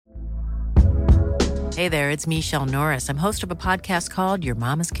Hey there, it's Michelle Norris. I'm host of a podcast called Your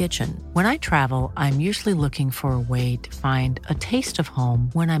Mama's Kitchen. When I travel, I'm usually looking for a way to find a taste of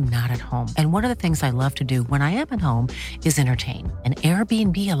home when I'm not at home. And one of the things I love to do when I am at home is entertain. And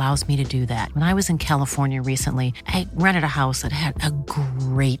Airbnb allows me to do that. When I was in California recently, I rented a house that had a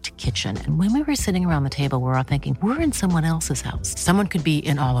great kitchen. And when we were sitting around the table, we were all thinking, we're in someone else's house. Someone could be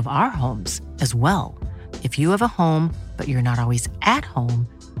in all of our homes as well. If you have a home, but you're not always at home,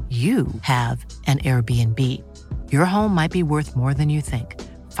 you have an Airbnb. Your home might be worth more than you think.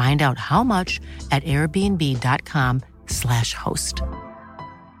 Find out how much at airbnb.com/host.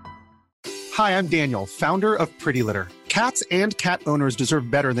 Hi, I'm Daniel, founder of Pretty Litter. Cats and cat owners deserve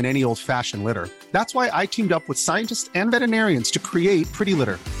better than any old-fashioned litter. That's why I teamed up with scientists and veterinarians to create Pretty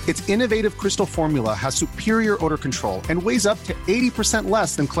Litter. Its innovative crystal formula has superior odor control and weighs up to 80%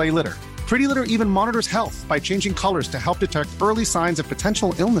 less than clay litter. Pretty Litter even monitors health by changing colors to help detect early signs of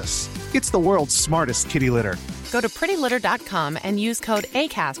potential illness. It's the world's smartest kitty litter. Go to prettylitter.com and use code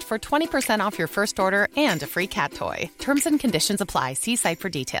ACAST for 20% off your first order and a free cat toy. Terms and conditions apply. See site for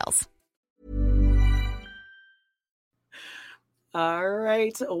details. All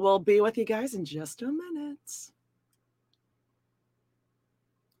right, we'll be with you guys in just a minute.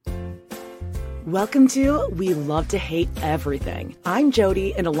 Welcome to We Love to Hate Everything. I'm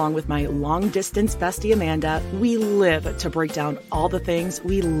Jody, and along with my long-distance bestie Amanda, we live to break down all the things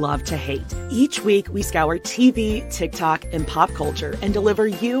we love to hate. Each week, we scour TV, TikTok, and pop culture and deliver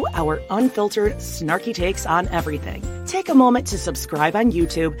you our unfiltered, snarky takes on everything. Take a moment to subscribe on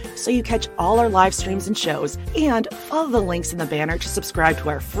YouTube so you catch all our live streams and shows, and follow the links in the banner to subscribe to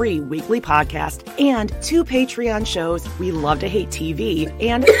our free weekly podcast and 2 Patreon shows, We Love to Hate TV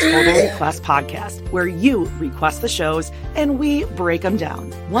and Total Request Podcast, where you request the shows and we break them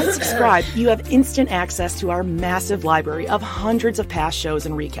down. Once subscribed, you have instant access to our massive library of hundreds of past shows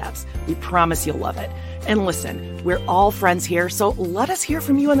and recaps. We promise you'll love it. And listen, we're all friends here, so let us hear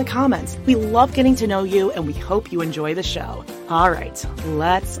from you in the comments. We love getting to know you, and we hope you enjoy the show. All right,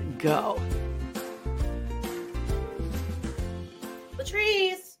 let's go.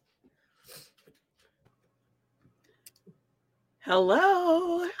 Latrice.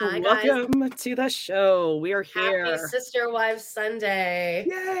 Hello. Hi, guys. Welcome to the show. We are here. Happy Sister Wives Sunday.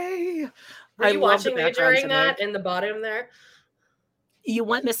 Yay. Were you watching me during that in the bottom there? You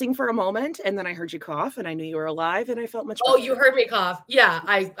went missing for a moment, and then I heard you cough, and I knew you were alive, and I felt much better. Oh, you heard me cough. Yeah,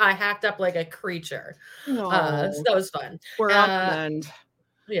 I hacked up like a creature. So that was fun. We're on the end.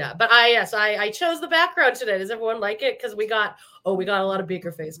 Yeah, but I chose the background today. Does everyone like it? Because we got a lot of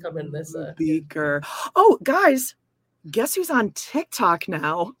Beaker face coming this. Beaker. Oh, guys, guess who's on TikTok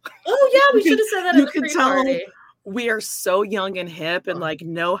now? Oh yeah, we should have said that. You at the can pre-party. tell we are so young and hip, and like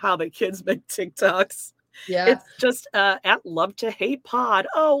know how the kids make TikToks. Yeah, it's just at Love to Hate Pod.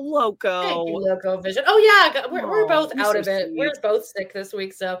 Oh, Loco. Thank you, Loco Vision. Oh yeah, we're both out of it. Sweet. We're both sick this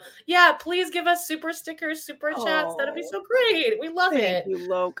week, so yeah. Please give us super stickers, super chats. That'd be so great. We love it. Thank you,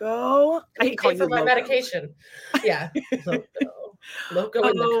 Loco. I hate calling for you my Loco. medication. Yeah, Loco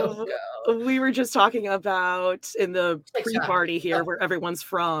and the Coco. We were just talking about in the TikTok. pre-party here where everyone's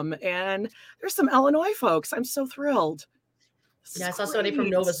from, and there's some Illinois folks. I'm so thrilled. Yeah, I saw somebody from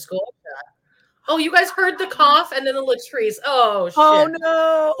Nova Scotia. Oh, you guys heard the cough and then the Latrice. Oh, shit. Oh,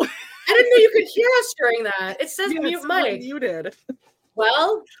 no. I didn't know you could hear us during that. It says mute mic. Muted.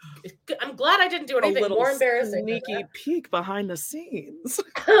 Well, I'm glad I didn't do anything more embarrassing. Sneaky peek behind the scenes.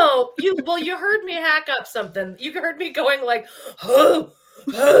 Oh, you heard me hack up something. You heard me going like, oh.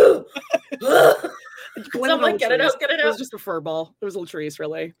 So I'm like, get it out. It was just a fur ball. It was Latrice,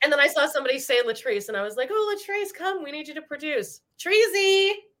 really. And then I saw somebody say Latrice, and I was like, oh, Latrice, come. We need you to produce.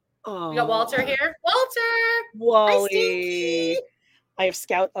 Treasy. Oh, we got Walter here. Walter. Wally. I have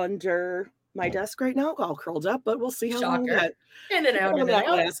Scout under my desk right now, all curled up, but we'll see how long that in and out.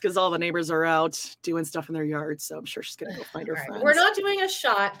 Because all the neighbors are out doing stuff in their yards, so I'm sure she's gonna go find her friends. We're not doing a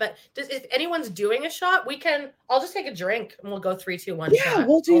shot, but if anyone's doing a shot, I'll just take a drink and we'll go 3, 2, 1. Yeah, shot.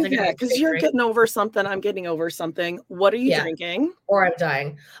 We'll do that because you're getting over something. I'm getting over something. What are you drinking? Or I'm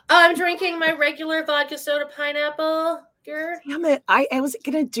dying. I'm drinking my regular vodka soda pineapple. Damn it. I was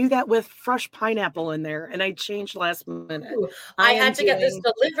going to do that with fresh pineapple in there, and I changed last minute. Ooh, I had to get this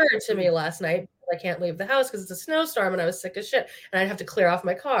delivered to me last night. I can't leave the house because it's a snowstorm, and I was sick as shit, and I'd have to clear off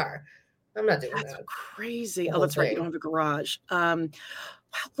my car. I'm not doing that. That's crazy. Oh, that's right. You don't have a garage. Wow,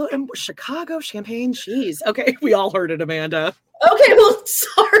 Chicago, champagne, cheese. Okay, we all heard it, Amanda. Okay, well,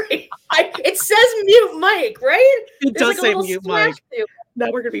 sorry. It says mute mic, right? It does say mute mic. Now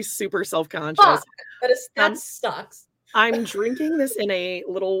we're going to be super self-conscious. That sucks. I'm drinking this in a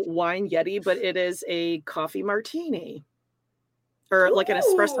little wine Yeti, but it is a coffee martini. or like an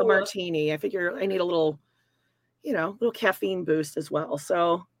espresso Ooh. martini. I figure I need a little, little caffeine boost as well.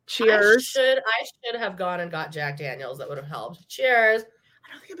 So cheers. I should have gone and got Jack Daniels. That would have helped. Cheers.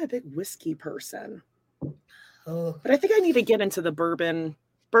 I don't think I'm a big whiskey person. Oh. But I think I need to get into the bourbon.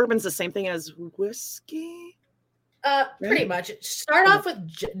 Bourbon's the same thing as whiskey? Pretty much. Start off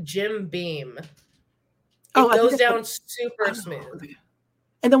with Jim Beam. It I goes down super smooth.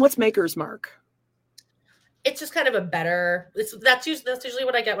 And then what's Maker's Mark? It's just kind of a better. That's usually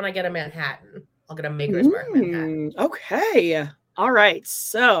what I get when I get a Manhattan. I'll get a Maker's Mark Manhattan. Okay. All right.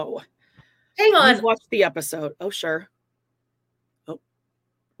 So hang on. You've watched the episode. Oh, sure. Oh,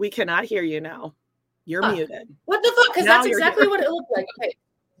 we cannot hear you now. You're muted. What the fuck? Because that's exactly what it looked like. Okay.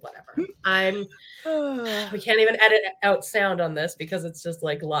 Whatever. We can't even edit out sound on this because it's just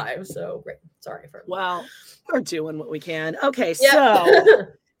like live. So great. Sorry for. Well, we're doing what we can. Okay. So,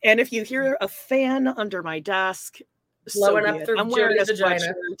 and if you hear a fan under my desk, blowing up through I'm wearing a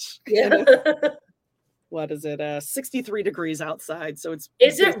vagina. Yeah. What is it? 63 degrees outside. So it's.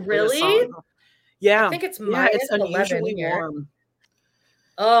 Is it really? Yeah. I think it's minus it's unusually warm.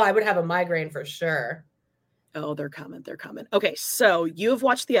 Oh, I would have a migraine for sure. Oh, they're coming. Okay, so you've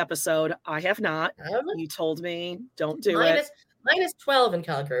watched the episode. I have not. You told me don't do it. Minus 12 in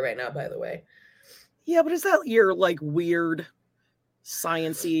Calgary right now, by the way. Yeah, but is that your like weird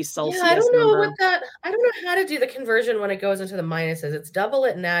science-y Celsius? Yeah, I don't know number? I don't know how to do the conversion when it goes into the minuses. It's double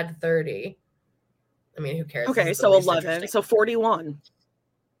it and add 30. I mean, who cares? Okay, so 11. So 41.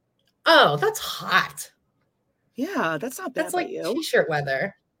 Oh, that's hot. Yeah, that's not bad. That's like t-shirt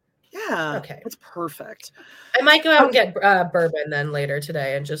weather. Yeah. Okay. That's perfect. I might go out and get bourbon then later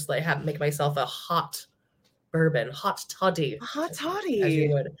today and just like make myself a hot bourbon, hot toddy. A hot toddy. As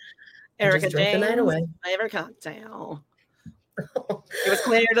you would. Erica drink the night away. Favorite cocktail. It was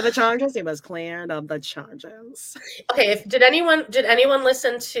cleared of the charges. It was cleared of the charges. Okay. Did anyone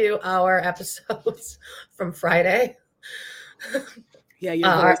listen to our episodes from Friday? Yeah,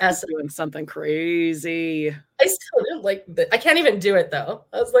 you're doing something crazy. I still didn't like I can't even do it though.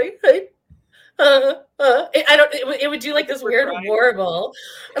 I was like, hey, it would do like this weird warble.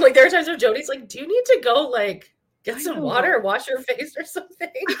 And like there are times where Jody's like, do you need to go like get some water, wash your face or something?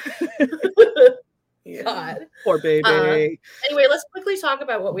 Yeah. God. Poor baby. Anyway, let's quickly talk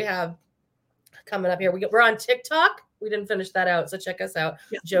about what we have coming up here. We're on TikTok. We didn't finish that out, so check us out.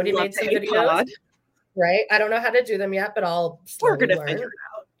 Yeah, Jody made some videos. Right. I don't know how to do them yet, but we're going to figure it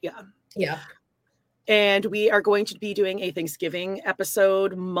out. Yeah. Yeah. And we are going to be doing a Thanksgiving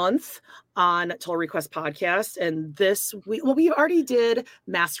episode month on Total Request Podcast. And we already did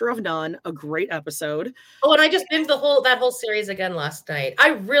Master of None, a great episode. Oh, and I just binged that whole series again last night. I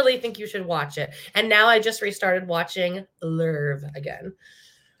really think you should watch it. And now I just restarted watching Lerv again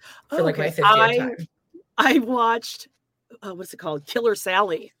for my 50th time. I watched, what's it called? Killer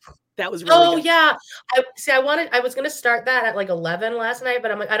Sally. That was really good. Yeah. I was going to start that at like 11 last night,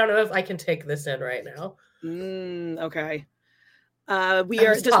 but I'm like, I don't know if I can take this in right now. Okay. We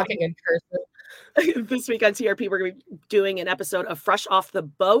are just talking in person. This week on TRP, we're going to be doing an episode of Fresh Off the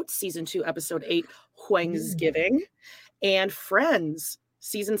Boat, Season 2, Episode 8, Thanksgiving, and Friends,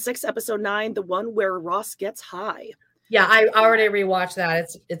 Season 6, Episode 9, the one where Ross gets high. Yeah, I already rewatched that.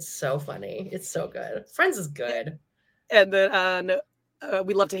 It's so funny. It's so good. Friends is good. And then on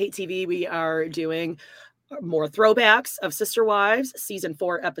We Love to Hate TV, we are doing more throwbacks of Sister Wives, Season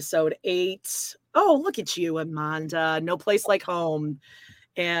 4, Episode 8. Oh, look at you, Amanda. No Place Like Home.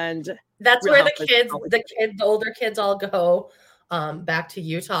 And that's where the older kids all go back to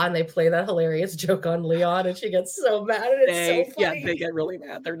Utah, and they play that hilarious joke on Leon, and she gets so mad, and it's so funny. Yeah, they get really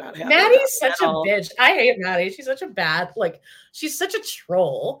mad. They're not happy. Maddie's such a bitch. I hate Maddie. She's such a bad, she's such a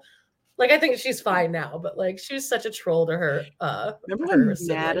troll. I think she's fine now, but she was such a troll to her. Remember when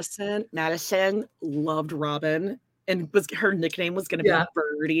Madison loved Robin, and her nickname was going to be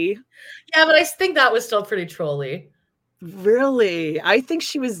Birdie. Yeah, but I think that was still pretty trolly. Really? I think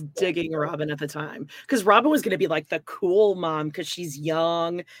she was digging Robin at the time because Robin was going to be like the cool mom because she's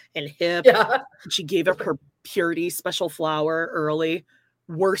young and hip. Yeah. She gave up her purity special flower early.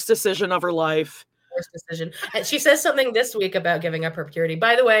 Worst decision of her life. Worst decision. And she says something this week about giving up her purity.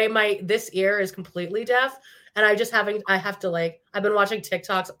 By the way, this ear is completely deaf, and I've been watching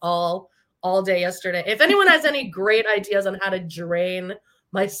TikToks all day yesterday. If anyone has any great ideas on how to drain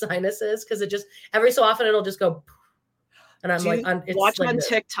my sinuses, because it just every so often it'll just go. And I'm watch on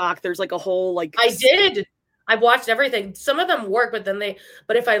TikTok. There's a whole I did. I've watched everything. Some of them work,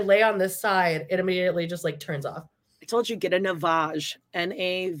 but if I lay on this side, it immediately just turns off. I told you get a Navage,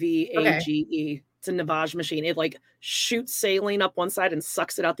 Navage. Okay. It's a Navage machine. It shoots saline up one side and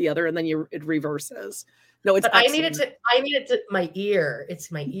sucks it out the other, and then it reverses. No, it's but I need it to my ear.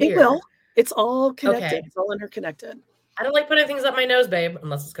 It's my ear. It will. It's all connected. Okay. It's all interconnected. I don't like putting things up my nose, babe,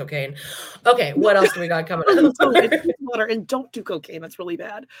 unless it's cocaine. Okay, what else do we got coming up? It's water, and don't do cocaine. That's really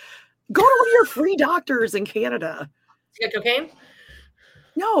bad. Go to one of your free doctors in Canada. You got cocaine?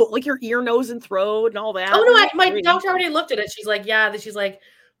 No, like your ear, nose, and throat and all that. Oh no, my doctor already looked at it. She's like, yeah. She's like,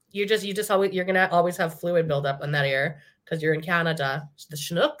 you're gonna always have fluid buildup in that ear because you're in Canada. The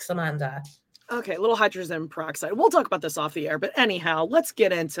Chinooks, Amanda. Okay, a little hydrogen peroxide. We'll talk about this off the air, but anyhow, let's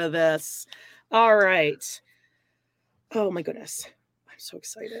get into this. All right. Oh my goodness, I'm so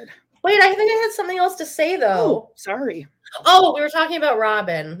excited. Wait, I think I had something else to say though. Oh, sorry. Oh, we were talking about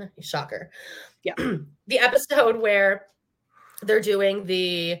Robin. Shocker. Yeah. The episode where they're doing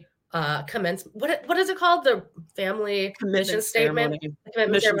the commencement. What is it called? The family mission statement. The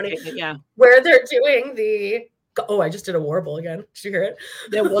commitment ceremony. Yeah. Where they're doing the. Oh, I just did a warble again. Did you hear it?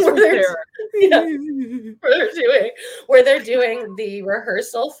 That wasn't there. Yeah. Where they're doing the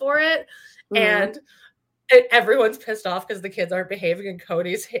rehearsal for it, and everyone's pissed off because the kids aren't behaving, and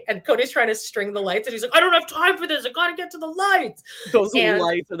Cody's trying to string the lights, and he's like, I don't have time for this. I gotta get to the lights. Those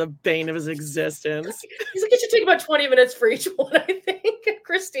lights are the bane of his existence. He's like, it should take about 20 minutes for each one, I think. And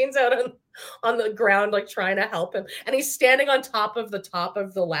Christine's out on the ground, like trying to help him. And he's standing on top of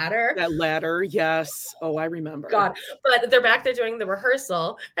the ladder. That ladder, yes. Oh, I remember. God. But they're back there doing the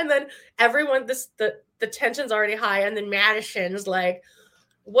rehearsal. And then everyone, the tension's already high. And then Madison's like,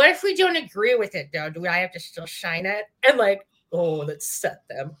 what if we don't agree with it, though? Do I have to still shine it? And like, oh, that set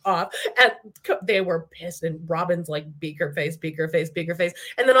them off. And they were pissed. And Robin's like, beaker face.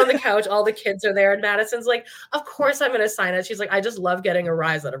 And then on the couch, all the kids are there. And Madison's like, of course I'm going to sign it. She's like, I just love getting a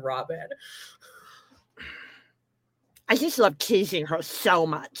rise out of Robin. I just love teasing her so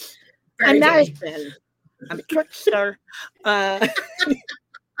much. I'm Madison. I'm a trickster.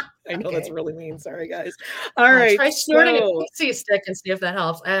 I know that's really mean. Sorry, guys. All right. Try snorting a pixie stick and see if that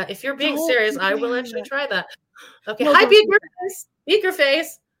helps. If you're being serious, I will actually try that. Okay. Hi, Beaker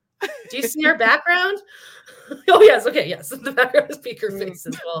Face. Do you see our background? Oh, yes. Okay. Yes. The background is Beaker Face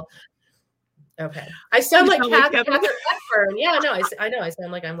as well. Okay. I sound like Catherine Hepburn. Yeah, no, I know. I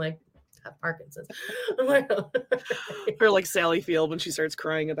sound like I'm like have Parkinson's. Or like Sally Field when she starts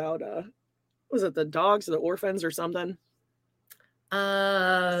crying about was it the dogs or the orphans or something?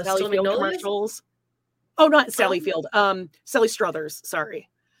 Sally Field commercials. Oh, not Sally Field. Sally Struthers. Sorry.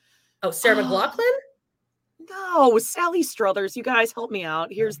 Oh, Sarah McLachlan? No, Sally Struthers. You guys help me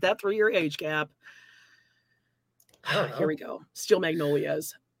out. Here's that 3-year age gap. Here we go. Steel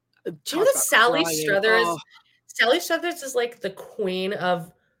Magnolias. Do you know that Sally Struthers? Oh. Sally Struthers is like the queen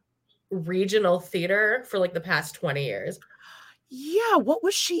of regional theater for like the past 20 years. Yeah, what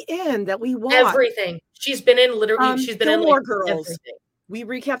was she in that we watched? Everything. She's been in literally. She's been Gilmore in like Girls. Everything. We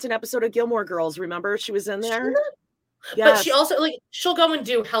recapped an episode of Gilmore Girls. Remember, she was in there. Yes. But she also like she'll go and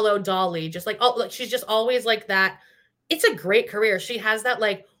do Hello Dolly. Just like she's just always like that. It's a great career. She has that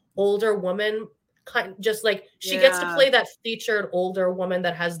like older woman kind. Just like she gets to play that featured older woman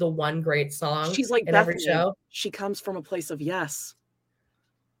that has the one great song. She's like in every show. She comes from a place of yes.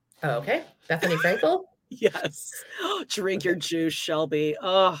 Oh, okay, Bethany Frankel. Yes. Drink your juice, Shelby.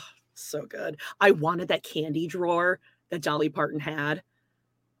 Oh, so good. I wanted that candy drawer that Dolly Parton had.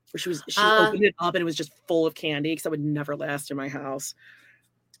 Where she opened it up and it was just full of candy because that would never last in my house.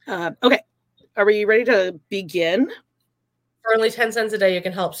 Okay. Are we ready to begin? For only 10 cents a day, you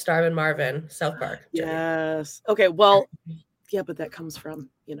can help Starvin' Marvin, South Park. Yes. Okay. Well, yeah, but that comes from,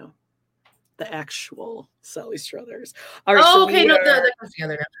 the actual Sally Struthers. All right. Okay. No, that comes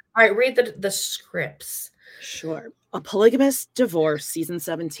together now. All right. Read the scripts. Sure. A Polygamous Divorce, Season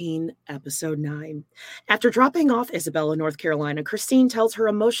 17, Episode 9. After dropping off Isabella, North Carolina, Christine tells her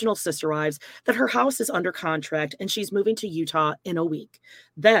emotional sister wives that her house is under contract and she's moving to Utah in a week.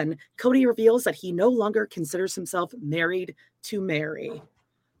 Then Cody reveals that he no longer considers himself married to Mary.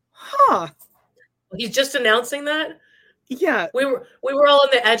 Huh. He's just announcing that? Yeah. We were all on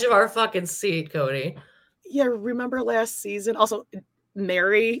the edge of our fucking seat, Cody. Yeah, remember last season? Also,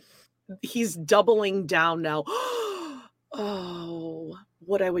 Mary, he's doubling down now. Oh,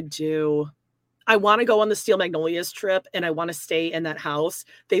 what I would do. I want to go on the Steel Magnolias trip and I want to stay in that house.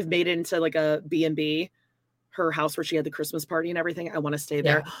 They've made it into like a B&B, her house where she had the Christmas party and everything. I want to stay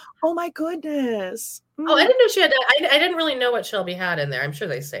there. Yeah. Oh my goodness. Oh, I didn't know she had that. I didn't really know what Shelby had in there. I'm sure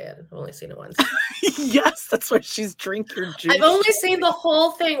they say it. I've only seen it once. Yes, that's why she's drinking juice. I've only seen the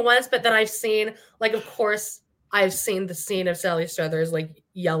whole thing once, but then I've seen, like, of course, I've seen the scene of Sally Struthers, like,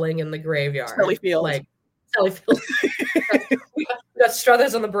 yelling in the graveyard. Sally Field. Like, Sally Field. we got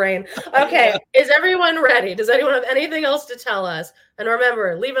Struthers on the brain. Okay, is everyone ready? Does anyone have anything else to tell us? And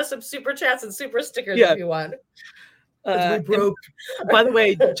remember, leave us some super chats and super stickers if you want. We broke. By the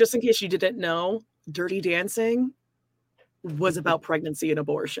way, just in case you didn't know, Dirty Dancing was about pregnancy and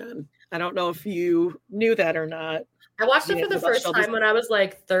abortion. I don't know if you knew that or not. I watched it for the first time when I was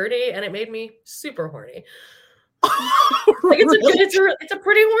like 30, and it made me super horny. Like it's a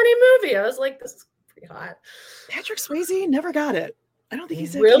pretty horny movie. I was like, this is pretty hot. Patrick Swayze never got it. I don't think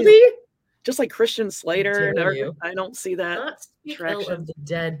he's really just like Christian Slater. I don't see that. Not traction of the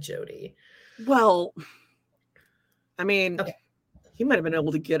dead, Jody. Well, I mean, he might have been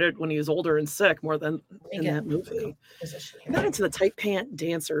able to get it when he was older and sick more than in that movie. Not into the tight pant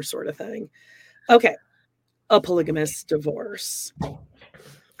dancer sort of thing. Okay. A polygamous divorce.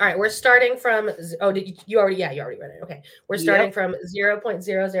 All right, we're starting from you already read it. Okay. We're starting from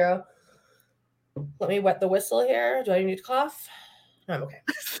 0.00. Let me wet the whistle here. Do I need to cough? No, I'm okay.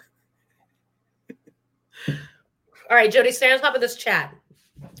 All right, Jody, stay on top of this chat.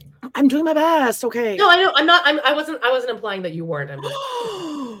 I'm doing my best. Okay. No, I know. I'm not. I wasn't implying that you weren't. I'm just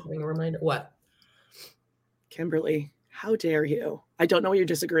giving a reminder. What? Kimberly, how dare you? I don't know what you're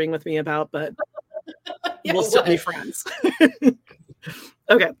disagreeing with me about, but we'll still be friends.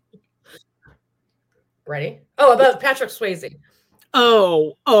 Okay. Ready? Oh, about Patrick Swayze.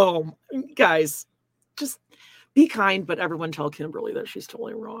 Oh, guys, just be kind, but everyone tell Kimberly that she's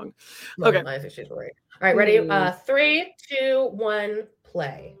totally wrong. Okay. I think she's right. All right, ready? 3, 2, 1,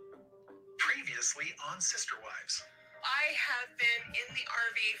 play. Previously on Sister Wives. I have been in the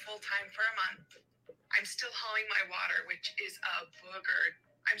RV full-time for a month. I'm still hauling my water, which is a booger.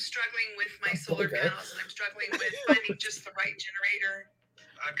 I'm struggling with my solar panels, and I'm struggling with finding just the right generator.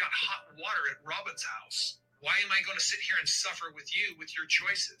 I've got hot water at Robin's house. Why am I going to sit here and suffer with you with your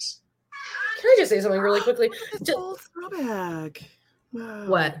choices? Can I just say something really quickly? Old throwback. Wow.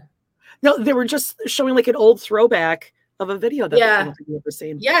 What? No, they were just showing like an old throwback of a video that I don't think you've ever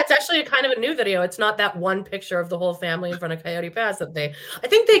seen. Yeah, it's actually kind of a new video. It's not that one picture of the whole family in front of Coyote Pass that I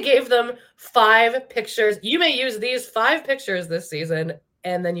think they gave them 5 pictures. You may use these 5 pictures this season,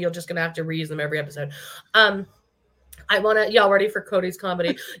 and then you're just gonna have to reuse them every episode. Y'all ready for Cody's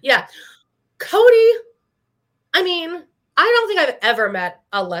comedy? Yeah. Cody, I mean, I don't think I've ever met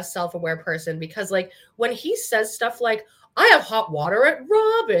a less self-aware person, because like when he says stuff like, I have hot water at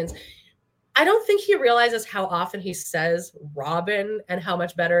Robin's, I don't think he realizes how often he says Robin and how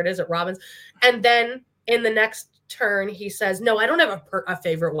much better it is at Robin's. And then in the next turn, he says, no, I don't have a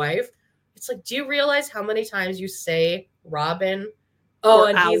favorite wife. It's like, do you realize how many times you say Robin? Oh,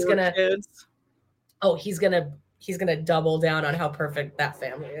 and he's gonna double down on how perfect that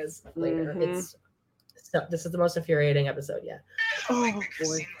family is later. Mm-hmm. This is the most infuriating episode yet. Oh, boy.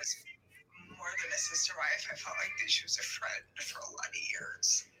 Christine was more than a sister wife. I felt like that she was a friend for a lot of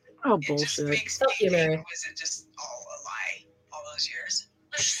years. Oh, bullshit. Was it just all a lie all those years?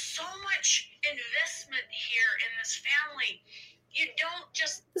 There's so much investment here in this family. You don't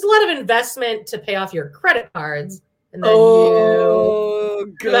just... There's a lot of investment to pay off your credit cards. And then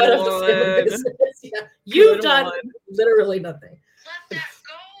you've done literally nothing. Let that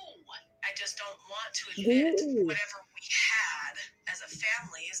go. I just don't want to admit whatever we had as a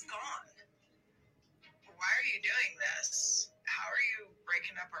family is gone. Why are you doing this? How are you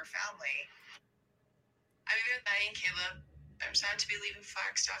breaking up our family? I'm even dying, Caleb. I'm sad to be leaving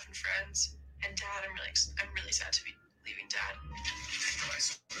Flagstaff and friends. And Dad, I'm really sad to be leaving Dad. I'm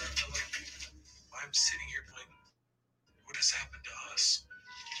sitting here going, what has happened to us?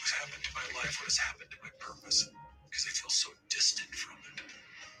 What's happened to my life? What has happened to my purpose? Because I feel so distant from it.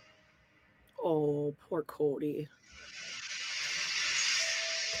 Oh, poor Cody.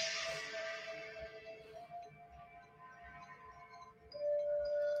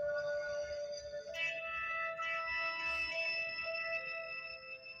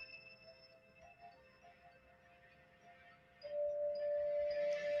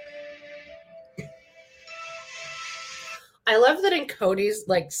 I love that in Cody's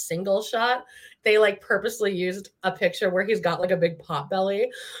like single shot, they like purposely used a picture where he's got like a big pot belly.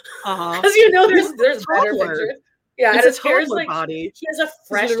 Because there's better pictures. Yeah, it's and his hair's like body. He has a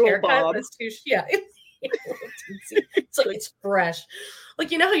fresh haircut. But it's too it's like it's fresh. Like,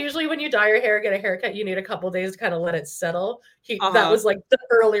 you know how usually when you dye your hair, get a haircut, you need a couple days to kind of let it settle. That was like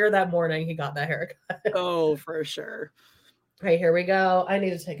earlier that morning he got that haircut. Oh, for sure. All right, here we go. I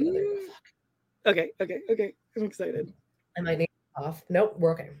need to take another. Okay. I'm excited. I might need off. Nope,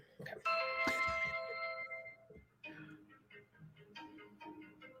 we're okay. Okay.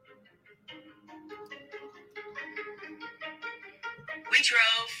 We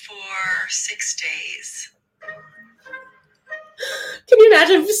drove for 6 days. Can you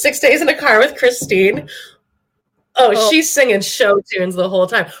imagine 6 days in a car with Christine? Oh, she's singing show tunes the whole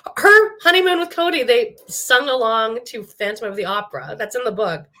time. Her honeymoon with Cody, they sung along to Phantom of the Opera. That's in the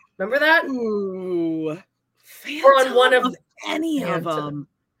book. Remember that? Ooh. Or on one of any of them.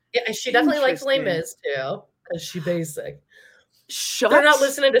 Yeah, she definitely likes Les Mis too, because she's basic. They're not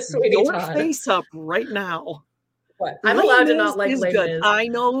listening to Sweetie your Todd. face up right now. What? I'm allowed to not like Les Mis. I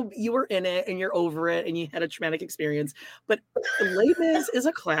know you were in it and you're over it and you had a traumatic experience, but Les Mis is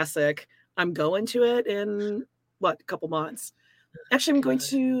a classic. I'm going to it in a couple months. Actually, I'm going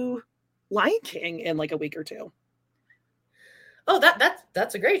to Lion King in like a week or two. Oh,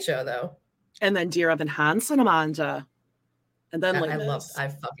 that's a great show though. And then Dear Evan Hansen, Amanda. And then I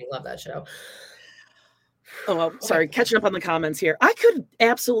fucking love that show. Oh, well, sorry. Catching up on the comments here. I could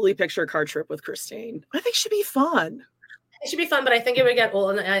absolutely picture a car trip with Christine. I think she'd be fun. It should be fun, but I think it would get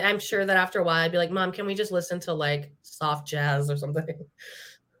old. And I'm sure that after a while, I'd be like, Mom, can we just listen to like soft jazz or something?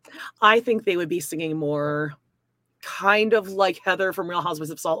 I think they would be singing more kind of like Heather from Real Housewives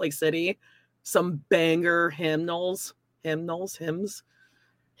of Salt Lake City. Some banger hymns. Hymns,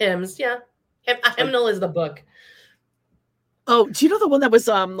 yeah. Hymnal is the book. Oh, do you know the one that was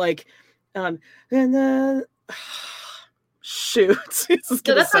and then shoot.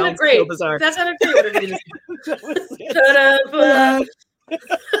 That sounded great. So bizarre. That sounded great.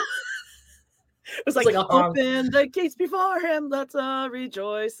 It was like open the gates before him, let's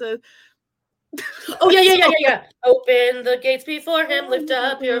rejoice. Oh yeah. Open the gates before him, lift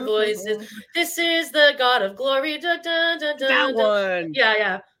up your voices. This is the God of glory. That one.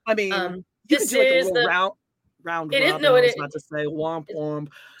 Yeah. I mean, this is the round. It is not to say womp womp.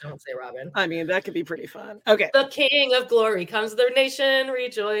 Don't say Robin. I mean, that could be pretty fun. Okay. The King of Glory comes, their nation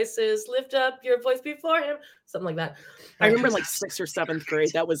rejoices. Lift up your voice before him. Something like that. I remember in like 6th or 7th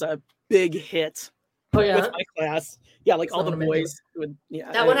grade, that was a big hit. Oh yeah, with my class. Yeah, like all the boys would.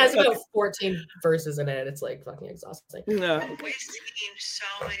 Yeah, that one has about 14 verses in it. It's like fucking exhausting. No. We've seen so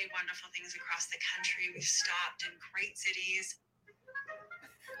many wonderful things across the country. We've stopped in great cities.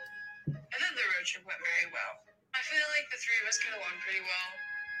 And then the road trip went very well. I feel like the three of us get along pretty well.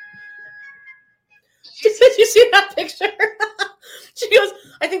 Did you see that picture? She goes,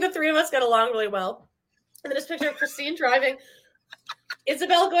 I think the three of us got along really well. And then this picture of Christine driving,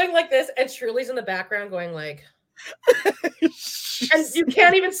 Isabel going like this, and Truly's in the background going like, and you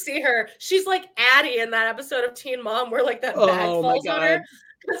can't even see her. She's like Addie in that episode of Teen Mom where like that bag falls on her.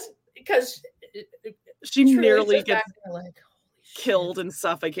 Because she nearly gets killed and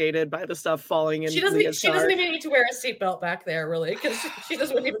suffocated by the stuff falling in. She doesn't even need to wear a seatbelt back there, really, because she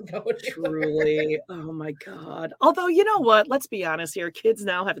just wouldn't even go anywhere. Truly, oh my god. Although, you know what? Let's be honest here. Kids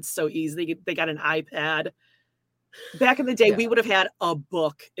now have it so easy. They got an iPad. Back in the day, we would have had a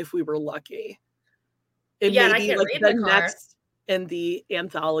book if we were lucky. It and I can't like read the car. Next in the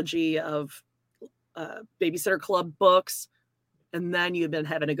anthology of Babysitter Club books. And then you've been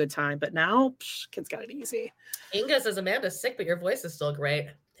having a good time. But now, kids got it easy. Inga says, Amanda's sick, but your voice is still great.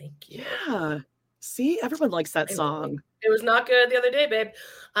 Thank you. Yeah. See, everyone likes that song. It was not good the other day, babe.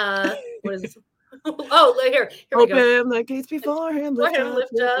 What is here we go. Open the gates before him. Lift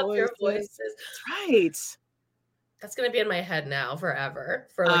up your voices. That's right. That's going to be in my head now forever.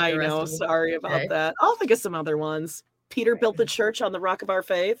 I know. Sorry about that. I'll think of some other ones. Peter built the church on the rock of our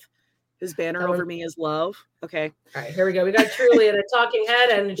faith. His banner over me is love. Okay. All right, here we go. We got Truly in a talking head,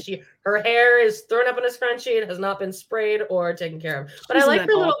 and her hair is thrown up in a scrunchie. It has not been sprayed or taken care of. But I like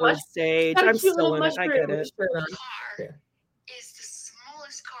her little stage. I'm still in it. I get it. Car is the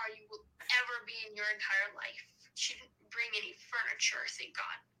smallest car you will ever be in your entire life. She didn't bring any furniture, thank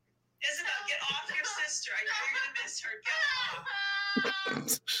God. Isabel, get off your sister. I know you're gonna miss her. Get off.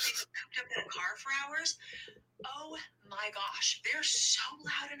 They cooped up in a car for hours. Oh my gosh, they're so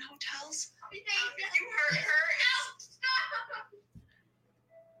loud in hotels. You heard her.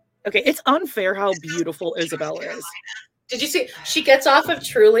 Okay, it's unfair how beautiful Isabel is. Did you see? She gets off of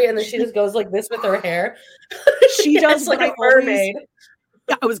Truly, and then she just goes like this with her hair. She does like a mermaid.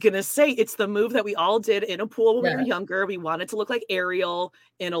 Yeah, I was gonna say it's the move that we all did in a pool when we were younger. We wanted to look like Ariel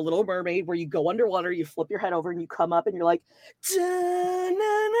in a Little Mermaid, where you go underwater, you flip your head over, and you come up, and you're like,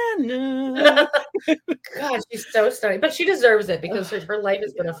 da-na-na-na. God, she's so stunning, but she deserves it because her life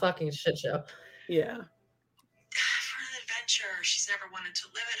has been a fucking shit show. Yeah. For an adventure, she's never wanted to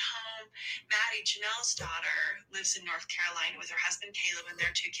live at home. Maddie, Janelle's daughter, lives in North Carolina with her husband Caleb and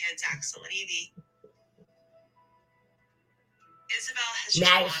their 2 kids, Axel and Evie. Isabel has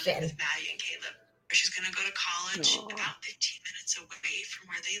just bonded with Maddie and Caleb. She's going to go to college about 15 minutes away from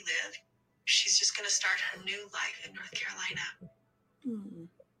where they live. She's just going to start her new life in North Carolina.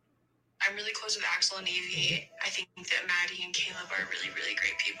 I I'm really close with Axel and Evie. I think that Maddie and Caleb are really, really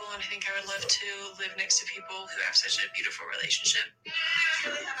great people, and I think I would love to live next to people who have such a beautiful relationship.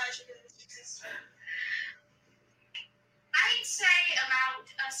 I'd say about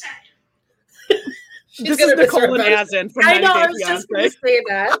a 7. This is Nicole and Azin from I know, 90 I Day was just Fiancé. going to say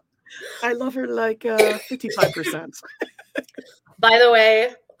that. I love her like 55%. By the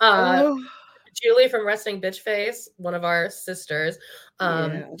way, Oh. Julie from Resting Bitch Face, one of our sisters,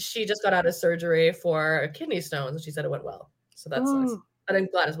 she just got out of surgery for kidney stones, and she said it went well. So that's nice. And I'm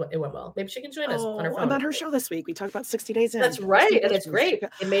glad it went well. Maybe she can join us on her phone. And then her show this week. We talked about 60 Days In. That's right, and it's great.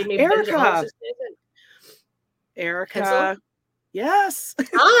 It made me binge all 60 Days In. Erica. Pencil? Yes.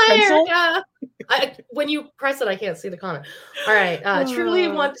 Hi, Pencil? Erica. When you press it, I can't see the comment. All right.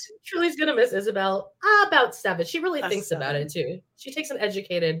 Truly's gonna miss Isabel. About 7. She really thinks about it too. She takes an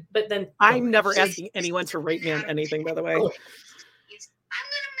educated, but then I'm never asking anyone to rate me on anything, by the way. I'm gonna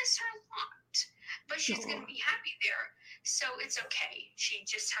miss her a lot, but she's gonna be happy there, so it's okay. She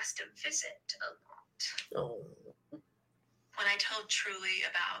just has to visit a lot. When I told Truly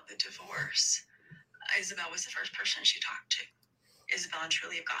about the divorce, Isabel was the first person she talked to. Isabel and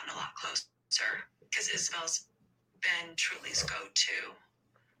Truly have gotten a lot closer because Isabel's been Truly's go-to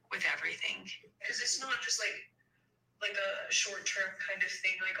with everything. Because it's not just like a short-term kind of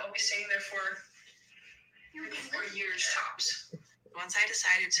thing. Like I'll be staying there for years tops. Once I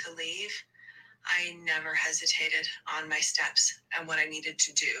decided to leave, I never hesitated on my steps and what I needed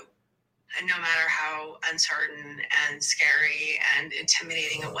to do. And no matter how uncertain and scary and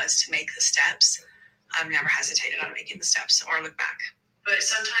intimidating it was to make the steps, I've never hesitated on making the steps or look back. But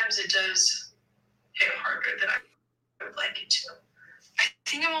sometimes it does hit harder than I would like it to. I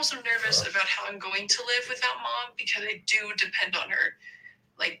think I'm also nervous about how I'm going to live without Mom because I do depend on her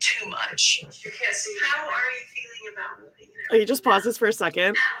like too much. You can't see. How are you feeling about moving there? You just pause this for a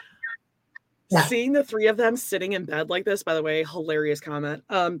second. Yeah. Seeing the three of them sitting in bed like this, by the way, hilarious comment.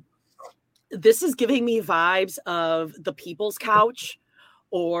 This is giving me vibes of the People's Couch,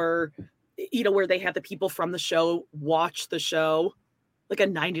 or where they have the people from the show watch the show, like a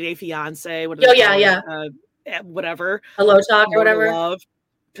 90 Day Fiance. Whatever. Pillow Talk or whatever. Love.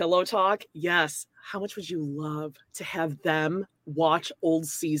 Pillow Talk. Yes. How much would you love to have them watch old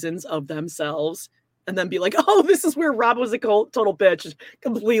seasons of themselves and then be like, oh, this is where Rob was a total bitch,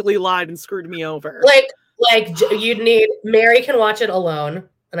 completely lied and screwed me over. Like you'd need, Mary can watch it alone.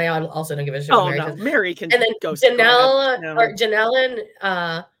 And I also don't give a shit. Mary can. And then Janelle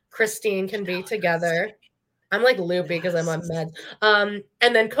and Christine can be together. I'm like loopy because I'm on meds.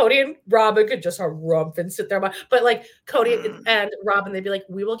 And then Cody and Robin could just harumph and sit there. But like Cody and Robin, they'd be like,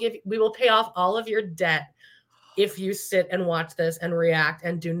 we will pay off all of your debt if you sit and watch this and react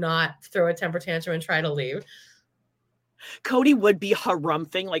and do not throw a temper tantrum and try to leave. Cody would be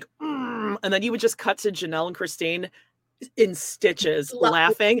harumphing like, and then you would just cut to Janelle and Christine in stitches,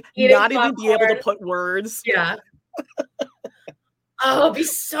 laughing, not even be able to put words. Yeah. Oh, it'd be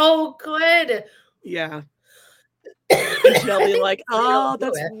so good. Yeah. And they'll be like, oh,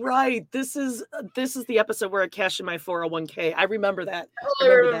 that's right. This is the episode where I cashed in my 401k. I remember that. I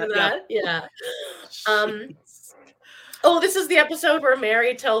remember that. Yeah. This is the episode where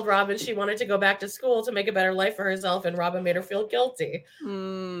Mary told Robin she wanted to go back to school to make a better life for herself, and Robin made her feel guilty.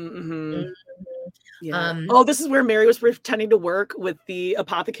 Mm-hmm. Yeah. This is where Mary was pretending to work with the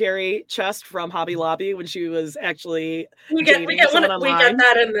apothecary chest from Hobby Lobby when she was actually we get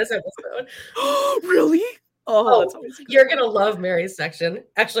that in this episode. Really? That's always you're gonna love Mary's section.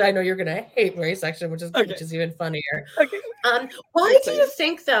 Actually, I know you're gonna hate Mary's section, which is even funnier. Okay. Why do you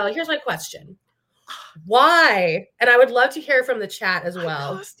think, though? Here's my question. Why? And I would love to hear from the chat as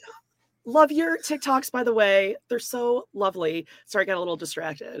well. Love your TikToks, by the way. They're so lovely. Sorry, I got a little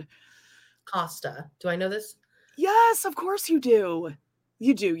distracted. Costa. Do I know this? Yes, of course you do.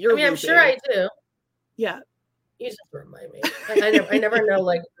 You do. I'm sure I do. Yeah. You just remind me. I never know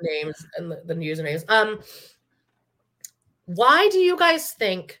like names and the usernames. Why do you guys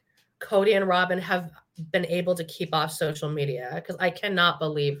think Cody and Robin have been able to keep off social media? Because I cannot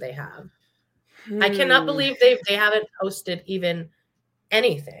believe they have. I cannot believe they haven't posted even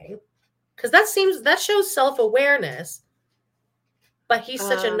anything. Because that shows self-awareness. But he's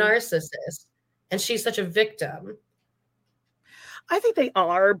such a narcissist and she's such a victim. I think they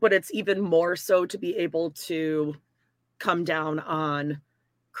are, but it's even more so to be able to come down on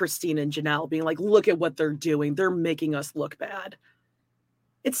Christine and Janelle being like, look at what they're doing. They're making us look bad.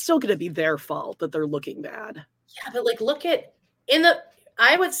 It's still going to be their fault that they're looking bad. Yeah, but like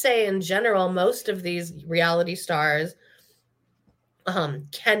I would say in general, most of these reality stars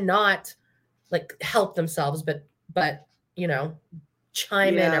cannot like help themselves, but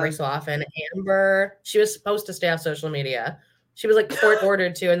chime in every so often. Amber, she was supposed to stay off social media. She was like court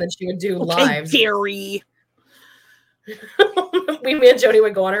ordered to, and then she would do lives. Gary. Me and Jody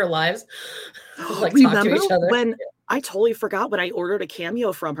would go on her lives, like talk to each other. When I totally forgot when I ordered a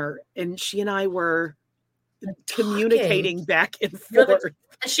Cameo from her, and she and I were communicating back and forth.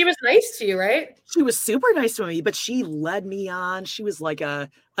 And she was nice to you, right? She was super nice to me, but she led me on. She was like a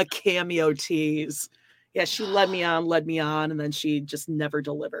Cameo tease. Yeah, she led me on, and then she just never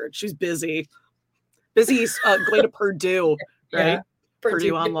delivered. She was busy going to Purdue, right? Yeah.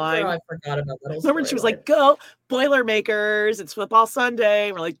 Purdue Online. Oh, I forgot about that. Remember when she was like, "Go Boilermakers! It's football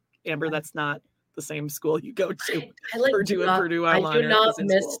Sunday." We're like, Amber, that's not the same school you go to. I like Purdue and Purdue Online. I do not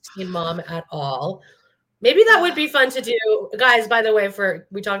miss Teen Mom at all. Maybe that would be fun to do, guys. By the way,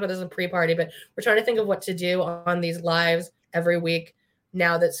 we talked about this in pre-party, but we're trying to think of what to do on these lives every week.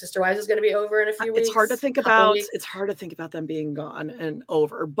 Now that Sister Wives is going to be over in a few weeks, it's hard to think about. It's hard to think about them being gone and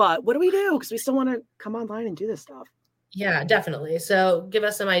over. But what do we do? Because we still want to come online and do this stuff. Yeah, definitely. So give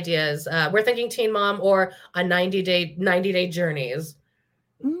us some ideas. We're thinking Teen Mom or a 90-day journeys.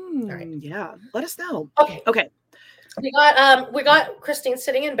 All right. Yeah, let us know. Okay. We got Christine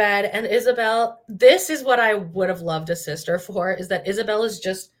sitting in bed, and Isabel. This is what I would have loved a sister for, is that Isabel is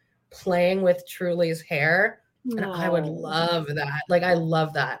just playing with Truly's hair. And I would love that. Like, I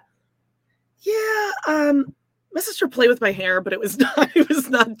love that. Yeah. My sister played with my hair, but it was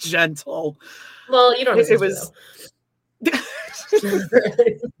not gentle. Well, you don't know. It was. I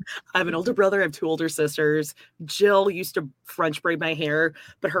have an older brother. I have 2 older sisters. Jill used to French braid my hair,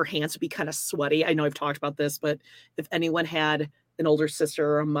 but her hands would be kind of sweaty. I know I've talked about this, but if anyone had an older sister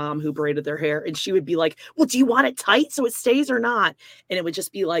or a mom who braided their hair, and she would be like, well, do you want it tight so it stays or not? And it would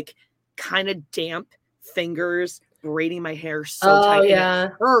just be like kind of damp fingers braiding my hair so tight. Yeah.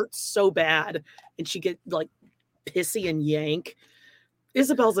 It hurts so bad. And she get like pissy and yank.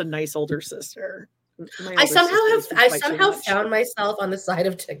 Isabel's a nice older sister. I somehow found myself on the side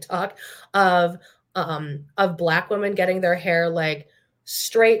of TikTok of Black women getting their hair like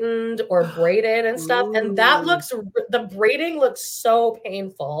straightened or braided and stuff. Ooh. And the braiding looks so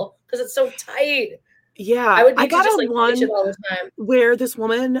painful because it's so tight. Yeah. I got one all the time where this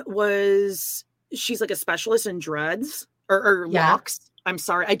woman she's like a specialist in dreads or locks. I'm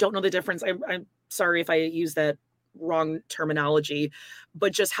sorry. I don't know the difference. I'm sorry if I use that wrong terminology,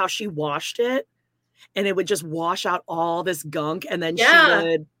 but just how she washed it. And it would just wash out all this gunk, and then she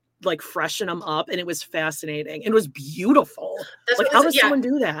would like freshen them up, and it was fascinating. It was beautiful. Like, how does someone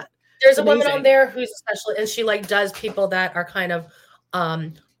do that? There's a woman on there who's a specialist, and she like does people that are kind of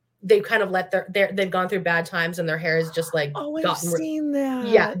they've kind of let they've gone through bad times, and their hair is just like I've seen that.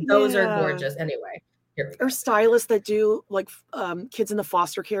 Yeah, those are gorgeous. Anyway, or stylists that do like kids in the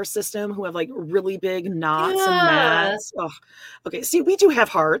foster care system who have like really big knots and mats. Oh, okay. See, we do have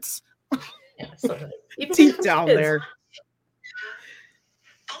hearts. Deep down there.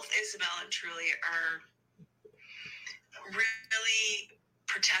 Both Isabel and Truly are really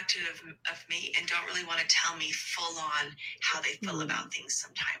protective of me and don't really want to tell me full on how they feel about things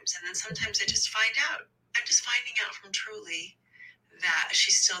sometimes. And then sometimes I just find out. I'm just finding out from Truly that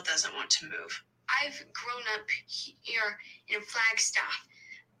she still doesn't want to move. I've grown up here in Flagstaff.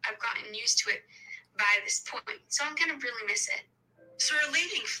 I've gotten used to it by this point, so I'm gonna really miss it. So we're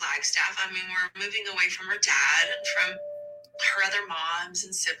leaving Flagstaff. I mean, we're moving away from her dad and from her other moms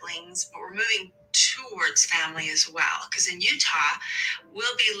and siblings, but we're moving towards family as well. Because in Utah,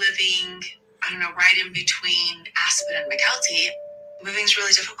 we'll be living, right in between Aspen and McElty. Moving's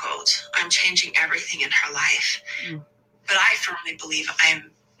really difficult. I'm changing everything in her life. But I firmly believe I'm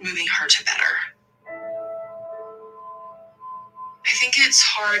moving her to better. I think it's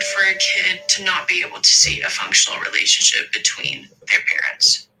hard for a kid to not be able to see a functional relationship between their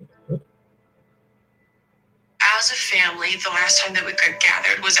parents. As a family, the last time that we got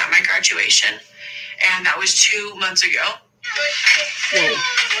gathered was at my graduation, and that was 2 months ago. You're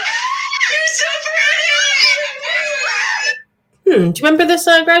so pretty! Do you remember this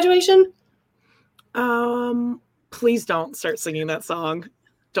graduation? Please don't start singing that song.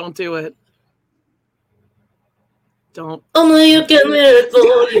 Don't do it. Don't. Only you can live it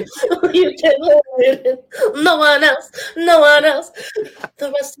for you. You can live it. No one else.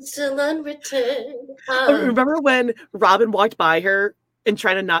 The rest is still unwritten. Remember when Robin walked by her and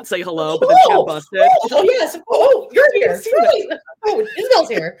tried to not say hello, but then she got busted? Oh, yes. Oh, you're here. Oh, Isabel's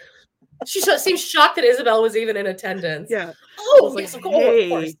here. She seems shocked that Isabel was even in attendance. Yeah. Oh, yes, of course.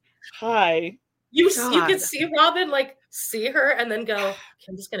 Hey, hi. You can see Robin like see her and then go,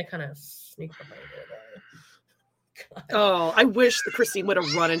 I'm just gonna kind of sneak behind her. Oh, I wish the Christine would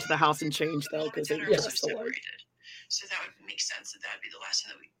have run into the house and changed though, because they were just separated. So that would make sense that would be the last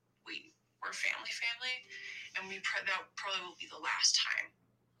time that we were family. And that probably will be the last time.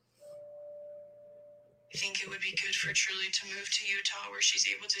 I think it would be good for Truly to move to Utah where she's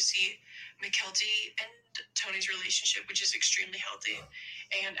able to see McKelty and Tony's relationship, which is extremely healthy,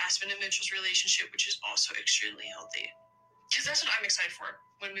 and Aspen and Mitchell's relationship, which is also extremely healthy. Because that's what I'm excited for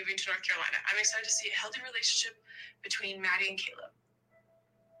when moving to North Carolina. I'm excited to see a healthy relationship between Maddie and Caleb.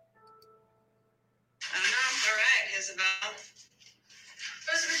 I don't know. All right, Isabel.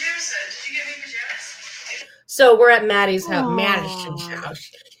 What's the pajamas said? Did you get me pajamas? So we're at Maddie's house, Madison's house.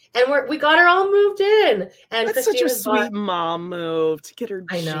 And we got her all moved in. And that's such a sweet mom move to get her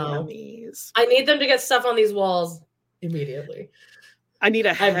jammies. I need them to get stuff on these walls immediately. I need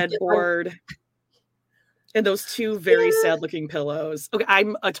a headboard. And those two very sad-looking pillows. Okay,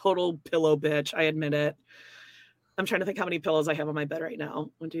 I'm a total pillow bitch. I admit it. I'm trying to think how many pillows I have on my bed right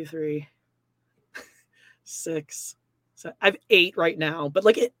now. 1, 2, 3, 6. So I have 8 right now, but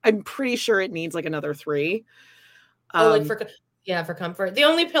I'm pretty sure it needs another 3. For comfort. The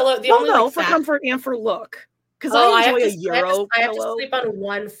only pillow, for comfort and for look. Because I enjoy a Euro pillow. I have to sleep on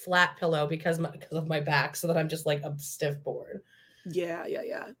one flat pillow because of my back, so that I'm just a stiff board. Yeah.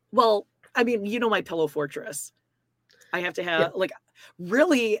 Well, I mean, my pillow fortress. I have to have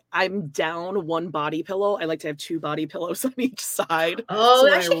really, I'm down one body pillow. I like to have 2 body pillows on each side. Oh,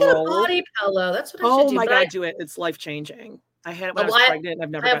 I should get a body pillow. That's what I should do. Oh my God, do it. It's life-changing. I had it when I was pregnant.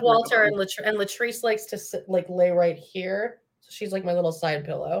 I've never. I have Walter and Latrice likes to sit, lay right here. So she's my little side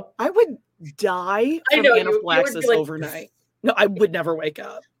pillow. I would die from anaphylaxis overnight. No, I would never wake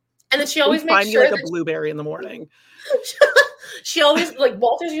up. And then she always makes sure a blueberry in the morning. She always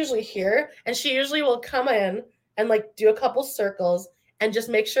Walter's usually here, and she usually will come in and do a couple circles and just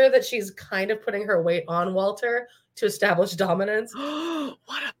make sure that she's kind of putting her weight on Walter to establish dominance.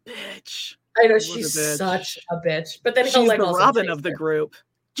 What a bitch. I know, she's such a bitch. But then she's the Robin of the group.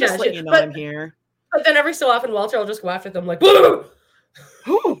 Just let you know I'm here. But then every so often Walter will just go after them woo!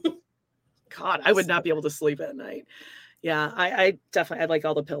 God, I would not be able to sleep at night. Yeah, I definitely, I like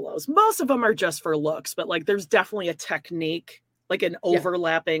all the pillows. Most of them are just for looks, but there's definitely a technique, an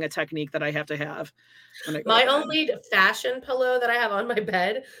overlapping, a technique that I have to have. My only fashion pillow that I have on my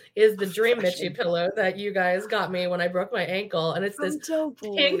bed is the Dream Mitchie pillow that you guys got me when I broke my ankle. And it's this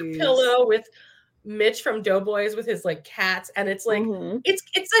pink pillow with Mitch from Doughboys with his cats, and it's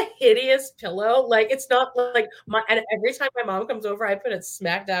it's a hideous pillow. It's not and every time my mom comes over, I put it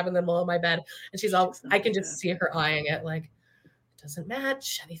smack dab in the middle of my bed, and she's all I can just see her eyeing it it doesn't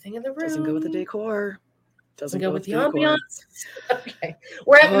match anything in the room. Doesn't go with the decor. Doesn't go with the ambiance. Okay,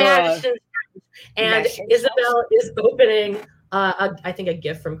 we're at Madison, and Isabel is opening I think a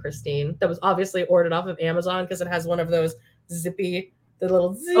gift from Christine that was obviously ordered off of Amazon because it has one of those zippy. The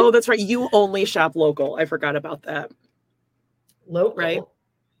little zip. Oh, that's right. You only shop local. I forgot about that. Local, right?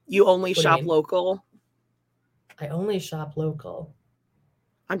 You only shop local. I only shop local.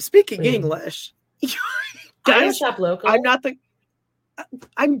 I'm speaking English. I shop local. I'm not the.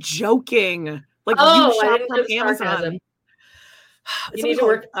 I'm joking. You shop from Amazon. You need to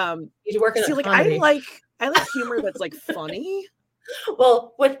work. You need to work in I like humor that's funny.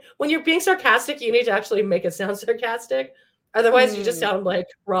 Well, when you're being sarcastic, you need to actually make it sound sarcastic. Otherwise, you just sound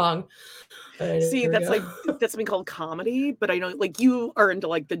wrong. See, that's that's something called comedy, but I know you are into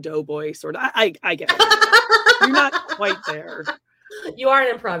the Doughboy sort of. I get it. You're not quite there. You are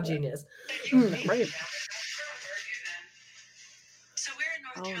an improv genius, right? So we're in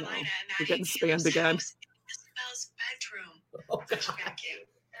North Carolina, and we're getting spammed again. Isabel's bedroom. Oh,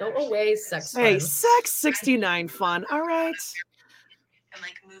 go away, sex. Hey, sex 69 fun. All right. And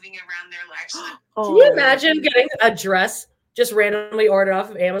moving around their lives. Can you imagine getting a dress just randomly ordered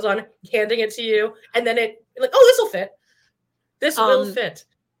off of Amazon, handing it to you, and then it this will fit. This will fit.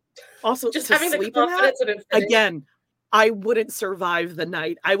 Also, just having the confidence of it fitting. Again, I wouldn't survive the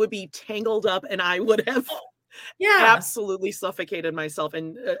night. I would be tangled up, and I would have absolutely suffocated myself.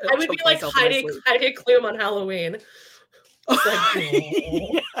 And I would be like Heidi Klum on Halloween.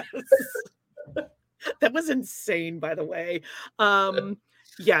 Yes. That was insane, by the way.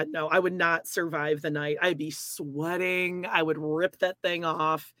 Yeah, no, I would not survive the night. I'd be sweating. I would rip that thing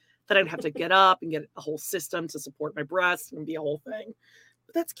off. Then I'd have to get up and get a whole system to support my breasts and be a whole thing.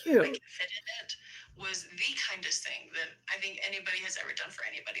 But that's cute. Fit in it was the kindest thing that I think anybody has ever done for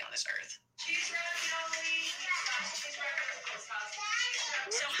anybody on this earth.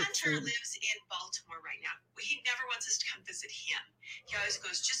 So Hunter lives in Baltimore right now. He never wants us to come visit him. He always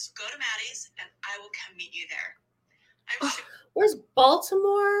goes, just go to Maddie's and I will come meet you there. Where's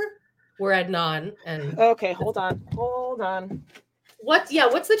Baltimore? We're at Non. And okay, hold on. What's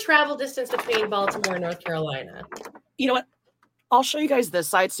the travel distance between Baltimore and North Carolina? You know what? I'll show you guys this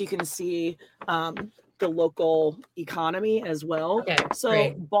side so you can see the local economy as well. Okay, so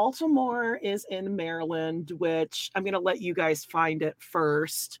great. Baltimore is in Maryland, which I'm going to let you guys find it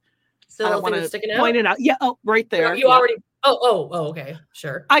first. So I don't want to sticking point out? it out. Yeah, oh, right there. You already. Oh, okay,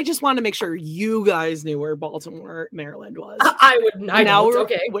 sure. I just wanted to make sure you guys knew where Baltimore, Maryland was. I would. I know.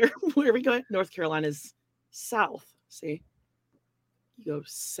 Okay. Where are we going? North Carolina is south. See, you go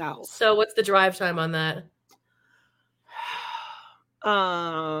south. So what's the drive time on that?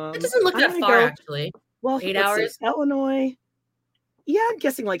 It doesn't look that far, actually. Well, 8 hours. Illinois. Yeah, I'm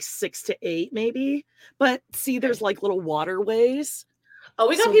guessing like 6 to 8, maybe. But see, there's like little waterways. Oh,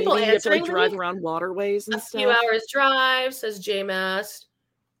 we got people answering. You have to like drive around waterways and stuff. A few hours drive, says JMass.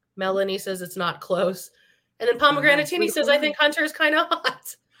 Melanie says it's not close. And then Pomegranatini says, I think Hunter is kind of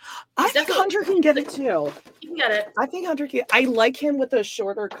hot. I think Hunter can get it too. He can get it. I think Hunter can. I like him with the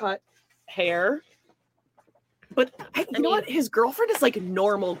shorter cut hair. But you know what? His girlfriend is like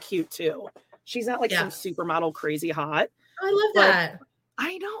normal cute too. She's not like some supermodel crazy hot. I love that.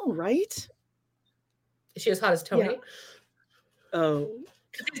 I know, right? Is she as hot as Tony? Yeah. Oh.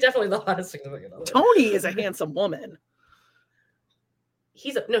 He's definitely the hottest significant other. Tony is a handsome woman.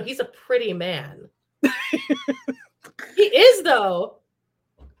 He's a pretty man. He is though.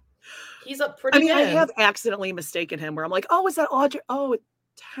 He's a pretty man. I have accidentally mistaken him where I'm like, oh, is that Audrey? Oh, it's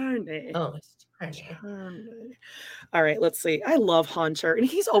Tony. Oh, it's Tony. All right, let's see. I love Hunter, and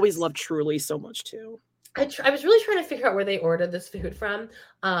he's always loved Truly so much too. I was really trying to figure out where they ordered this food from.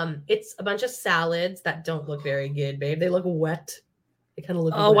 It's a bunch of salads that don't look very good, babe. They look wet. They kind of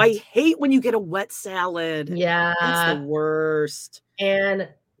look wet. I hate when you get a wet salad. Yeah. That's the worst. And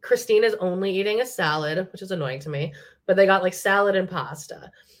Christina's only eating a salad, which is annoying to me. But they got like salad and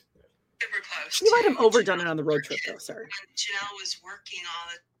pasta. She might have overdone it on the road trip, though, sorry. When Janelle was working all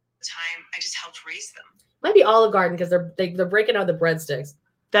the time, I just helped raise them. Might be Olive Garden because they're breaking out the breadsticks.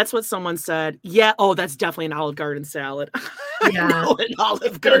 That's what someone said. Yeah. Oh, that's definitely an Olive Garden salad. Yeah. I know an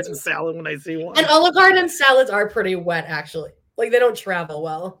Olive Garden salad when I see one. And Olive Garden salads are pretty wet, actually. Like they don't travel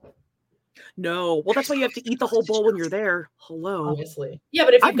well. No. Well, that's why you have to eat the whole bowl when you're there. Hello. Obviously. Yeah,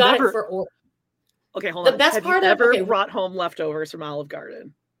 but if you've got it for... Okay, hold on. The best part have you ever brought home leftovers from Olive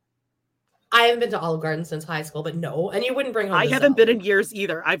Garden? I haven't been to Olive Garden since high school, but no. And you wouldn't bring home I haven't been in years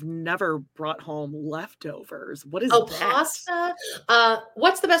either. I've never brought home leftovers. What is that? Pasta?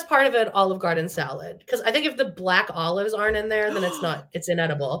 What's the best part of an Olive Garden salad? Because I think if the black olives aren't in there, then it's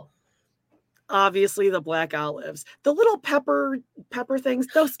inedible. Obviously, the black olives. The little pepper things,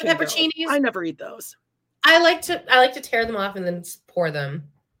 those pepperoncinis. I never eat those. I like to tear them off and then pour them.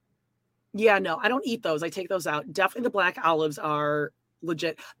 Yeah, no, I don't eat those. I take those out. Definitely the black olives are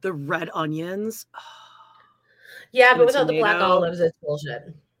legit. The red onions. Yeah, but without the black olives, it's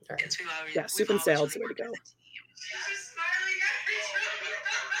bullshit. Right. Yeah, soup and salad's the way to go.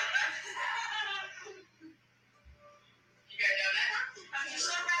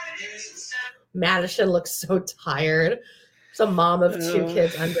 Madison looks so tired. She's a mom of 2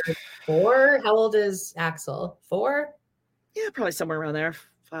 kids under 4. How old is Axel? 4? Yeah, probably somewhere around there.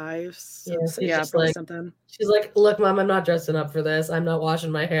 5. Yeah, probably like, something. She's like, look, Mom, I'm not dressing up for this. I'm not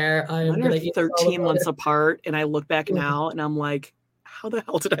washing my hair. I am going to 13 months apart, and I look back now, and I'm like, how the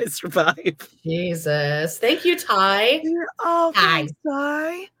hell did I survive? Jesus. Thank you, Ty. You're awesome,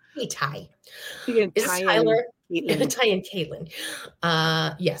 Ty. Hey, Ty. Is Tyler? Ty and Caitlin.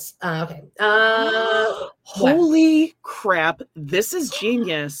 Yes. Okay. Holy crap. This is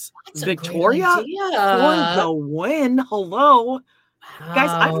genius. That's Victoria for the win. Hello. Wow. Guys,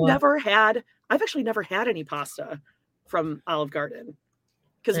 I've actually never had any pasta from Olive Garden.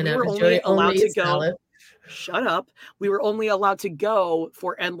 Because we were only allowed to go. Salad. Shut up. We were only allowed to go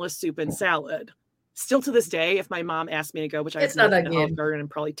for endless soup and salad. Still to this day, if my mom asked me to go, which I've not been to Olive Garden in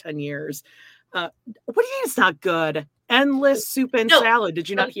probably 10 years. What do you mean it's not good? Endless soup and salad. Did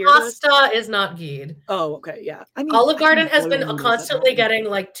you not hear this? Pasta is not good. Oh, okay. Yeah. I mean, Olive Garden has been constantly getting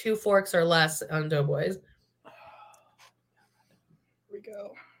like 2 forks or less on Doughboys. Here we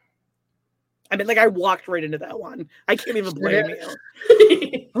go. I mean, like I walked right into that one. I can't even blame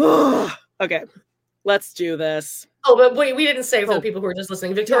you. Okay. Let's do this. Oh, but wait, we didn't say for the people who are just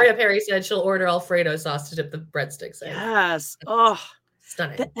listening. Victoria Perry said she'll order Alfredo sauce to dip the breadsticks in. Yes. Oh,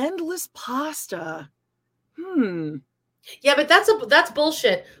 stunning. The endless pasta. Yeah, but that's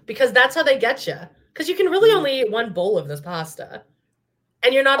bullshit because that's how they get you. Because you can really only eat 1 bowl of this pasta.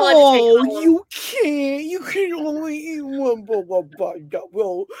 And you're not allowed to take it home. You can't. You can only eat 1 bowl of pasta.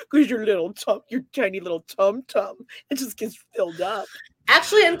 Well, because your tiny little tum-tum, it just gets filled up.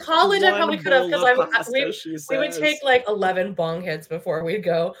 Actually, in college, I probably could have because we would take like 11 bong hits before we'd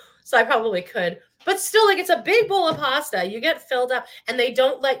go. So I probably could. But still, like, it's a big bowl of pasta. You get filled up, and they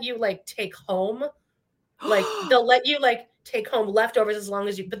don't let you like take home. Like, they'll let you like take home leftovers as long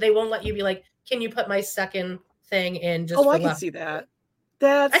as you, but they won't let you be like, can you put my second thing in just for I can see that.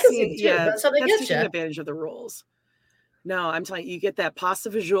 That's I can see it too. yeah, That's how they get taking you. advantage of the rules. No, I'm telling you, you get that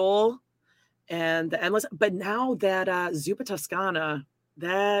pasta visual and the endless. But now that zuppa Toscana,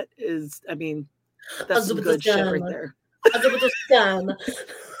 that is, I mean, that's some good shit right there.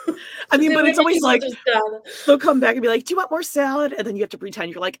 I mean, but it's always like they'll come back and be like, "Do you want more salad?" And then you have to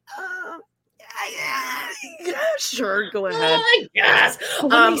pretend you're like, yeah, sure, go ahead. Yes.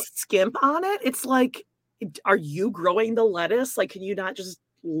 But when they skimp on it, it's like, are you growing the lettuce? Like, can you not just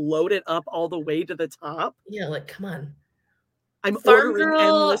load it up all the way to the top? Yeah, like, come on. I'm ordering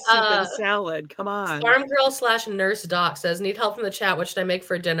endless soup and salad. Come on. Farm Girl / Nurse Doc says, need help from the chat. What should I make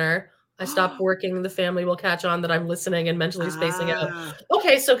for dinner? I stopped working. The family will catch on that I'm listening and mentally spacing out.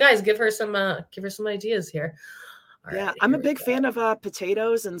 Okay, so guys, give her some ideas here. All yeah, right, I'm a big fan of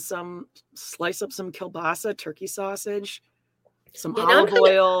potatoes and slice up some kielbasa, turkey sausage, some olive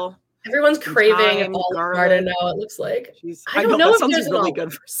oil. Everyone's craving Olive Garden now, it looks like. I don't know that if sounds there's really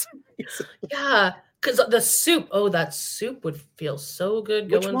good for some reason. Yeah, because the soup, that soup would feel so good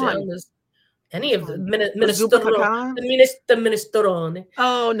going down this. Any of the minestrone. The minestrone.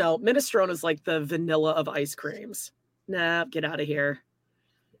 Oh no, minestrone is like the vanilla of ice creams. Nah, get out of here.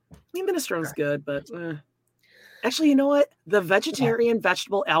 I mean, minestrone's good, but actually, you know what? The vegetarian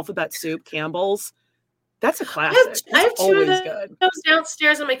vegetable alphabet soup, Campbell's, that's a classic. I have two of good. those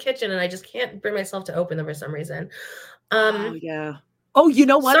downstairs in my kitchen, and I just can't bring myself to open them for some reason. Oh yeah. Oh, you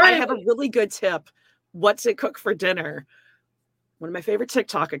know what? I have a really good tip. What to cook for dinner? One of my favorite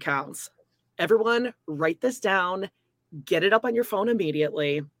TikTok accounts. Everyone, write this down. Get it up on your phone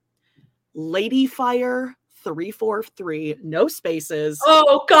immediately. Ladyfire 343, no spaces.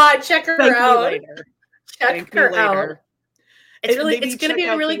 Oh God, check her out. Check her out. It's going to be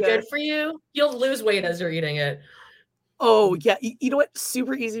really good for you. You'll lose weight as you're eating it. Oh yeah, you know what?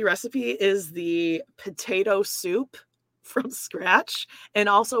 Super easy recipe is the potato soup from scratch, and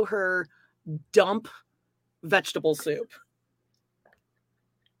also her dump vegetable soup.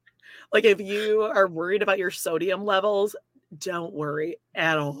 Like, if you are worried about your sodium levels, don't worry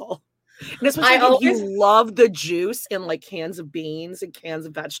at all. And especially if you love the juice in like cans of beans and cans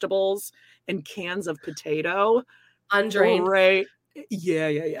of vegetables and cans of potato. Undrained. Right.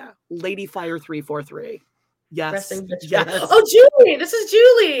 Yeah. Ladyfire 343. Yes. Oh, Julie. This is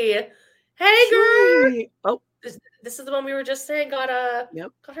Julie. Hey, girl. Oh. This is the one we were just saying got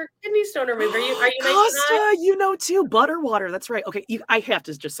her kidney stone removed. Are you Costa, you know too, butter water. That's right. Okay, I have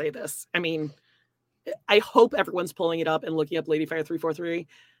to just say this. I mean, I hope everyone's pulling it up and looking up Ladyfire 343.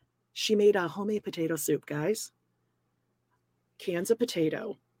 She made a homemade potato soup, guys. Cans of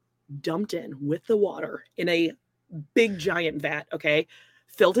potato dumped in with the water in a big giant vat, okay?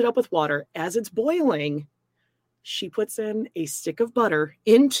 Filled it up with water. As it's boiling, she puts in a stick of butter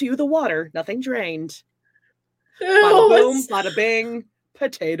into the water, nothing drained. Bada boom, bada bing,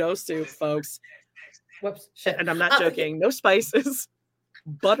 potato soup, folks. Whoops, shit. And I'm not joking. No spices,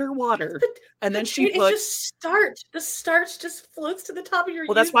 butter, water, and then she puts just starch. The starch just floats to the top of your.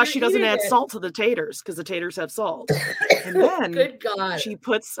 Well, that's why she doesn't add salt to the taters, because the taters have salt. And then, good God, she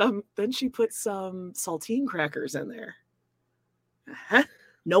puts some. Then she puts some saltine crackers in there.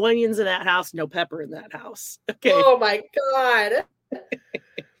 No onions in that house. No pepper in that house. Okay. Oh my God.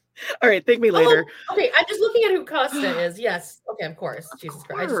 All right, thank me later. Oh, okay, I'm just looking at who Costa is. Yes. Okay, of course. Jesus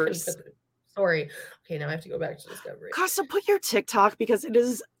Christ. I just couldn't put sorry. Okay, now I have to go back to Discovery. Costa, put your TikTok, because it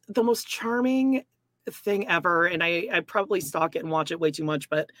is the most charming thing ever. And I probably stalk it and watch it way too much,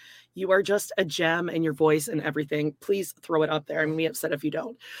 but you are just a gem in your voice and everything. Please throw it up there. I'm gonna be upset if you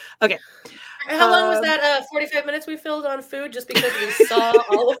don't. Okay. How long was that 45 minutes we filled on food just because we saw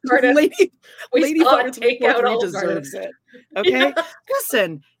Olive Garden? Lady saw takeout Olive Garden. Deserves it. Okay. Yeah.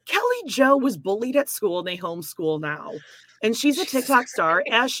 Listen, Kelly Jo was bullied at school and they homeschool now. And she's a TikTok star,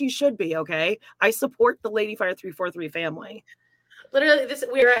 as she should be, okay? I support the Ladyfire 343 family. Literally,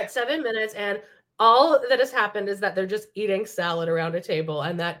 we are at 7 minutes, and all that has happened is that they're just eating salad around a table,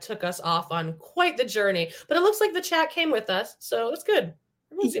 and that took us off on quite the journey. But it looks like the chat came with us, so it's good.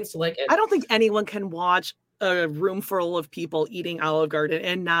 Everyone seems to like it. I don't think anyone can watch a room full of people eating Olive Garden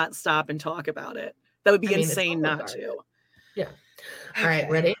and not stop and talk about it. That would be insane not to. Yeah. All right,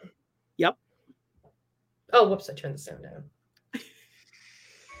 ready? Yep. Oh, whoops, I turned the sound down.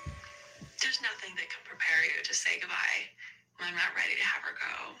 There's nothing that can prepare you to say goodbye when I'm not ready to have her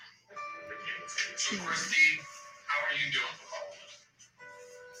go. So, Christine, how are you doing with all of this?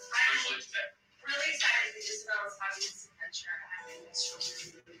 Especially today. Really excited. We just found this fabulous adventure having this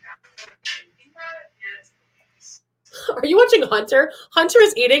children. Are you watching Hunter? Hunter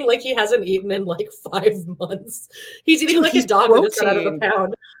is eating like he hasn't eaten in like 5 months. He's eating like a dog that just got out of the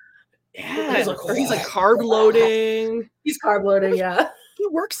pound. Yeah, he's like carb loading. He's carb loading. Yeah, he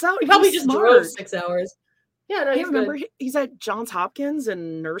works out. He probably just drove 6 hours. Yeah, no, he's remember he's at Johns Hopkins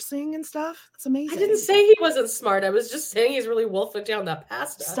and nursing and stuff. That's amazing. I didn't say he wasn't smart. I was just saying he's really wolfing down that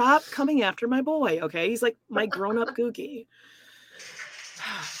pasta. Stop coming after my boy, okay? He's like my grown-up Googie.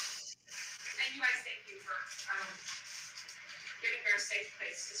 And you guys, thank you for giving her a safe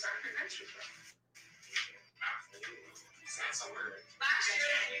place to start her adventure with. Last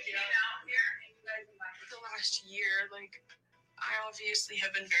year, when we came out here, and you guys invited the last year, like, I obviously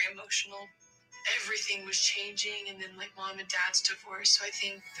have been very emotional. Everything was changing, and then like mom and dad's divorce. So I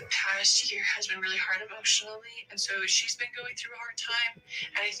think the past year has been really hard emotionally, and so she's been going through a hard time.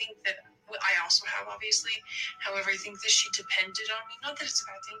 And I think that I also have, obviously. However, I think that she depended on me. Not that it's a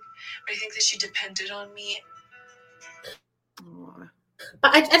bad thing, but I think that she depended on me.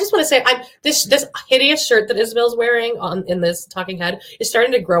 I just want to say, this hideous shirt that Isabel's wearing in this talking head is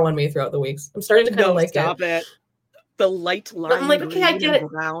starting to grow on me throughout the weeks. I'm starting to kind of like stop it. The light line. I'm like, okay, I get it.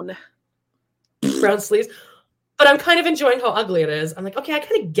 Brown sleeves, but I'm kind of enjoying how ugly it is. I'm like, okay, I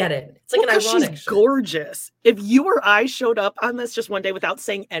kind of get it. It's like an ironic. She's gorgeous. If you or I showed up on this just one day without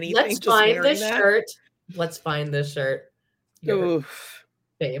saying anything, let's find this shirt. Let's find this shirt, oof,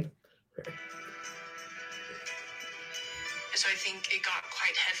 babe. So I think it got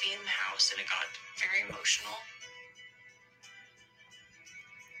quite heavy in the house, and it got very emotional.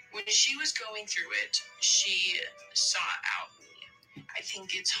 When she was going through it, she sought out me. I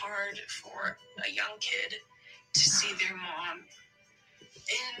think it's hard for a young kid to see their mom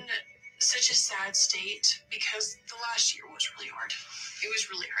in such a sad state, because the last year was really hard. It was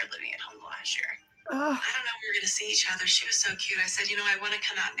really hard living at home last year. I don't know if we were going to see each other. She was so cute. I said, I want to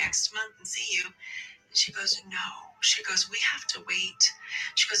come out next month and see you. And she goes, no. She goes, we have to wait.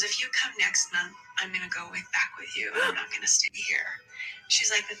 She goes, if you come next month, I'm going to go back with you. I'm not going to stay here. She's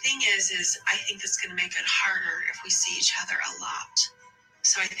like, the thing is I think it's going to make it harder if we see each other a lot.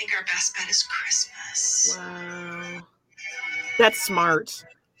 So I think our best bet is Christmas. Wow. That's smart.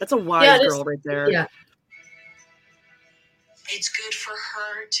 That's a wise girl right there. Yeah. It's good for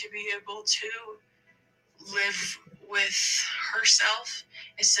her to be able to live with herself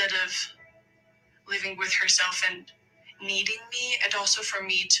instead of living with herself and needing me, and also for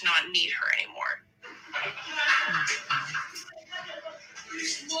me to not need her anymore.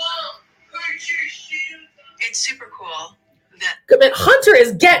 It's super cool. Man, Hunter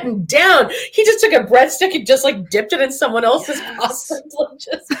is getting down. He just took a breadstick and just like dipped it in someone else's pasta.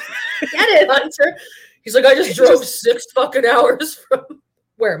 Just get it, Hunter. He's like, I just drove 6 fucking hours from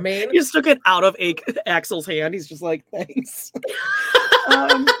where, Maine? He just took it out of Axel's hand. He's just like, thanks.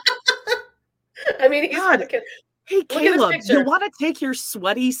 I mean, he's fucking... Hey, Caleb, you want to take your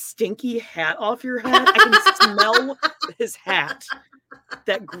sweaty, stinky hat off your head? I can smell his hat.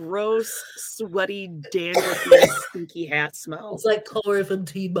 That gross, sweaty, dandruffy, stinky hat smell. It's like Corey from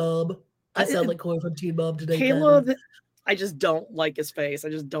Teen Bob. I sound like Corey from Teen Bob today. Caleb, I just don't like his face. I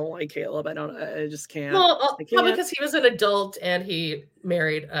just don't like Caleb. I just can't. Well, probably because he was an adult and he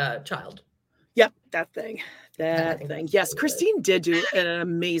married a child. Yep, that thing. Yes, Christine did do an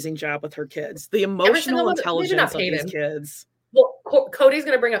amazing job with her kids. The emotional intelligence of these kids. Well, Cody's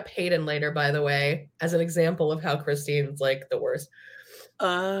going to bring up Peyton later, by the way, as an example of how Christine's like the worst.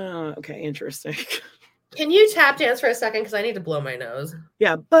 Okay, interesting. Can you tap dance for a second? Because I need to blow my nose.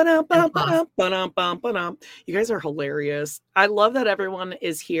 Yeah. You guys are hilarious. I love that everyone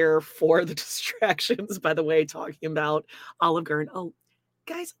is here for the distractions, by the way, talking about Olive Garden. Oh,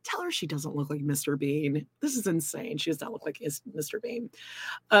 guys, tell her she doesn't look like Mr. Bean. This is insane. She does not look like Mr. Bean.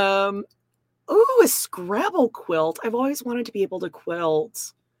 A Scrabble quilt. I've always wanted to be able to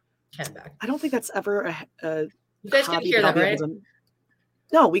quilt. I don't think that's ever a you guys didn't hear that, right?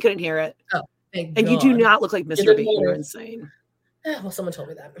 No, we couldn't hear it. Oh, thank and God. You do not look like Mr. Bean. You're insane. Well, someone told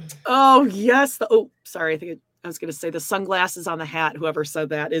me that. Oh, yes. Sorry. I was going to say the sunglasses on the hat. Whoever said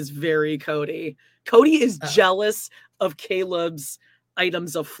that is very Cody. Cody is jealous of Caleb's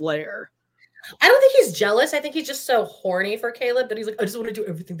items of flair. I don't think he's jealous. I think he's just so horny for Caleb that he's like, I just want to do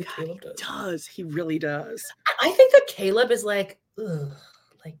everything that Caleb does. He really does. I think that Caleb is like, ugh,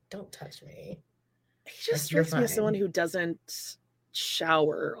 like, don't touch me. He just strikes me as someone who doesn't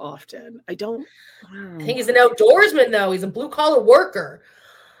shower often. I think he's an outdoorsman, though. He's a blue collar worker.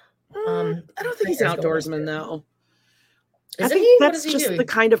 I don't think he's an outdoorsman, though. I think that's just the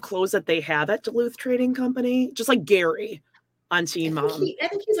kind of clothes that they have at Duluth Trading Company, just like Gary on Teen Mom. I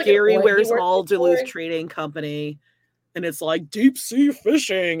think he's like Gary wears all Duluth Trading Company, and it's like deep sea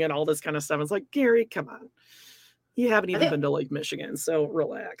fishing and all this kind of stuff. It's like, Gary, come on. You haven't even been to Lake Michigan, so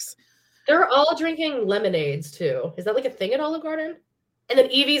relax. They're all drinking lemonades too. Is that like a thing at Olive Garden? And then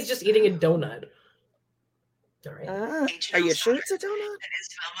Evie's just eating a donut. All right. Are you sure it's a donut?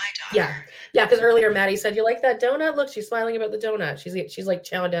 Yeah. Yeah, because earlier Maddie said, you like that donut? Look, she's smiling about the donut. She's like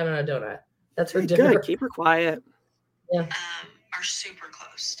chowing down on a donut. That's her dinner. Good. Keep her quiet. Yeah. Are super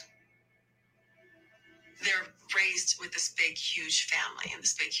close. They're raised with this big, huge family and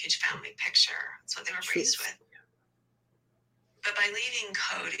this big, huge family picture. That's what they were raised with. But by leaving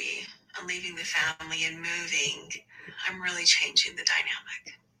Cody and leaving the family and moving, I'm really changing the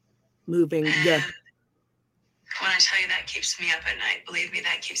dynamic. Moving, yeah. When I tell you that keeps me up at night, believe me,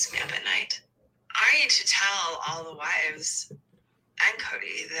 that keeps me up at night. I need to tell all the wives and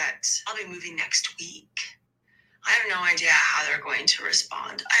Cody that I'll be moving next week. I have no idea how they're going to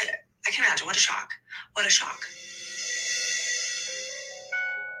respond. I can imagine. What a shock. What a shock.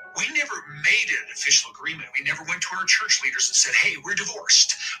 We never made an official agreement. We never went to our church leaders and said, hey, we're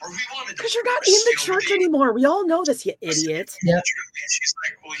divorced. Or we wanted to. Because you're not in the church anymore. We all know this, you idiot. Yeah. And she's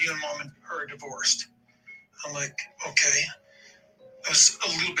like, well, you and Mom and her are divorced. I'm like, okay. That was a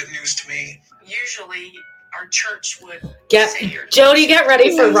little bit news to me. Usually, our church would say you're Jody, get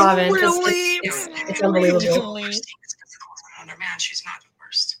ready for Robin. Really? It's unbelievable. Man, she's not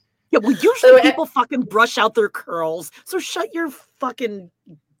divorced. Yeah, well, usually people fucking brush out their curls. So shut your fucking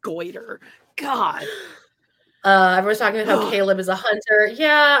goiter. God. Everyone's talking about how Caleb is a hunter.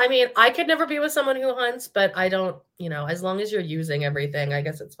 Yeah, I mean, I could never be with someone who hunts, but I don't, as long as you're using everything, I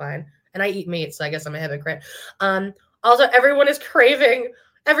guess it's fine. And I eat meat, so I guess I'm a hypocrite. Also, everyone is craving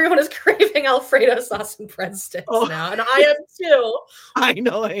Alfredo sauce and breadsticks now, and I am too. I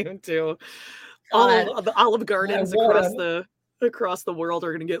know, I am too. God. All of the Olive Gardens across the world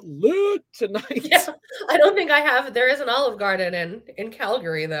are going to get lit tonight. Yeah, I don't think there is an Olive Garden in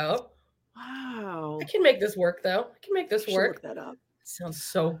Calgary, though. Wow. I can make this work, though. I can make this work. Look that up. Sounds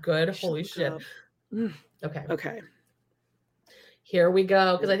so good. Holy shit. Okay. Here we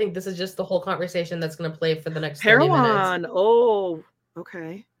go, because I think this is just the whole conversation that's going to play for the next 30 minutes. Oh,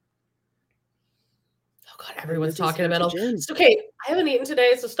 okay. Oh, God, everyone's talking about all. It's okay, I haven't eaten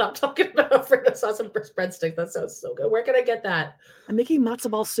today, so stop talking about Alfredo sauce and breadsticks. That sounds so good. Where can I get that? I'm making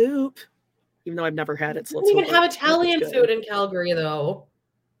matzo ball soup, even though I've never had it. So we don't even have Italian food in Calgary, though.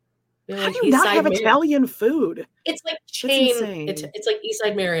 How do you not have Italian food? It's like chain. It's like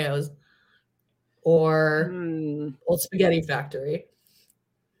Eastside Mario's or Old Spaghetti Factory.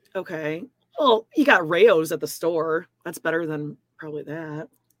 Okay. Well, you got Rayo's at the store. That's better than probably that.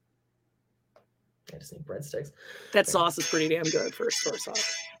 I just need breadsticks. That sauce is pretty damn good for a store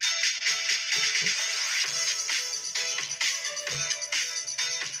sauce.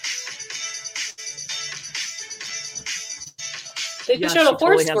 They just showed a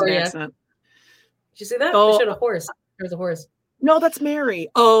horse for you. Did you see that? They showed a horse. There's a horse. No, that's Mary.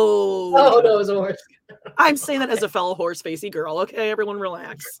 Oh, no, it was a horse. I'm saying that as a fellow horse-facey girl. Okay, everyone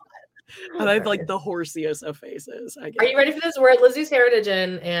relax. And I have like the horsiest of faces. Are you ready for this? We're at Lizzie's Heritage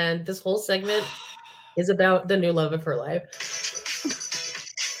Inn, and this whole segment is about the new love of her life.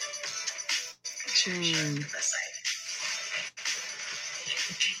 Oh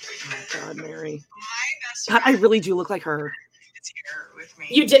my God, Mary. I really do look like her.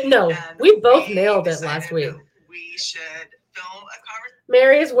 You didn't know. We both nailed it last week. We should film a conversation.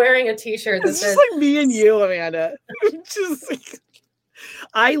 Mary's wearing a t-shirt that it's says, just like me and you, Amanda.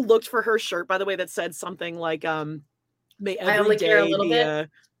 I looked for her shirt, by the way, that said something like may every I only day care a little be bit.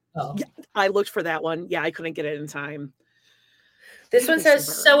 Yeah, I looked for that one. Yeah, I couldn't get it in time. This one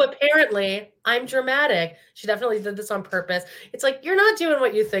says, so apparently I'm dramatic. She definitely did this on purpose. It's like, you're not doing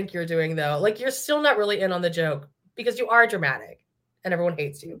what you think you're doing, though. Like, you're still not really in on the joke because you are dramatic and everyone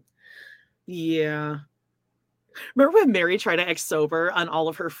hates you. Yeah. Remember when Mary tried to act sober on all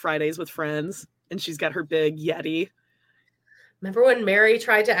of her Fridays with Friends and she's got her big Yeti? Remember when Mary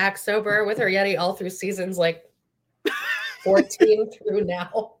tried to act sober with her Yeti all through seasons like 14 through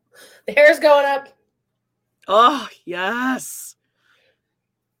now? The hair's going up. Oh, yes.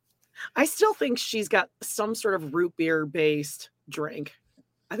 I still think she's got some sort of root beer based drink.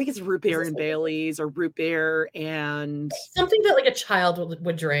 I think it's root beer and Bailey's or root beer and something that like a child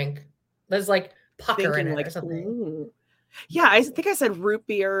would drink. There's like pucker in it or something. Ooh. Yeah, I think I said root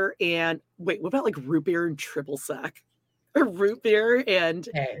beer and wait, what about like root beer and triple sec? Or root beer and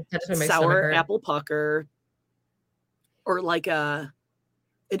sour apple pucker? Or like an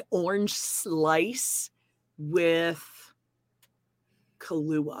orange slice with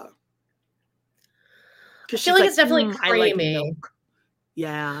Kahlua. I feel like it's definitely creamy. Like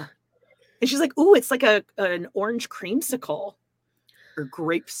yeah. And she's like, ooh, it's like an orange creamsicle. or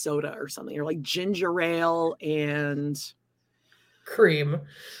grape soda or something, or like ginger ale and cream.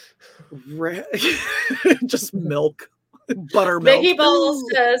 Just milk. Buttermilk. Biggie Ball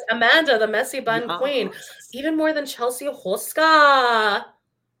says, Amanda, the messy bun queen, even more than Chelsea Hoska.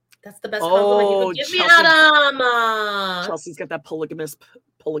 That's the best compliment you can give me, Adam. Chelsea's got that polygamous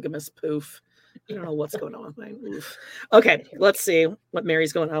poof. I don't know what's going on with mine. Oof. Okay, let's see what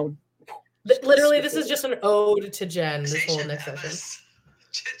Mary's going on. Literally, this is just an ode to Jen, this whole next session.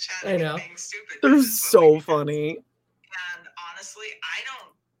 I know. They're so funny. And honestly, I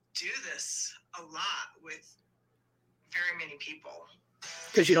don't do this a lot with very many people.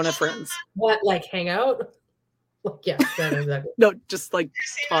 Because you don't have friends. What, like hang out? Yeah, exactly. No, just like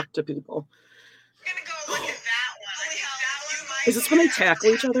talk to people. I'm gonna go look at that one. Is this when they tackle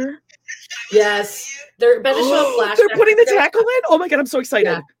each other? Yes. They're flashback. They're putting the tackle in? Oh my god, I'm so excited.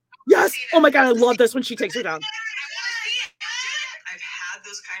 Yeah. Yes. Oh my god, I love this when she takes her down. I've had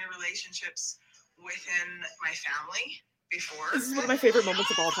those kind of relationships within my family before. This is one of my favorite moments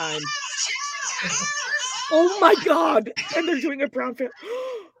of all time. Oh my god. And they're doing a brown fan.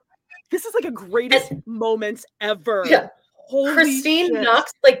 This is like a greatest moment ever. Yeah. Holy Christine shit.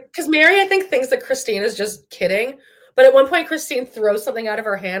 knocks, like, because Mary, I think, thinks that Christine is just kidding. But at one point, Christine throws something out of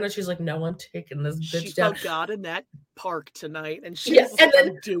her hand and she's like, no, I'm taking this bitch down. She got in that park tonight. And she's and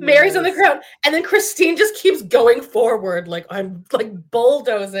then Mary's on the ground. And then Christine just keeps going forward. Like, I'm like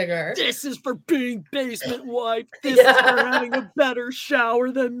bulldozing her. This is for being basement wife. This is for having a better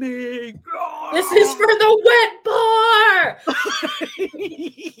shower than me. This is for the wet bar.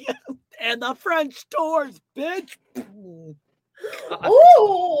 And the French doors, bitch.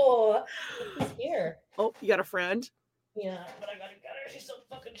 Oh, he's here. Oh, you got a friend? Yeah, but I gotta get her. She's so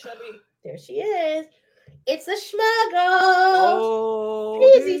fucking chubby. There she is. It's a schmuggle. Oh,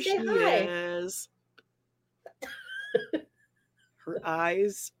 Izzy, say hi. Is. Her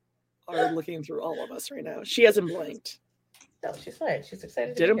eyes are looking through all of us right now. She hasn't blinked. No, she's fine. She's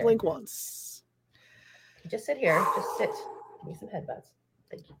excited. Didn't blink once. Just sit here. Just sit. Give me some headbutts.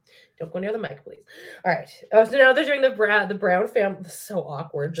 Thank you. Don't go near the mic, please. All right. Oh, so now they're doing the Brown family. This is so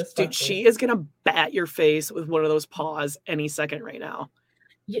awkward. Dude, she is gonna bat your face with one of those paws any second right now.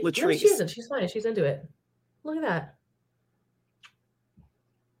 Yeah, Latrice. No, she isn't. She's fine. She's into it. Look at that.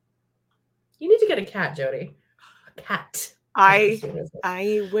 You need to get a cat, Jody. A cat.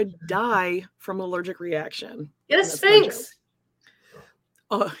 I would die from allergic reaction. Get a Sphinx.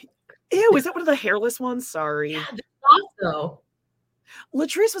 Oh, ew! Is that one of the hairless ones? Sorry. Yeah, though.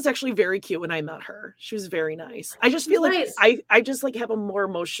 Latrice was actually very cute when I met her. She was very nice. I just feel like I just like have a more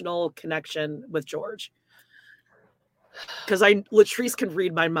emotional connection with George. Because Latrice can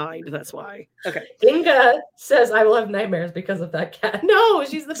read my mind. That's why. Okay. Inga says I will have nightmares because of that cat. No,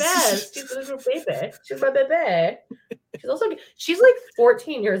 she's the best. She's a little baby. She's my baby. She's like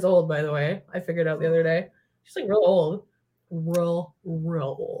 14 years old, by the way. I figured out the other day. She's like real old. Real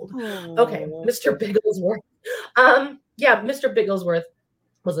old. Aww. Okay, Mr. Bigglesworth. Yeah, Mr. Bigglesworth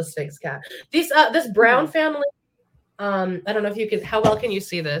was a Sphinx cat. This Brown family. I don't know if you can. How well can you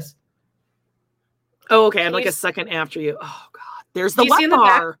see this? Oh, okay. I'm like a second after you. Oh God, there's the wet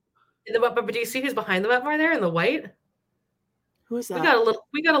bar. But do you see who's behind the wet bar there in the white? Who is that?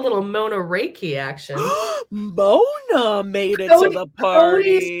 We got a little Mona Reiki action. Mona made it to the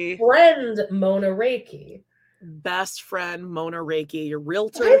party. Cody's friend Mona Reiki. Best friend Mona Reiki, your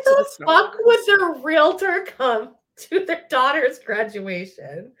realtor. Why the fuck would their realtor come to their daughter's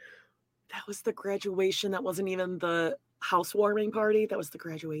graduation? That was the graduation. That wasn't even the housewarming party. That was the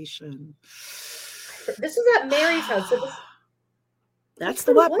graduation. This is at Mary's house. So that's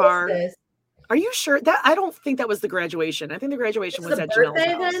the wet bar. Are you sure? That I don't think that was the graduation. I think the graduation was at Janelle's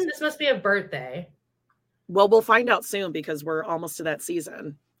house. Then this must be a birthday. Well, we'll find out soon because we're almost to that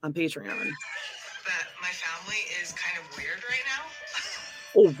season on Patreon. But my family is kind of weird right now.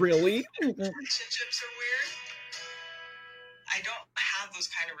 Oh, really? Relationships are weird. I don't have those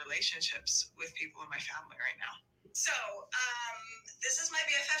kind of relationships with people in my family right now. So, this is my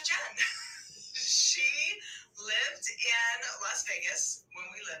BFF Jen. She lived in Las Vegas when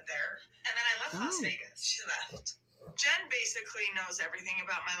we lived there, and then I left Las Vegas. She left. Jen basically knows everything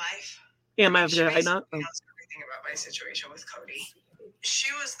about my life. Am I? She knows everything about my situation with Cody.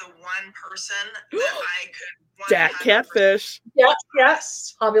 She was the one person that I could. Dat catfish. Yeah.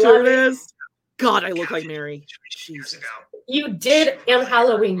 There it is. God, I look like Mary. Years ago. You did on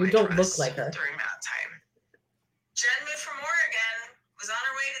Halloween. You don't look like her. During that time. Jen moved from Oregon, was on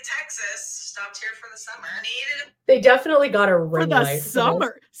her way to Texas, stopped here for the summer. They definitely got a ring for the light.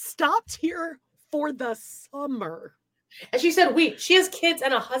 summer. Stopped here for the summer. And she said, she has kids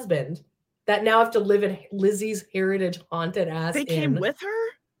and a husband. that now have to live in Lizzie's heritage haunted ass They came with her?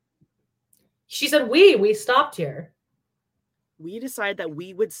 She said, we stopped here. We decided that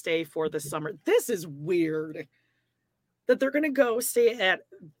we would stay for the summer. This is weird. That they're going to go stay at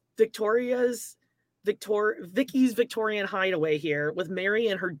Vicky's Victorian hideaway here with Mary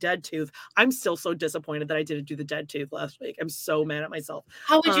and her dead tooth. I'm still so disappointed that I didn't do the dead tooth last week. I'm so mad at myself.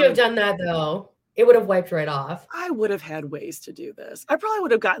 How would you have done that though? It would have wiped right off. I would have had ways to do this. I probably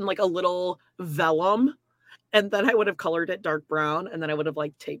would have gotten like a little vellum and then I would have colored it dark brown and then I would have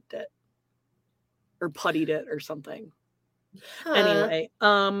like taped it or puttied it or something. Huh. Anyway,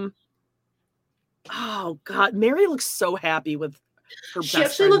 oh God, Mary looks so happy with her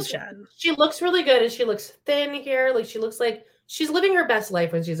best friend Jen. She looks really good and she looks thin here. Like she looks like she's living her best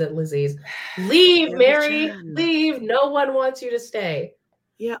life when she's at Lizzie's. Leave, Mary, Jen. Leave. No one wants you to stay.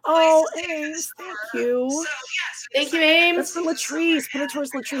 Yeah. Oh, Ames, thank you. So, thank you, Ames. That's for Latrice. Put it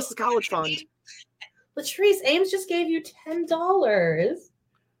towards Latrice's college fund. Latrice, Ames just gave you $10.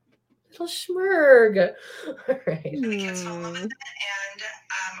 Little schmurg. All right. The kids fell in love with it, and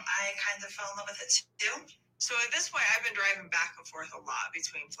I kind of fell in love with it too. So at this point, I've been driving back and forth a lot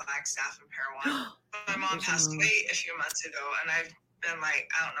between Flagstaff and Parowan. My mom passed away a few months ago, and I've been like,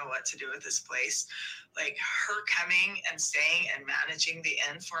 I don't know what to do with this place. Like, her coming and staying and managing the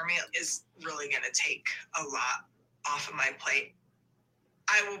inn for me is really going to take a lot off of my plate.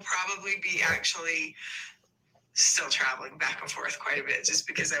 I will probably be actually still traveling back and forth quite a bit just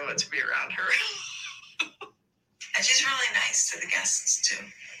because I want to be around her. And she's really nice to the guests too.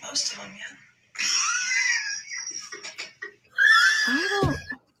 Most of them, yeah.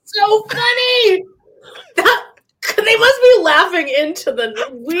 So funny. They must be laughing into the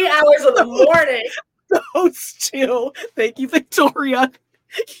wee hours of the morning. Those two. Thank you, Victoria.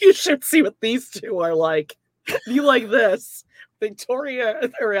 You should see what these two are like. You like this. Victoria,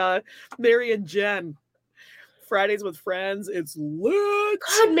 or Mary and Jen. Fridays with Friends. It's lit.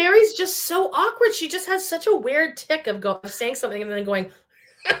 God, Mary's just so awkward. She just has such a weird tick of saying something and then going.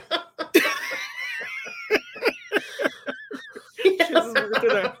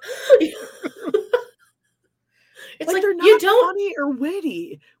 It's like they're not funny or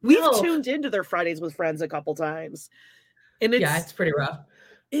witty. We've tuned into their Fridays with Friends a couple times. And it's pretty rough.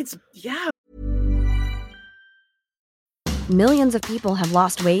 Millions of people have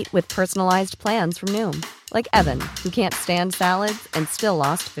lost weight with personalized plans from Noom. Like Evan, who can't stand salads and still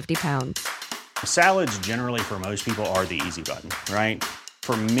lost 50 pounds. Salads generally for most people are the easy button, right?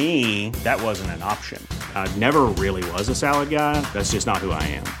 For me, that wasn't an option. I never really was a salad guy. That's just not who I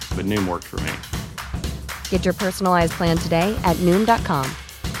am. But Noom worked for me. Get your personalized plan today at Noom.com.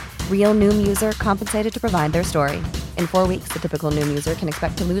 Real Noom user compensated to provide their story. In 4 weeks, the typical Noom user can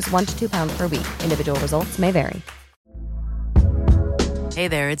expect to lose 1 to 2 pounds per week. Individual results may vary. Hey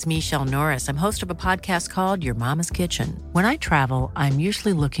there, it's Michelle Norris. I'm host of a podcast called Your Mama's Kitchen. When I travel, I'm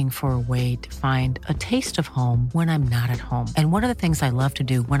usually looking for a way to find a taste of home when I'm not at home. And one of the things I love to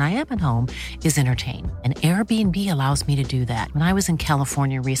do when I am at home is entertain. And Airbnb allows me to do that. When I was in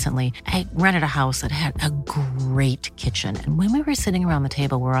California recently, I rented a house that had a great kitchen. And when we were sitting around the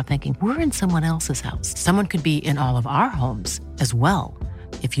table, we were all thinking, we're in someone else's house. Someone could be in all of our homes as well.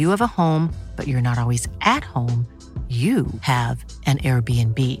 If you have a home, but you're not always at home, you have an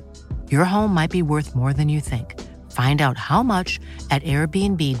Airbnb. Your home might be worth more than you think. Find out how much at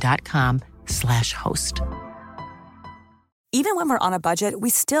airbnb.com/host. Even when we're on a budget, we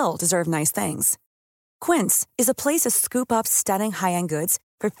still deserve nice things. Quince is a place to scoop up stunning high-end goods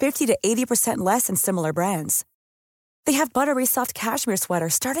for 50 to 80% less than similar brands. They have buttery soft cashmere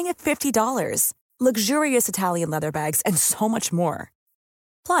sweaters starting at $50, luxurious Italian leather bags, and so much more.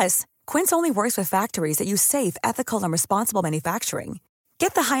 Plus, Quince only works with factories that use safe, ethical, and responsible manufacturing.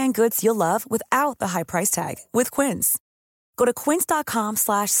 Get the high-end goods you'll love without the high price tag with Quince. Go to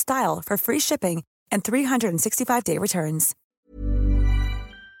quince.com/style for free shipping and 365-day returns.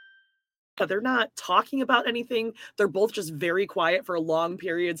 They're not talking about anything. They're both just very quiet for long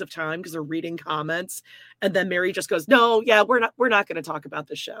periods of time because they're reading comments. And then Mary just goes, "No, yeah, we're not going to talk about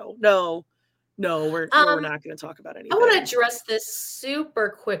the show. No, we're not going to talk about anything." I want to address this super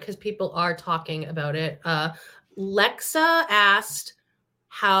quick because people are talking about it. Lexa asked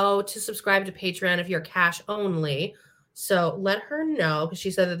how to subscribe to Patreon if you're cash only. So let her know because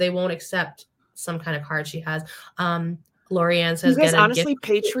she said that they won't accept some kind of card she has. Lorianne says, "Because honestly,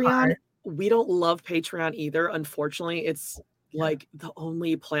 Patreon, we don't love Patreon either. Unfortunately, it's like the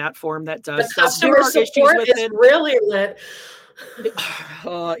only platform that does. The customer support is really lit."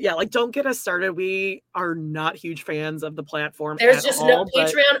 Yeah, like don't get us started. We are not huge fans of the platform. There's just no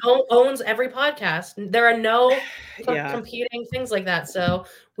but Patreon owns every podcast. There are no Yeah. competing things like that. So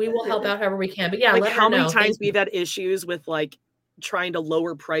we will help out however we can. But yeah, like let how her many know. times we've had issues with like trying to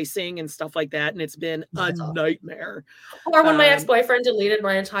lower pricing and stuff like that, and it's been a nightmare. Or when my ex-boyfriend deleted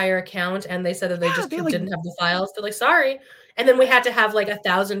my entire account and they said that they just they, didn't have the files. They're like, sorry. And then we had to have like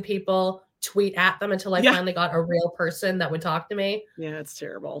 1,000 people tweet at them until I finally got a real person that would talk to me. Yeah, it's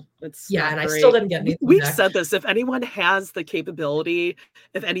terrible. It's and great. I still didn't get anything. We've said this. If anyone has the capability,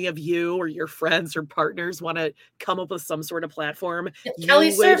 if any of you or your friends or partners want to come up with some sort of platform, Kelly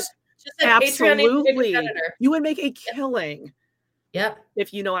serves. Absolutely, you would make a killing. Yep.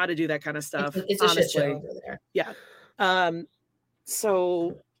 If you know how to do that kind of stuff. It's a shit show over there. Yeah.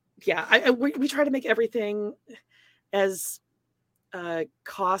 So yeah, we try to make everything as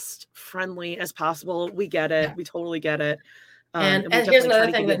cost friendly as possible. We get it. We totally get it. And here's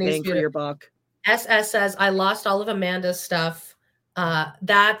another thing that needs to be for your buck. SS says, I lost all of Amanda's stuff. Also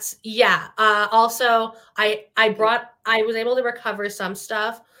I was able to recover some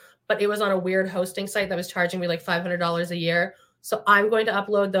stuff, but it was on a weird hosting site that was charging me like $500 a year. So I'm going to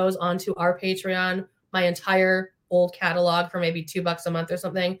upload those onto our Patreon, my entire old catalog for maybe $2 a month or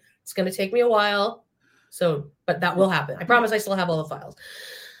something. It's going to take me a while. So, but that will happen. I promise I still have all the files.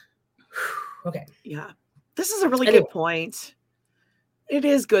 Okay. Yeah. This is a really good point. It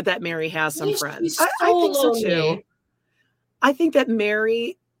is good that Mary has some friends. I think so too. I think that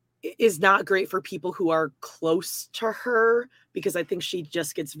Mary is not great for people who are close to her because I think she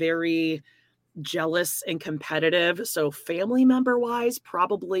just gets very jealous and competitive. So family member wise,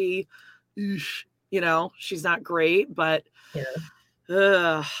 probably, she's not great, but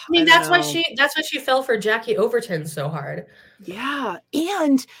I mean, that's why she fell for Jackie Overton so hard. Yeah.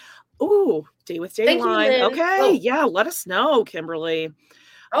 And Day with Dayline. Okay. Yeah. Let us know, Kimberly.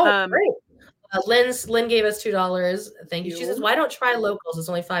 Great. Lynn gave us $2. Thank you. She says, why don't try locals? It's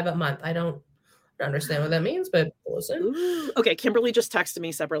only $5 a month. I don't understand what that means, but listen. Ooh. Okay. Kimberly just texted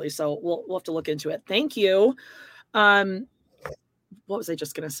me separately, so we'll have to look into it. Thank you. What was I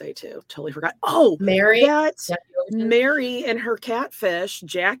just going to say too? Totally forgot. Oh, Mary and her catfish,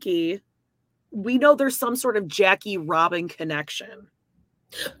 Jackie. We know there's some sort of Jackie Robin connection.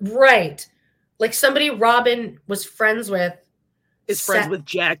 Right. Like somebody Robin was friends with is friends with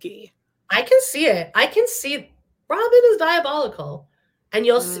Jackie. I can see it. I can see Robin is diabolical. And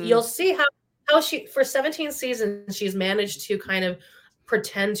you'll see how she, for 17 seasons, she's managed to kind of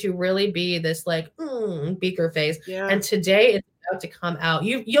pretend to really be this like beaker face. Yeah. And today it's about to come out.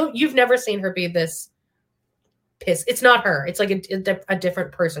 You've never seen her be this pissed. It's not her. It's like a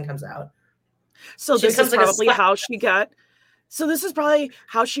different person comes out. So this is probably how she got. So this is probably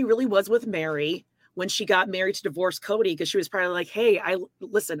how she really was with Mary when she got married to divorce Cody, because she was probably like, hey, I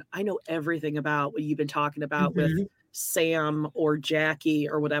know everything about what you've been talking about with Sam or Jackie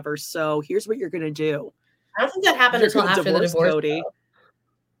or whatever. So here's what you're going to do. I don't think that happened until after the divorce. Cody.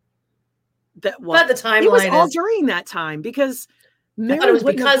 But the timeline it was all during that time because Mary it was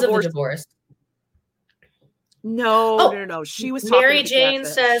because of the divorce. No. She was talking Mary Jane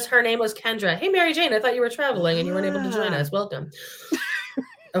says her name was Kendra. Hey, Mary Jane, I thought you were traveling and you weren't able to join us. Welcome.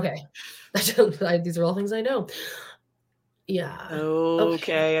 Okay. These are all things I know. Yeah.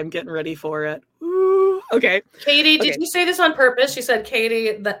 Okay. I'm getting ready for it. Ooh. Okay. Katie, did you say this on purpose? She said,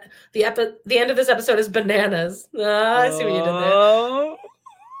 Katie, that the end of this episode is bananas. I see what you did there.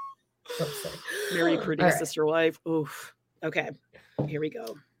 Mary pretty sister wife. Oof. Okay. Here we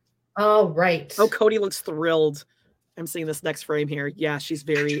go. All right. Oh, Cody looks thrilled. I'm seeing this next frame here. Yeah, she's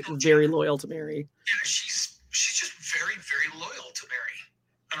very, very loyal to Mary. Yeah, she's just very, very loyal to Mary.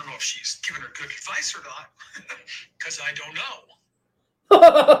 I don't know if she's giving her good advice or not, because I don't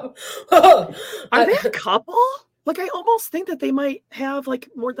know. Are they a couple? Like, I almost think that they might have like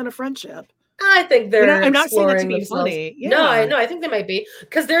more than a friendship. I think they're. I'm not saying that to be funny. Yeah. No, I think they might be,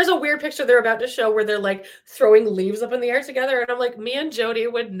 because there's a weird picture they're about to show where they're like throwing leaves up in the air together, and I'm like, me and Jody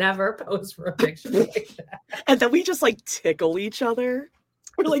would never pose for a picture like that. And then we just like tickle each other.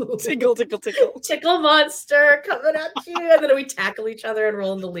 We're like tickle, tickle, tickle. Tickle monster coming at you, and then we tackle each other and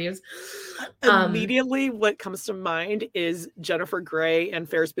roll in the leaves. Immediately, what comes to mind is Jennifer Grey and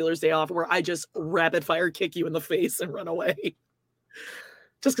Ferris Bueller's Day Off, where I just rapid fire kick you in the face and run away.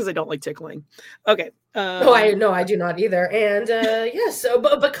 Just because I don't like tickling. Okay. I do not either. And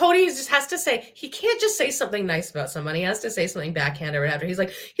but Cody just has to say, he can't just say something nice about someone. He has to say something backhanded right after. He's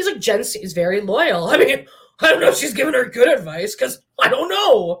like, Jen is very loyal. I mean, I don't know if she's giving her good advice because I don't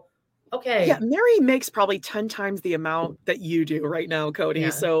know. Okay. Yeah, Mary makes probably 10 times the amount that you do right now, Cody.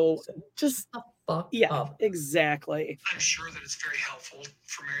 Yeah. So just fuck Yeah, up. exactly. I'm sure that it's very helpful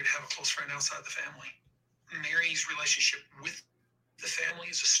for Mary to have a close friend outside the family. Mary's relationship with the family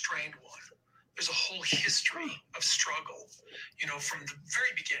is a strained one. There's a whole history of struggle, from the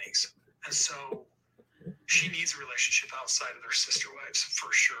very beginnings. And so she needs a relationship outside of their sister wives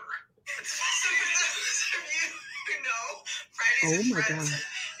for sure. Fridays Oh and my friends. God.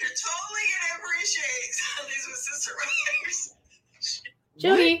 You're totally gonna appreciate Sundays with sister wives.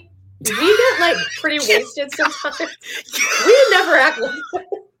 Jody, we get like pretty wasted sometimes. We never act like that.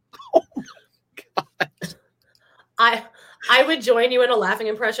 Oh my God. I would join you in a laughing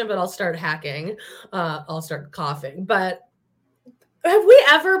impression, but I'll start hacking. I'll start coughing. But have we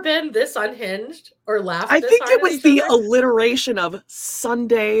ever been this unhinged or laughed? I this think hard it at was each the other? alliteration of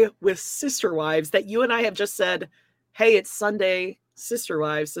Sunday with sister wives that you and I have just said, hey, it's Sunday, sister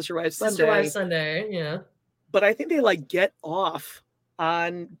wives Sunday. Sister Wives Sunday. Yeah. But I think they like get off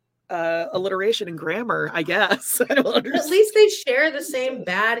on alliteration and grammar, I guess. I don't understand. At least they share the same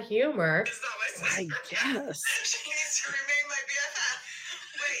bad humor. It's not my sister. I guess. She needs to remain my BFF.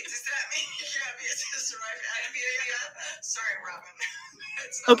 Wait, does that mean you can't be a sister wife and be a BFF? Sorry, Robin.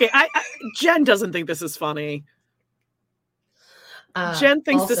 It's not Okay, my I thing. Jen doesn't think this is funny. Jen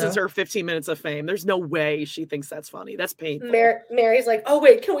thinks this is also, her 15 minutes of fame. There's no way she thinks that's funny. That's painful. Mary's like, oh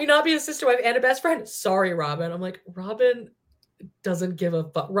wait, can we not be a sister wife and a best friend? Sorry, Robin. I'm like, Robin doesn't give a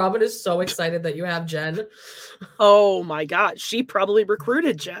fuck. Robin is so excited that you have Jen. Oh my God. She probably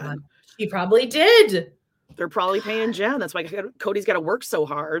recruited Jen. She probably did. They're probably paying Jen. That's why Cody's got to work so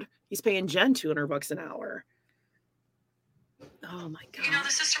hard. He's paying Jen $200 an hour. Oh my God.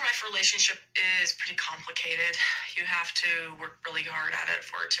 The sister-wife relationship is pretty complicated. You have to work really hard at it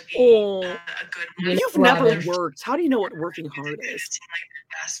for it to be a good one. You've never worked. How do you know what working hard is? Like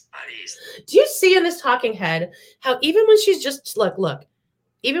the best buddies. Do you see in this talking head how even when she's just look,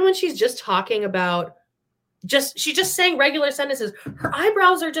 even when she's just talking about she's just saying regular sentences, her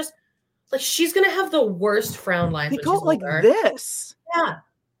eyebrows are just like she's gonna have the worst frown lines. They when go she's like older. this. Yeah.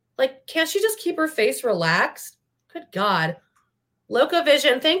 Like, can't she just keep her face relaxed? Good God. Loca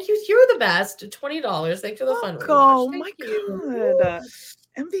Vision, thank you. You're the best. $20. Thanks for the fun. Oh Thank my you. God.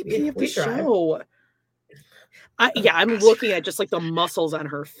 MVP of the We try. show. I'm looking at just like the muscles on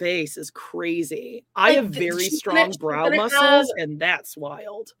her face is crazy. I have very strong brow muscles, and that's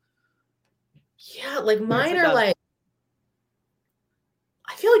wild. Yeah, like mine like are like,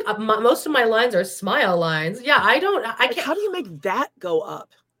 I feel like most of my lines are smile lines. Yeah, I can't. How do you make that go up?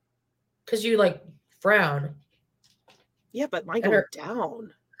 Because you like frown. Yeah, but mine go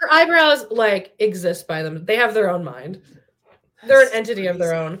down. Her eyebrows like exist by them. They have their own mind. They're an entity of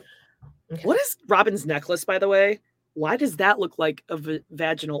their own. Okay. What is Robin's necklace, by the way? Why does that look like a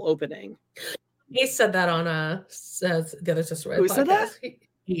vaginal opening? He said that on the other sister. Who said that?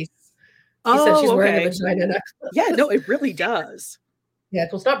 He said she's wearing a vagina necklace. Yeah, no, it really does. Yeah,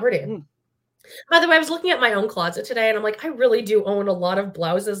 it's not pretty. By the way, I was looking at my own closet today, and I'm like, I really do own a lot of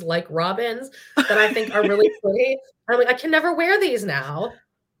blouses like Robin's that I think are really pretty. I'm like, I can never wear these now.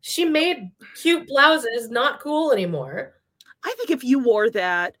 She made cute blouses not cool anymore. I think if you wore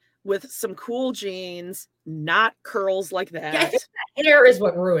that with some cool jeans, not curls like that. Yeah, I think the hair is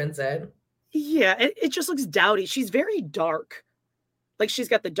what ruins it. Yeah, it just looks dowdy. She's very dark. Like she's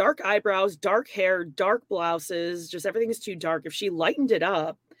got the dark eyebrows, dark hair, dark blouses, just everything's too dark. If she lightened it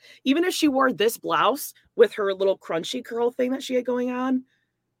up, even if she wore this blouse with her little crunchy curl thing that she had going on,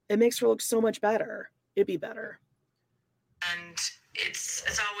 it makes her look so much better. It'd be better. And it's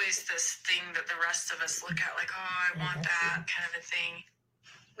always this thing that the rest of us look at like, oh, I want that kind of a thing.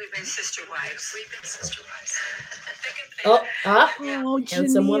 We've been sister wives. Oh,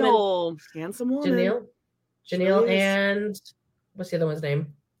 handsome woman. woman. Handsome woman. Janelle and what's the other one's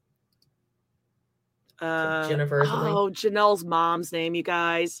name? Jennifer. Janelle's mom's name, you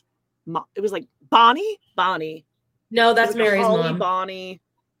guys. It was like Bonnie. No, that's Mary's mom. Bonnie.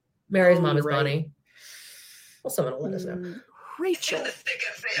 Mary's mom is Bonnie. Well, someone will let us know. Rachel.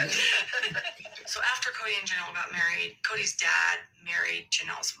 So after Cody and Janelle got married, Cody's dad married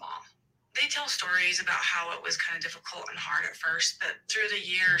Janelle's mom. They tell stories about how it was kind of difficult and hard at first, but through the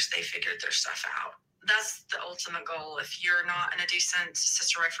years, they figured their stuff out. That's the ultimate goal. If you're not in a decent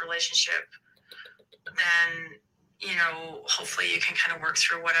sister-wife relationship, then, hopefully you can kind of work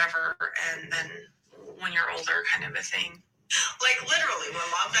through whatever, and then when you're older, kind of a thing. Like literally, when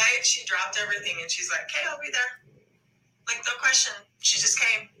Mom died, she dropped everything and she's like, "Okay, I'll be there." Like no question, she just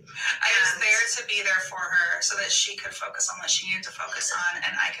came. I was there to be there for her so that she could focus on what she needed to focus on,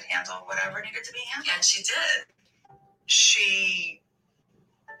 and I could handle whatever needed to be handled. And she did. She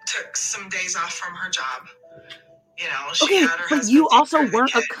took some days off from her job You know, she Okay, had her but husband you take also care of the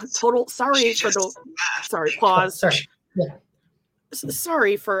weren't a kids. total. Sorry She for the. just left. Sorry, Like, pause. Sorry. Yeah.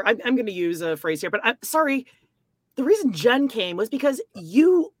 Sorry for. I'm going to use a phrase here, but I'm sorry. The reason Jen came was because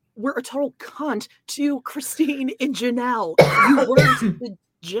you were a total cunt to Christine and Janelle. You weren't the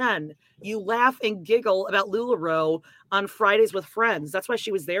Jen. You laugh and giggle about LuLaRoe on Fridays with friends. That's why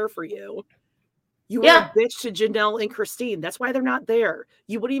she was there for you. You were Yeah. a bitch to Janelle and Christine. That's why they're not there.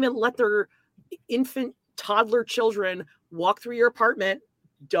 You wouldn't even let their infant, toddler children walk through your apartment.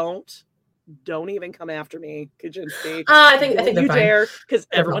 Don't even come after me, Kaczynski. I think Don't they're you fine. dare, because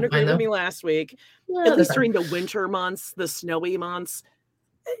They're everyone fine, agreed with though. me last week. Yeah, At they're least fine. during the winter months, the snowy months.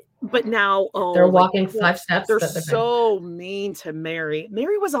 But now, They're like, walking 5 steps. they're They're fine. so mean to Mary.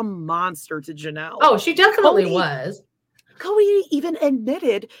 Mary was a monster to Janelle. Oh, she definitely Cody- was. Cody even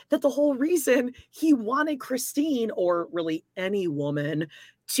admitted that the whole reason he wanted Christine, or really any woman,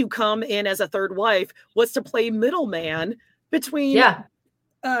 to come in as a third wife was to play middleman between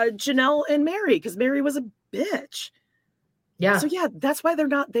Janelle and Mary, because Mary was a bitch. Yeah. So yeah, that's why they're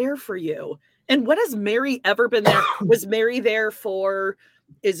not there for you. And when has Mary ever been there? Was Mary there for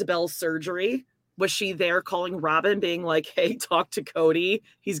Isabel's surgery? Was she there calling Robin, being like, hey, talk to Cody.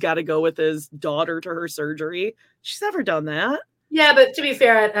 He's got to go with his daughter to her surgery. She's never done that. Yeah, but to be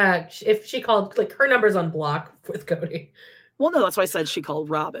fair, if she called, like, her number's on block with Cody. Well, no, that's why I said she called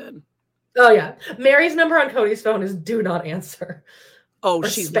Robin. Oh, yeah. Mary's number on Cody's phone is do not answer. Oh, Or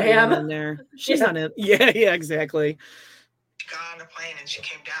she's spam. not even in there. She's not in. Yeah, exactly. She got on a plane and she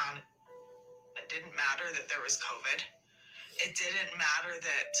came down. It didn't matter that there was COVID. It didn't matter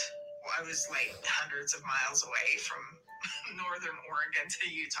that I was like hundreds of miles away from northern Oregon to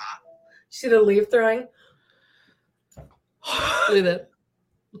Utah. See the leaf throwing? Look at that.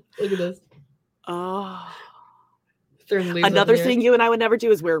 Look at this. Oh. Throwing leaves Another up in the air. thing you and I would never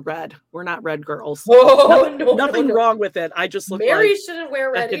do is wear red. We're not red girls. Whoa, Nothing no. wrong with it. I just look Mary like shouldn't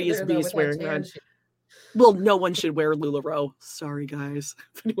wear red that hideous either, though, beast with that wearing tan red. shit. Well, no one should wear LuLaRoe. Sorry, guys.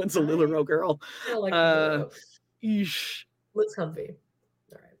 If anyone's a LuLaRoe girl. I don't like LuLaRoe. Eesh. Looks comfy.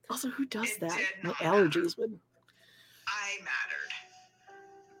 All right. Also, who does It that? did My not allergies would. I mattered.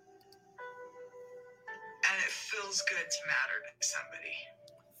 And it feels good to matter to somebody.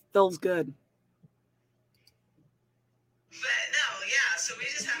 Feels good. But no, yeah, so we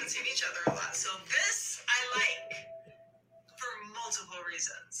just haven't seen each other a lot. So this I like for multiple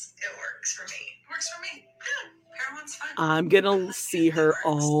reasons. It works for me. It works for me. Yeah, everyone's fine. I'm gonna see her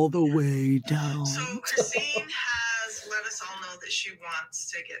all the way down. So Christine has let us all know that she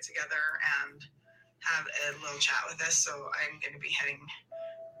wants to get together and have a little chat with us. So I'm going to be heading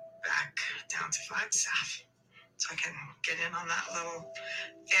back down to Flagstaff so I can get in on that little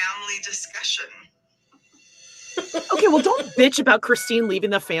family discussion. Okay, well, don't bitch about Christine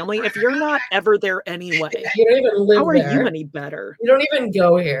leaving the family if you're not ever there anyway. You don't even live How are there. you any better? You don't even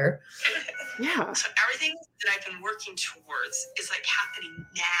go here. Yeah. So everything that I've been working towards is like happening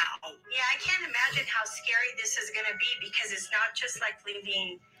now. Yeah, I can't imagine how scary this is going to be, because it's not just like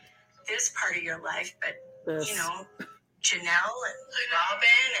leaving this part of your life, but, you know, Janelle and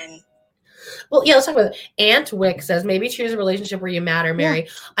Robin and... Well, yeah, let's talk about it. Aunt Wick says, maybe choose a relationship where you matter, Mary.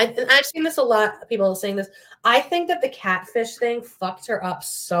 Yeah. I've seen this a lot, people saying this. I think that the catfish thing fucked her up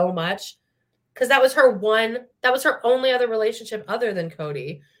so much because that was her only other relationship other than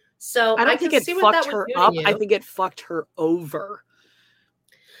Cody. So I don't think it fucked her up. I think it fucked her over.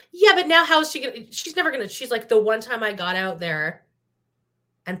 Yeah, but now how is she gonna? She's never gonna. She's like, the one time I got out there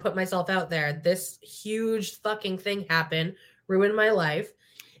and put myself out there, this huge fucking thing happened, ruined my life.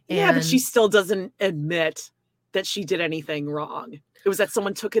 Yeah, but she still doesn't admit that she did anything wrong. It was that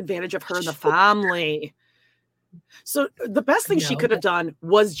someone took advantage of her and the family. So the best thing she could have done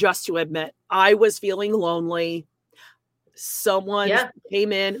was just to admit, I was feeling lonely. Someone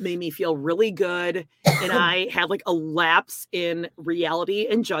came in, made me feel really good, and I had like a lapse in reality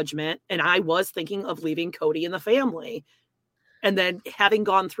and judgment, and I was thinking of leaving Cody and the family. And then having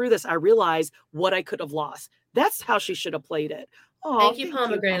gone through this, I realized what I could have lost. That's how she should have played it. Oh, thank you,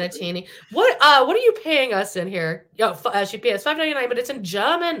 Pomegranatini. What are you paying us in here? Yo, she paid us $5.99, but it's in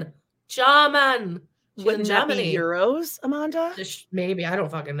German. German. She's Wouldn't in that be Germany. euros, Amanda? Maybe. I don't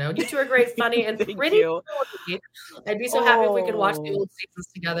fucking know. You two are great, funny, and Thank pretty. you. I'd be so happy if we could watch the old seasons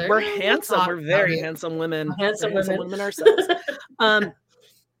together. We're We'll handsome. talk We're about very it. handsome women. Handsome We're women. ourselves.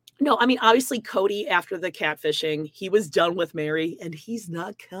 No, I mean, obviously, Cody, after the catfishing, he was done with Mary, and he's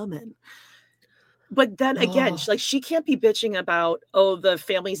not coming. But then again, she can't be bitching about, oh, the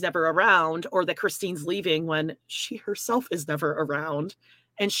family's never around, or that Christine's leaving when she herself is never around,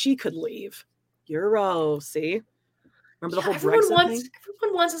 and she could leave. Euro, see? Remember the whole Brexit thing?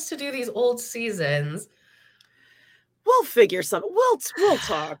 Everyone wants us to do these old seasons. We'll figure something. We'll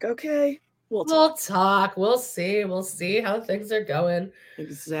talk, okay? We'll talk. We'll see. We'll see how things are going.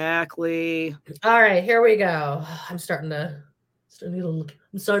 Exactly. All right, here we go. I'm starting to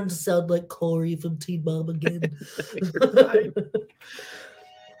sound like Corey from Teen Mom again. I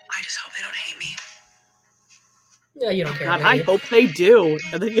just hope they don't hate me. Yeah, you don't care. God, I hope they do.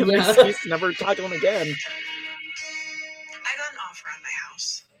 And then you have an excuse to never talk to them again. I got an offer on my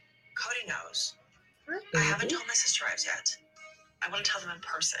house. Cody knows. I haven't told my sister wives yet. I want to tell them in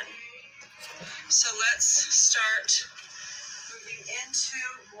person. So let's start moving into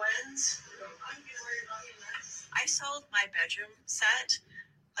Gwen's. I sold my bedroom set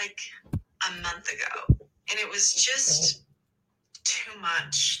like a month ago, and it was just too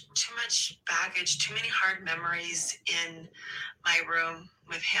much baggage, too many hard memories in my room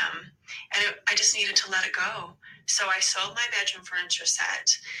with him, and I just needed to let it go. So I sold my bedroom furniture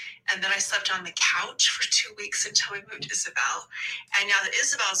set, and then I slept on the couch for 2 weeks until we moved Isabel. And now that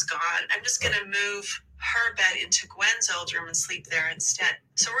Isabel's gone, I'm just going to move her bed into Gwen's old room and sleep there instead.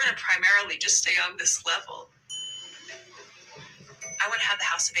 So we're going to primarily just stay on this level. I want to have the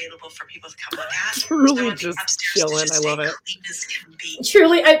house available for people to come look at. Truly just chilling. I love it.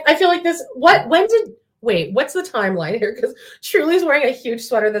 Truly, I feel like this. What's the timeline here? Because Truly's wearing a huge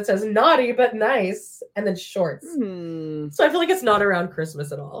sweater that says naughty but nice, and then shorts. So I feel like it's not around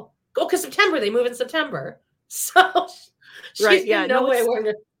Christmas at all. Oh, because September, they move in September. So she's no way wearing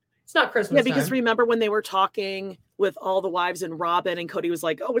it. It's not Christmas. Yeah, because remember when they were talking with all the wives and Robin, and Cody was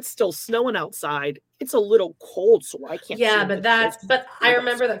like, "Oh, it's still snowing outside. It's a little cold, so I can't." Yeah, but I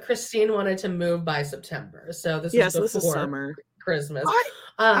remember that Christine wanted to move by September, so this is summer. Christmas.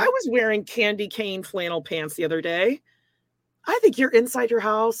 I was wearing candy cane flannel pants the other day. I think you're inside your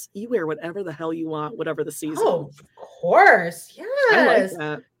house. You wear whatever the hell you want, whatever the season. Oh, of course. Yes. I like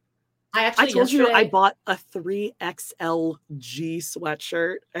that. I told you I bought a 3XL G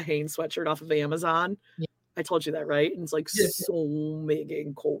sweatshirt, a Hanes sweatshirt off of Amazon. Yeah. I told you that, right? And it's like so big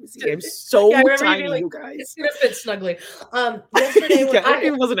and cozy. I'm so tiny, you guys. It's gonna fit snugly. Yesterday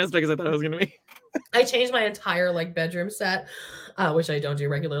it wasn't as big as I thought it was gonna be. I changed my entire bedroom set, which I don't do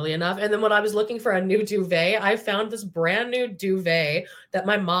regularly enough. And then when I was looking for a new duvet, I found this brand new duvet that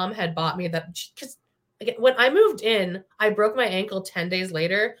my mom had bought me. Because when I moved in, I broke my ankle 10 days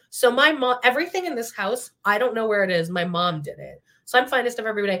later. So my mom, everything in this house, I don't know where it is. My mom did it. So I'm finding stuff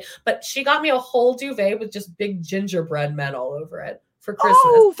every day. But she got me a whole duvet with just big gingerbread men all over it for Christmas.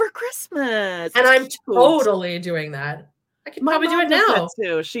 Oh, for Christmas. And I'm totally doing that. I could probably do it now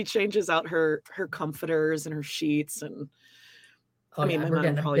too. She changes out her comforters and her sheets, and my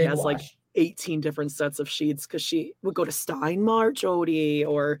mom probably has like 18 different sets of sheets because she would go to Steinmart, Jody,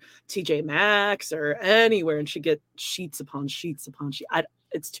 or TJ Maxx or anywhere, and she'd get sheets upon sheets upon sheets.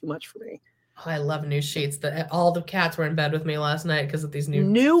 It's too much for me. Oh, I love new sheets. All the cats were in bed with me last night because of these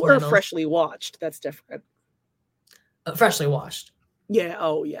new flannels. Or freshly washed. That's different. Freshly washed. Yeah.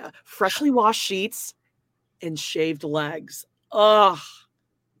 Oh yeah. Freshly washed sheets. And shaved legs. Ugh.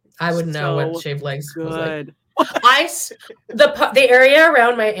 I would know what shaved legs was like. The area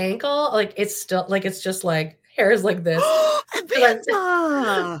around my ankle, it's still it's just hairs like this.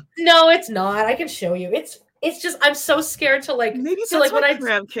 No, it's not. I can show you. It's just I'm so scared to maybe so when I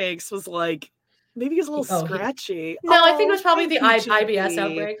crab cakes was maybe it's a little scratchy. No, I think it was probably the IBS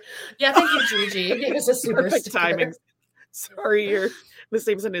outbreak. Yeah, thank you, Gigi. It was a super timing. Sorry, the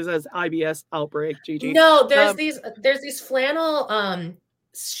same sentence as IBS outbreak, Gigi. No, there's these flannel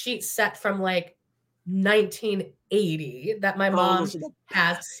sheet set from 1980 that my mom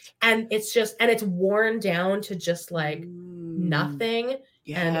has, and it's worn down to just nothing.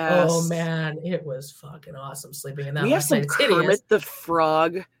 Yes. And oh man, it was fucking awesome sleeping in that. We have some Kermit the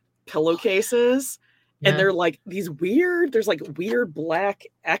Frog pillowcases. Yeah. And they're these weird, there's weird black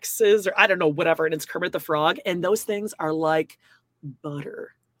X's or I don't know, whatever. And it's Kermit the Frog. And those things are like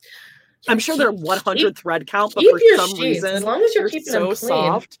butter. I'm sure they're 100 thread count, but for some reason, as long as you're keeping them so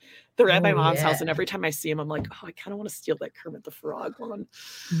soft. They're at my mom's house, and every time I see them, I'm like, oh, I kind of want to steal that Kermit the Frog one.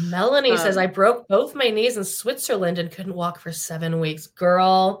 Melanie says, I broke both my knees in Switzerland and couldn't walk for 7 weeks.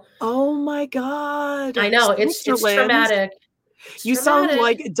 Girl. Oh my God. I know. It's traumatic. You sound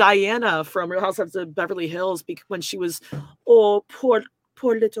like Diana from Real Housewives of Beverly Hills when she was, oh, poor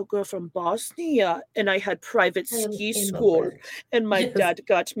little girl from Bosnia, and I had private ski school, and my dad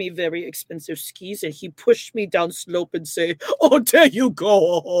got me very expensive skis, and he pushed me down slope and say, oh, there you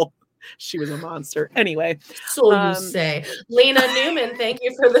go. She was a monster. Anyway. So you say. Lena Newman, thank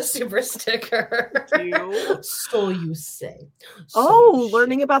you for the super sticker. Thank you. So you say.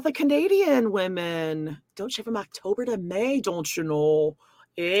 Learning about the Canadian women. Don't you have them October to May, don't you know?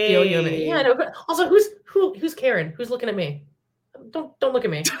 Steal you a minute. Yeah, I know. Also, who's Karen? Who's looking at me? Don't look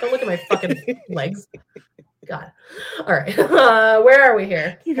at me. Don't look at my fucking legs. God. All right. Where are we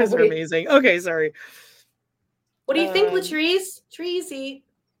here? You guys are amazing. Okay, sorry. What do you think, Latrice? Treasy.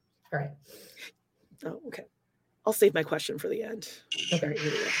 All right. Oh, okay. I'll save my question for the end. Okay.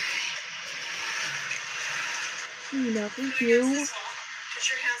 No, thank you. Put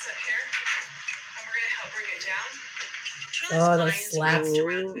your hands up here, and we're gonna help bring it down. Oh, those slaps.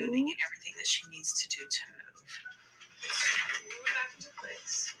 Around moving and everything that she needs to do to move. Move it back into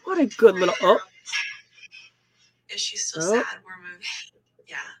place. What a good little. Oh. Is she still sad? We're moving.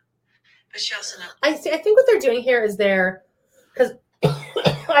 Yeah, but she also knows. I think what they're doing here is because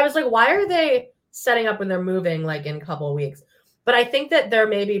I was like, why are they setting up when they're moving like in a couple of weeks? But I think that they're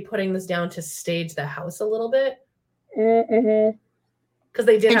maybe putting this down to stage the house a little bit. Because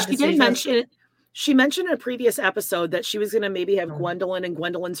they did. And have she to did mention it. She mentioned in a previous episode that she was going to maybe have Gwendolyn and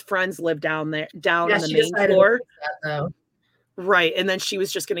Gwendolyn's friends live down on the main floor. Right. And then she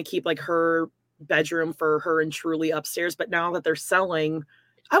was just going to keep like her bedroom for her and Truly upstairs. But now that they're selling,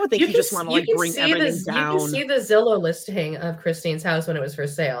 I would think you just want to like bring everything down. You can see the Zillow listing of Christine's house when it was for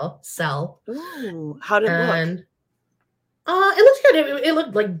sale. Ooh, how did it look? It looked good. It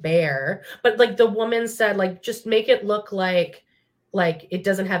looked like bare, but like the woman said, like just make it look like it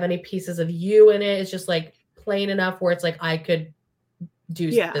doesn't have any pieces of you in it. It's just like plain enough where it's like I could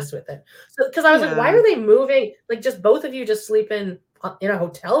do this with it. So because I was like, why are they moving? Like just both of you just sleeping in a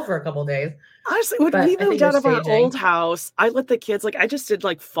hotel for a couple of days. Honestly, when we moved out of our old house, I let the kids I just did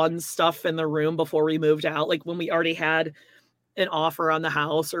like fun stuff in the room before we moved out. Like when we already had an offer on the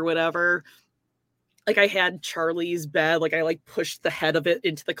house or whatever. Like I had Charlie's bed, like I like pushed the head of it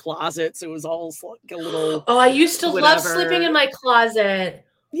into the closet, so it was all like a little. Oh, I used to love sleeping in my closet.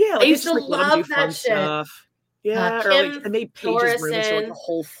 Yeah, like I used to love that shit. Stuff. Yeah, or like I made Paige's room into like a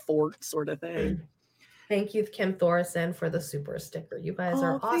whole fort sort of thing. Thank you, Kim Thorson, for the super sticker. You guys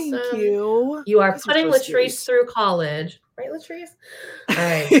are awesome. Thank you. You are putting Latrice through college, right, Latrice? All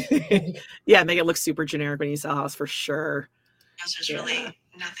right. Yeah, make it look super generic when you sell a house for sure. There's really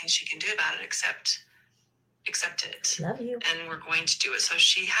nothing she can do about it except accept it. Love you. And we're going to do it. So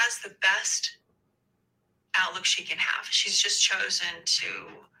she has the best outlook she can have. She's just chosen to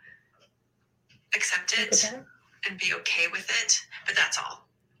accept it and be okay with it. But that's all.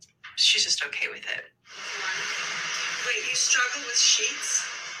 She's just okay with it. Wait, you struggle with sheets?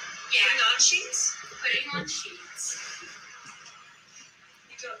 Yeah. Putting on sheets? Putting on sheets.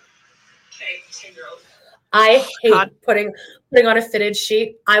 You don't. Okay, 10-year-old. I hate putting on a fitted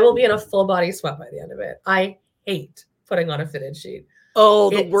sheet. I will be in a full body sweat by the end of it. I hate putting on a fitted sheet. Oh,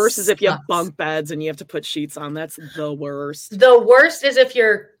 the worst is if you have bunk beds and you have to put sheets on. That's the worst. The worst is if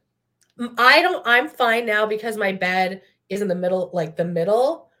I'm fine now because my bed is in the middle, like the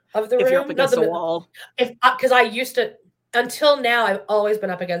middle of the room. If you're up against a wall. Because I used to, until now, I've always been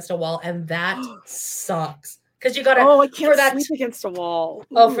up against a wall, and that sucks. Because you gotta. Oh, I can't sleep against a wall.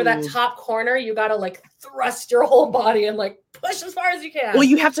 Oh, for that top corner, you gotta like thrust your whole body and like push as far as you can. Well,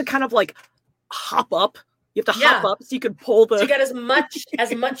 you have to kind of like hop up. You have to hop up so you can pull the. To get as much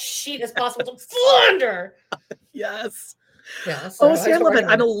sheet as possible to flounder. Yes. Yeah. So see, I love it.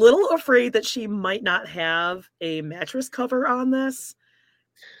 I'm a little afraid that she might not have a mattress cover on this.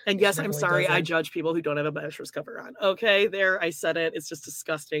 And yes, I'm sorry, I judge people who don't have a mattress cover on. Okay, there, I said it. It's just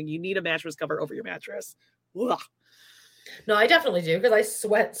disgusting. You need a mattress cover over your mattress. Ugh. No, I definitely do because I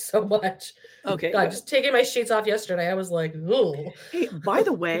sweat so much. Okay. God, just taking my sheets off yesterday, I was like, ooh. Hey, by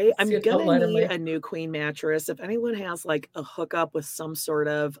the way, I'm gonna need a new queen mattress. If anyone has like a hookup with some sort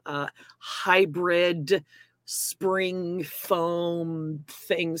of hybrid spring foam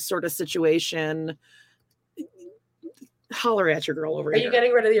thing sort of situation, holler at your girl over here. Are you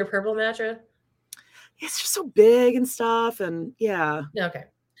getting rid of your purple mattress? It's just so big and stuff, and yeah. Okay.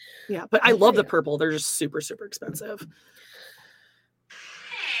 Yeah, but I love the purple. They're just super, super expensive.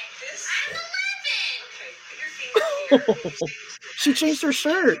 She changed her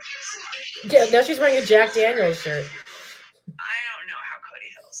shirt. Yeah, now she's wearing a Jack Daniels shirt. I don't know how Cody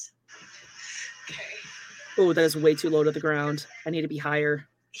feels. Okay. Oh, that is way too low to the ground. I need to be higher.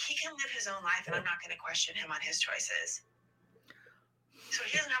 He can live his own life, and I'm not going to question him on his choices. So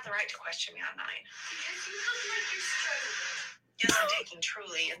he doesn't have the right to question me on mine. Because you look like you're struggling. Yes, I'm taking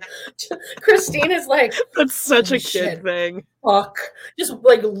Truly. And Christine is like, that's such a kid thing. Fuck. Just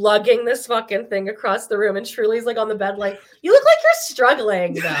like lugging this fucking thing across the room, and Truly's like on the bed, like, you look like you're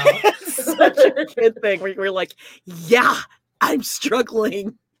struggling though. It's such a kid thing where you're like, yeah, I'm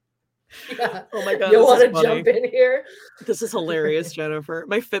struggling. Yeah. Oh my God. You want to jump in here? This is hilarious, Jennifer.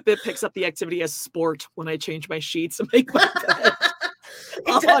 My Fitbit picks up the activity as sport when I change my sheets and make my bed.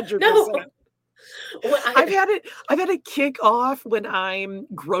 100%. No. Well, I've had it kick off when I'm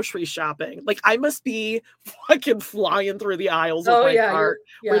grocery shopping. Like I must be fucking flying through the aisles of my cart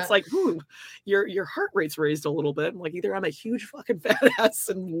where it's like, ooh, your heart rate's raised a little bit. I'm like, either I'm a huge fucking fat ass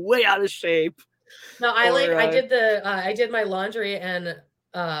and way out of shape. No, I did my laundry and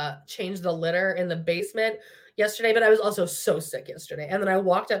changed the litter in the basement yesterday, but I was also so sick yesterday. And then I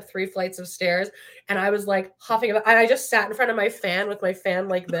walked up 3 flights of stairs and I was like huffing about, and I just sat in front of my fan with my fan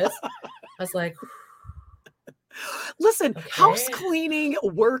like this. I was like, listen, house cleaning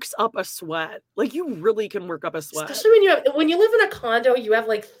works up a sweat. Like you really can work up a sweat. Especially when you live in a condo, you have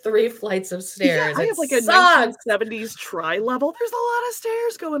like 3 flights of stairs. Yeah, I have like a 1970s tri-level. There's a lot of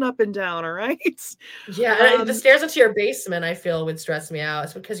stairs going up and down, all right? Yeah, the stairs into your basement, I feel, would stress me out.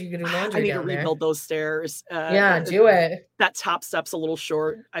 It's because you could do laundry. I need to rebuild those stairs. Yeah, do it. That top step's a little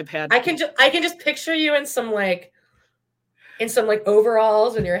short. I can just picture you in some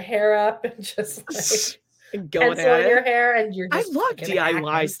overalls and your hair up and just like going at it. Your hair and you're I just love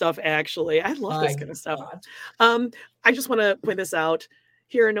DIY stuff, actually. I love this kind of stuff. I just want to point this out.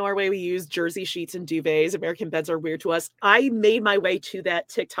 Here in Norway, we use jersey sheets and duvets. American beds are weird to us. I made my way to that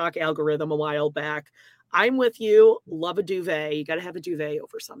TikTok algorithm a while back. I'm with you. Love a duvet. You got to have a duvet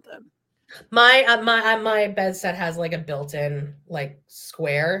over something. My bed set has like a built-in like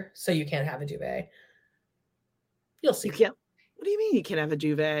square, so you can't have a duvet. You'll see. You can't. What do you mean you can't have a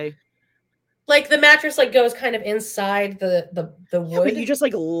duvet? Like the mattress like goes kind of inside the wood. Yeah, but you just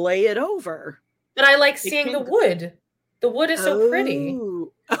like lay it over. But I like seeing the wood. The wood is so pretty.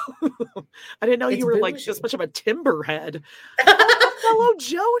 I didn't know you were like just much of a timber head. Fellow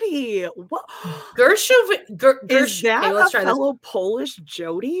Jody. What? Is that a fellow Polish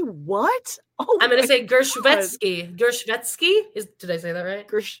Jody? What? Oh, I'm going to say Gershwetsky. Gershwetsky? Did I say that right?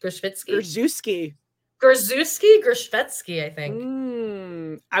 Gerszewski. Gerszwetsky, I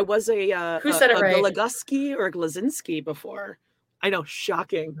think. I was who said it right? Golaguski or Glazinski before. I know,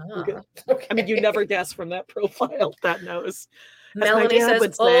 shocking. Okay. I mean, you never guess from that profile that knows. Melanie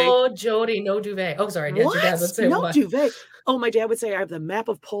says, "Oh, Jody, no duvet." Oh, sorry, what? Your dad would say no duvet. Oh, my dad would say I have the map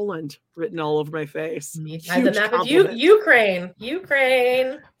of Poland written all over my face. I have the map of Ukraine.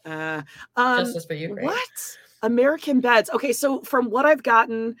 Justice for Ukraine. What? American beds. Okay, so from what I've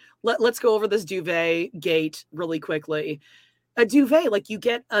gotten, let's go over this duvet gate really quickly. A duvet, like you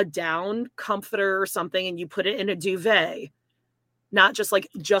get a down comforter or something and you put it in a duvet, not just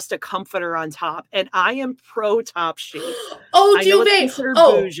a comforter on top. And I am pro top sheet. Oh, duvet.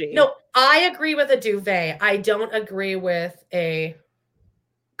 Bougie. No, I agree with a duvet. I don't agree with a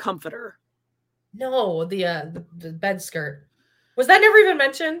comforter. No, the bed skirt. Was that never even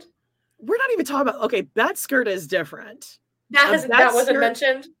mentioned? We're not even talking about, okay, bed skirt is different. That wasn't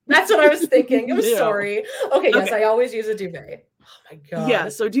mentioned. That's what I was thinking. I'm sorry. Okay, yes, I always use a duvet. Oh my God. Yeah,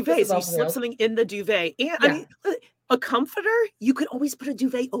 so duvet. So you slip something in the duvet. And I mean, a comforter, you could always put a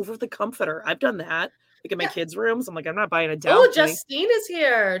duvet over the comforter. I've done that. Like in my kids' rooms. I'm like, I'm not buying a down. Oh, Justine is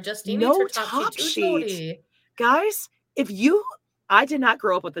here. Justine needs her top sheet. Guys, I did not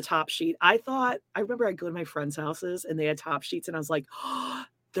grow up with the top sheet. I remember I'd go to my friends' houses and they had top sheets and I was like, oh,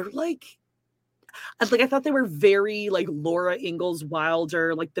 they're like I thought they were very like Laura Ingalls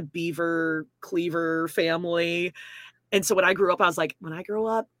Wilder, like the Beaver Cleaver family. And so when I grew up, I was like, when I grow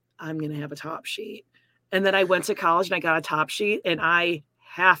up, I'm going to have a top sheet. And then I went to college and I got a top sheet and I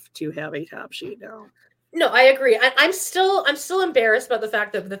have to have a top sheet now. No, I agree. I'm still embarrassed about the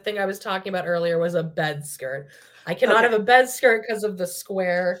fact that the thing I was talking about earlier was a bed skirt. I cannot have a bed skirt because of the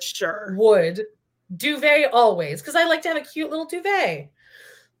square wood. Duvet always, because I like to have a cute little duvet.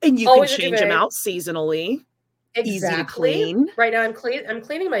 And you can change them out seasonally. Exactly. Easy to clean. Right now, I'm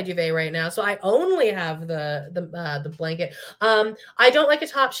cleaning my duvet right now, so I only have the blanket. I don't like a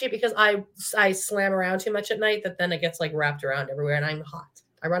top sheet because I slam around too much at night. That then it gets like wrapped around everywhere, and I'm hot.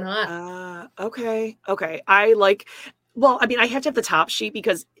 I run hot. Okay. I have to have the top sheet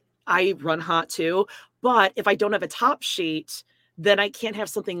because I run hot too. But if I don't have a top sheet, then I can't have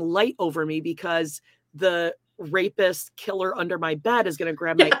something light over me because the rapist killer under my bed is going to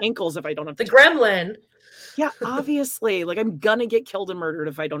grab my ankles if I don't have the gremlin. Yeah, obviously. Like I'm gonna get killed and murdered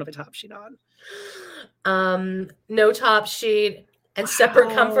if I don't have a top sheet on. No top sheet and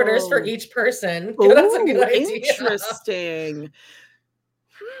separate comforters for each person. Ooh, that's a good idea. Interesting.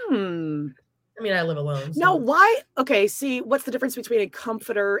 I mean, I live alone. So. Now, why? Okay, see, what's the difference between a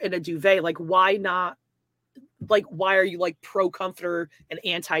comforter and a duvet? Like, why not? Like, why are you like pro comforter and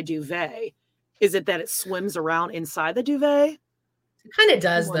anti duvet? Is it that it swims around inside the duvet? It kind of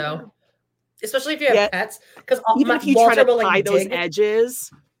does, though. Especially if you have pets, because even if you try to tie those edges,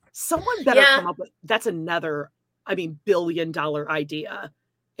 someone better come up with. That's another, $1 billion idea.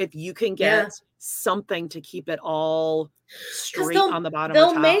 If you can get something to keep it all straight on the bottom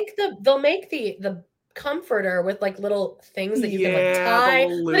they'll or top. make the comforter with like little things that you can like the tie.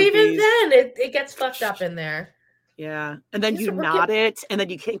 little But even loopies. then it gets fucked up in there. Yeah. And then These you are knot working- it, and then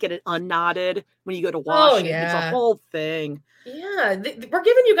you can't get it unknotted when you go to wash it. It's a yeah. whole thing. Yeah, we're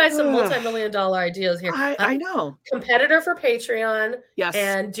giving you guys some multi-million-dollar ideas here. I know. Competitor for Patreon. Yes.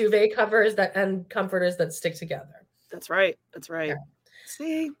 And duvet covers and comforters that stick together. That's right. That's right. Yeah.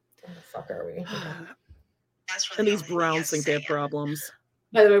 See? Where the fuck are we? And these Browns think they have problems.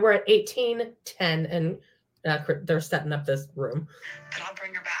 By the way, we're at 18:10, and they're setting up this room. But I'll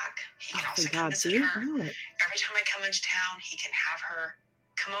bring her back. He can also thank come God. visit See? her. I know it. Every time I come into town, he can have her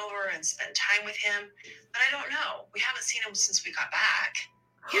come over and spend time with him. But I don't know. We haven't seen him since we got back.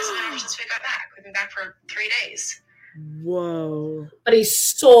 He hasn't been over since we got back. We've been back for 3 days. Whoa. But he's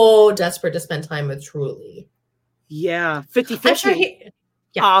so desperate to spend time with Truly. Yeah. I'm 50-50.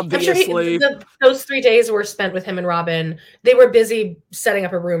 sure Obviously. those 3 days were spent with him and Robin. They were busy setting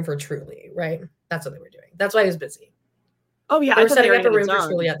up a room for Truly, right? That's what they were doing. That's why he was busy. Oh, yeah. They I were thought setting they up a already room for done.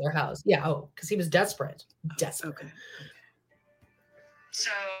 Truly at their house. Yeah, because he was desperate. Desperate. Okay.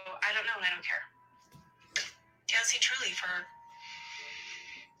 So I don't know, and I don't care. He hasn't seen Truly for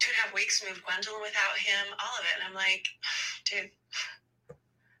 2.5 weeks. Moved Gwendolyn without him. All of it, and I'm like, dude,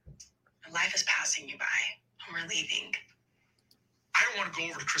 life is passing you by, and we're leaving. I don't want to go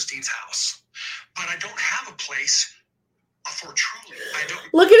over to Christine's house, but I don't have a place for Truly. I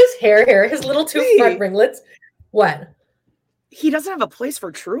don't. Look at his hair here. His little two front ringlets. What? He doesn't have a place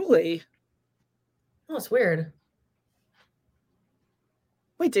for Truly. Oh, it's weird.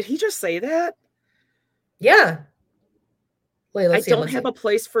 Wait, did he just say that? Yeah. Wait, let's see. I don't have a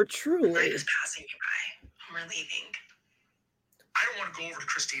place for Truly. Life is passing you by, and we're leaving. I don't want to go over to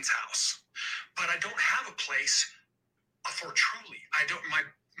Christine's house, but I don't have a place for Truly. I don't.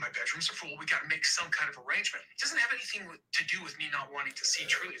 My bedrooms are full. We got to make some kind of arrangement. It doesn't have anything to do with me not wanting to see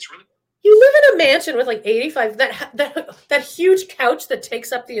Truly. It's really. You live in a mansion with like 85. That huge couch that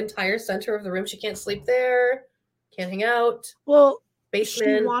takes up the entire center of the room. She can't sleep there. Can't hang out. Well,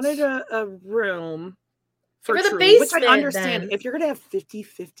 basement. She wanted a room for the Truly, which basement, I understand. then. If you're going to have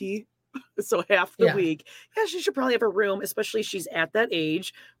 50-50, so half the week, yeah, she should probably have a room, especially she's at that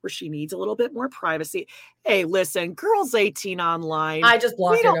age where she needs a little bit more privacy. Hey, listen, girls 18 online. I just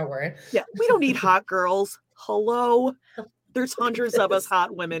blocked her, don't worry. Yeah, we don't need hot girls. Hello? There's hundreds of us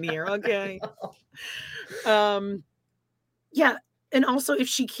hot women here, okay? Yeah, and also if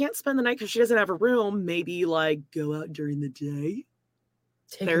she can't spend the night because she doesn't have a room, maybe like go out during the day.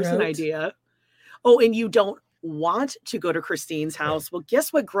 There's an idea. Oh, and you don't want to go to Christine's house. Well,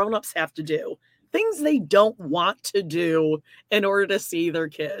 guess what grown-ups have to do? Things they don't want to do in order to see their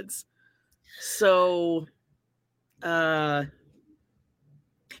kids. So, here's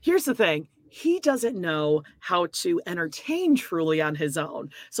the thing. He doesn't know how to entertain Truly on his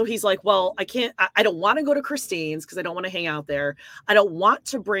own. So he's like, well, I don't want to go to Christine's because I don't want to hang out there. I don't want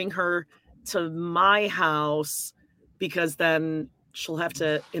to bring her to my house because then she'll have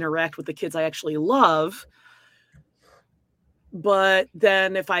to interact with the kids I actually love. But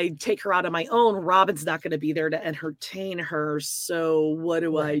then if I take her out on my own, Robin's not going to be there to entertain her. So what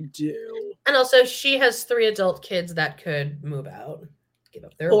do I do? And also, she has 3 adult kids that could move out. Give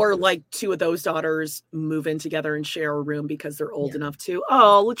up their Or rooms. like 2 of those daughters move in together and share a room because they're old enough to.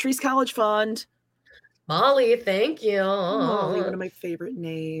 Oh, Latrice College Fund. Molly, thank you. Molly, one of my favorite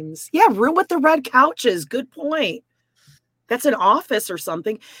names. Yeah, room with the red couches. Good point. That's an office or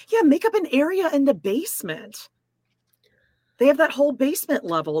something. Yeah, make up an area in the basement. They have that whole basement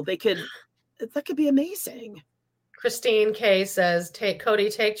level. That could be amazing. Christine K says, take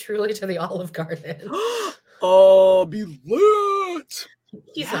Truly to the Olive Garden. Oh, be lit.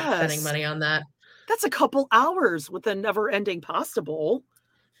 He's not spending money on that. That's a couple hours with a never-ending pasta bowl.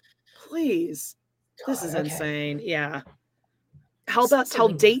 Please. This is insane. Yeah. How about tell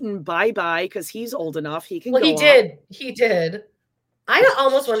Dayton bye-bye because he's old enough. He can go he off. did. He did. I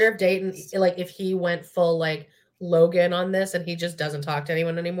almost wonder if Dayton, like, if he went full, like, Logan on this and he just doesn't talk to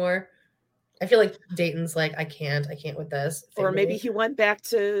anyone anymore. I feel like Dayton's like, I can't with this. Or maybe he went back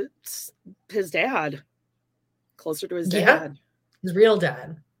to his dad. Closer to his dad. Yeah, his real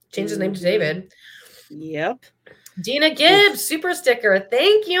dad. Changed his name to David. Yep. Dina Gibbs, super sticker.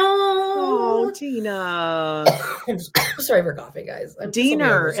 Thank you. Oh, Dina. I'm sorry for coughing, guys.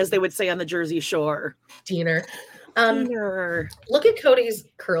 Diener, as they would say on the Jersey Shore. Diener. Diener. Look at Cody's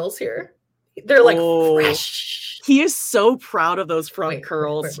curls here. They're like fresh. He is so proud of those front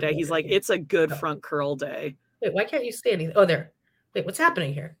curls today. He's like, it's a good front curl day. Wait, why can't you see anything? Oh, there. Wait, what's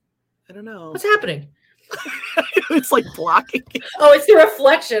happening here? I don't know. What's happening? It's like blocking. Oh, it's the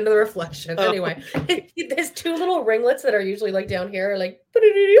reflection. Anyway, his two little ringlets that are usually like down here are like.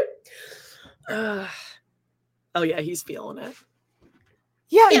 Oh yeah, he's feeling it.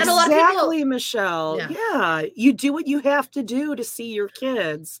 Yeah, and a lot of exactly, people, Michelle. Yeah, you do what you have to do to see your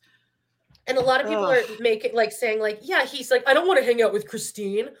kids. And a lot of people are saying like, yeah, he's like, I don't want to hang out with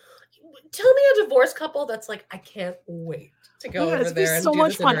Christine. Tell me a divorced couple that's like, I can't wait to go over there and so do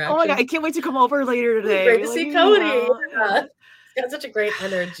much this fun. Oh my god, I can't wait to come over later today. Great to see Cody. Yeah. He's got such a great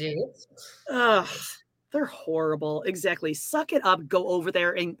energy. They're horrible. Exactly. Suck it up. Go over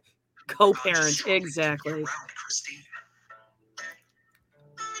there and co-parent. Exactly.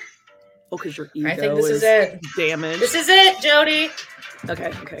 Oh, because your ego I think this is it. Damaged. This is it, Jody.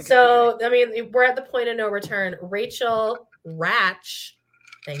 Okay. So, I mean, we're at the point of no return. Rachel Ratch.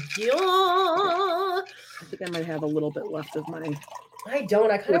 Thank you. I think I might have a little bit left of my. I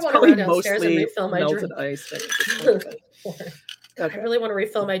don't. I kind of want to run downstairs and refill my drink. Ice. Okay. I really want to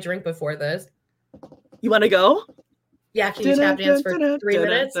refill my drink before this. You want to go? Yeah, can you tap dance for 3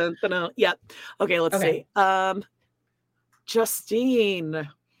 minutes? Yeah. Okay, let's see. Justine,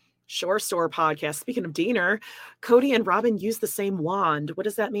 Shore Store podcast. Speaking of Diener, Cody and Robin use the same wand. What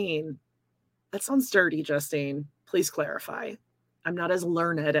does that mean? That sounds dirty, Justine. Please clarify. I'm not as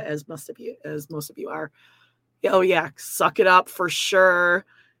learned as most of you are. Oh yeah, suck it up for sure.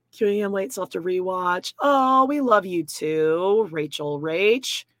 QEM late, so I'll have to rewatch. Oh, we love you too, Rachel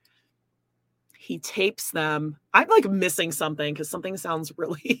Rach. He tapes them. I'm like missing something because something sounds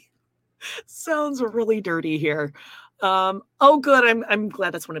really dirty here. Oh, good. I'm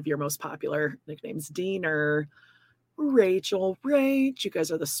glad that's one of your most popular nicknames, Diener. Rachel Rach. You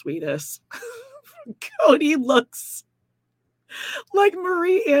guys are the sweetest. Cody looks like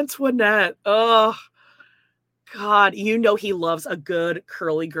Marie Antoinette. Oh, God. You know he loves a good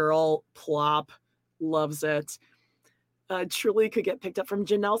curly girl plop. Loves it. Truly could get picked up from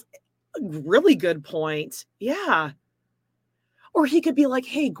Janelle's. Really good point. Yeah. Or he could be like,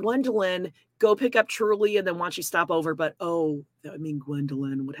 hey, Gwendolyn, go pick up Truly and then why don't you stop over? But,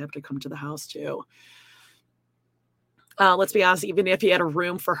 Gwendolyn would have to come to the house too. Let's be honest, even if he had a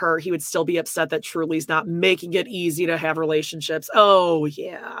room for her, he would still be upset that Truly's not making it easy to have relationships. Oh,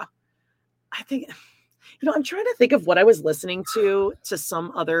 yeah. I think, I'm trying to think of what I was listening to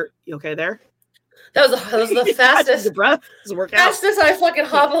some other, you okay there? That was the fastest breath. Fastest I fucking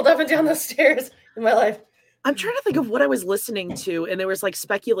hobbled up and down the stairs in my life. I'm trying to think of what I was listening to, and there was like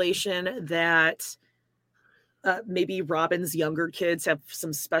speculation that maybe Robin's younger kids have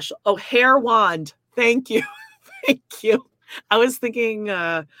some special. Oh, hair wand. Thank you. Thank you. I was thinking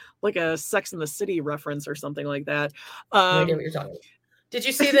like a Sex and the City reference or something like that. No idea what you're talking about. Did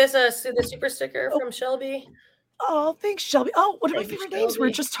you see this? The super sticker from Shelby? Oh, thanks, Shelby. Oh, one of my favorite names.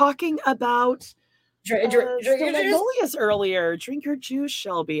 We're just talking about drink your Magnolias earlier. Drink your juice,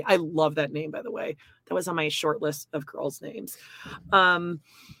 Shelby. I love that name, by the way. That was on my short list of girls' names.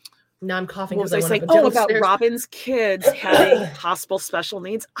 Now I'm coughing. What was I saying? Oh, about Robin's kids having possible special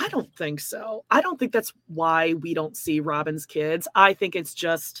needs. I don't think so. I don't think that's why we don't see Robin's kids. I think it's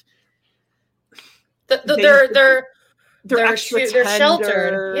just they're extra they're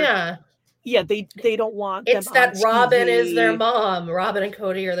sheltered. Yeah. Yeah, they don't want it's them that on Robin TV. is their mom. Robin and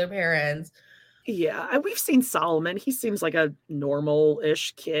Cody are their parents. Yeah, and we've seen Solomon. He seems like a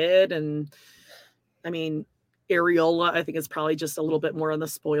normal-ish kid, and I mean, Ariola, I think, is probably just a little bit more on the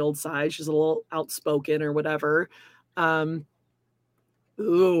spoiled side. She's a little outspoken or whatever.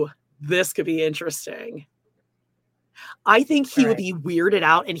 Ooh, this could be interesting. I think he would be weirded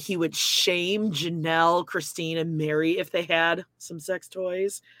out and he would shame Janelle, Christine, and Mary if they had some sex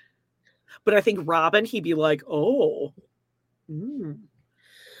toys. But I think Robin, he'd be like, oh.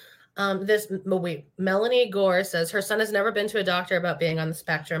 Melanie Gore says her son has never been to a doctor about being on the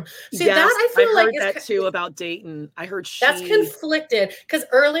spectrum. See, yes, that I feel like heard that too about Dayton. I heard that's conflicted because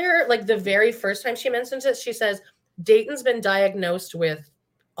earlier, like the very first time she mentions it, she says Dayton's been diagnosed with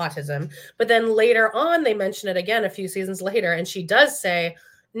autism, but then later on they mention it again a few seasons later, and she does say,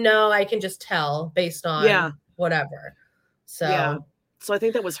 "No, I can just tell based on whatever." So I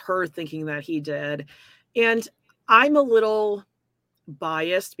think that was her thinking that he did, and I'm a little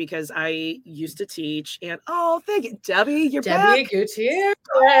biased because I used to teach, and thank you, Debbie. You're Debbie back. Gutierrez.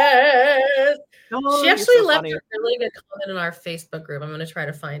 She actually left a really good comment in our Facebook group. I'm going to try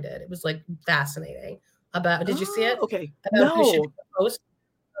to find it. It was like fascinating. Did you see it? Okay. About who should host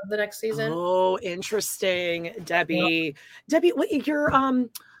of the next season. Oh, interesting, Debbie. Debbie, what you're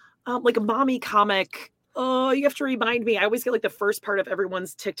like a mommy comic. Oh, you have to remind me. I always get like the first part of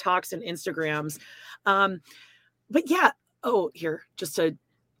everyone's TikToks and Instagrams. But yeah. Oh, here, just to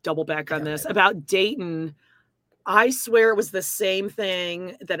double back on this about Dayton. I swear it was the same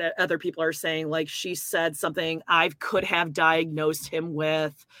thing that other people are saying. Like, she said something I could have diagnosed him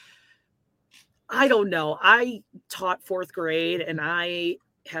with. I don't know. I taught 4th grade and I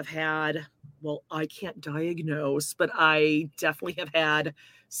have had, well, I can't diagnose, but I definitely have had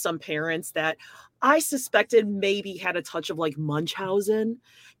some parents that I suspected maybe had a touch of like Munchausen.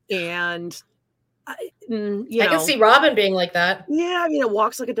 And I can see Robin being like that. Yeah, I mean, it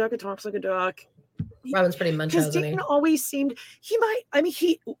walks like a duck, it talks like a duck. Robin's pretty Munchausen-y. Because Dayton always seemed,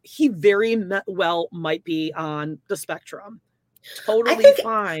 he very well might be on the spectrum. Totally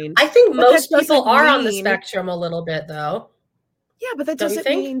fine. I think most people are on the spectrum a little bit, though. Yeah, but that doesn't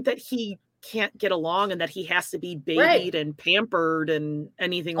mean that he can't get along and that he has to be babied and pampered and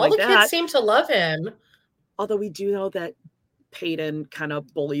anything like that. All the kids seem to love him. Although we do know that Peyton kind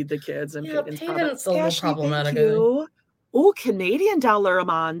of bullied the kids. And Peyton's a little problematic. Oh, Canadian dollar,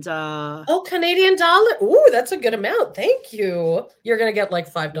 Amanda. Oh, Canadian dollar. Ooh, that's a good amount. Thank you. You're going to get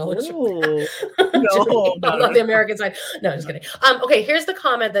like $5. No, not the American side. No, just kidding. Okay, here's the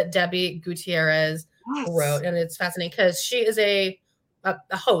comment that Debbie Gutierrez wrote. And it's fascinating because she is a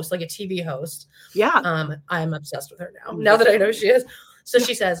host, like a TV host. Yeah. I'm obsessed with her now that I know she is. So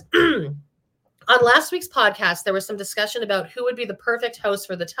she says, on last week's podcast, there was some discussion about who would be the perfect host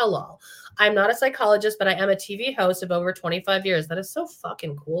for the tell-all. I'm not a psychologist, but I am a TV host of over 25 years. That is so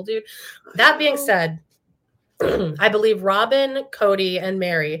fucking cool, dude. That being said, I believe Robin, Cody, and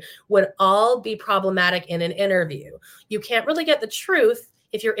Mary would all be problematic in an interview. You can't really get the truth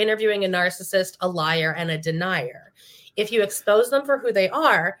if you're interviewing a narcissist, a liar, and a denier. If you expose them for who they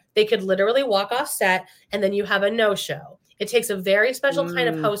are, they could literally walk off set and then you have a no-show. It takes a very special kind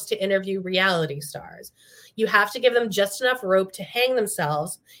of host to interview reality stars. You have to give them just enough rope to hang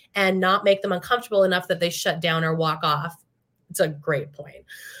themselves and not make them uncomfortable enough that they shut down or walk off. It's a great point.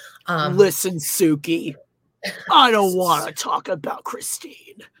 Listen, Suki, I don't want to talk about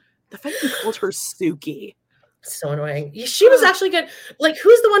Christine. The fact you called her Suki. So annoying. She was actually good. Like,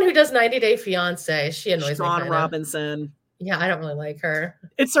 who's the one who does 90 Day Fiancé? She annoys me. Shawn Robinson. Yeah, I don't really like her.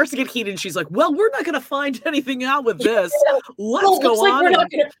 It starts to get heated. And she's like, well, we're not going to find anything out with this. Let's go on. We're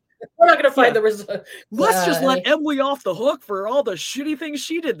not going to find the result. Let's just let Emily off the hook for all the shitty things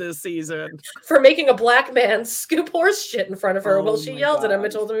she did this season. For making a black man scoop horse shit in front of her while she yelled at him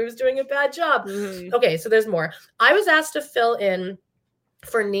and told him he was doing a bad job. Okay, so there's more. I was asked to fill in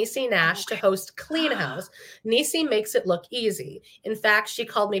for Niecy Nash to host Clean House. Niecy makes it look easy. In fact, she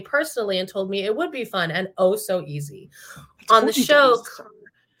called me personally and told me it would be fun and oh so easy. On the show,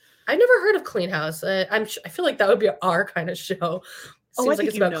 I've never heard of Clean House. I feel like that would be our kind of show. Seems like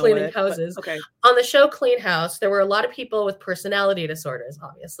it's about cleaning houses. Okay. On the show Clean House, there were a lot of people with personality disorders,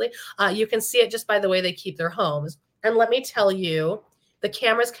 obviously. You can see it just by the way they keep their homes. And let me tell you, the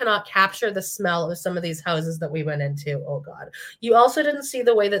cameras cannot capture the smell of some of these houses that we went into. Oh, God. You also didn't see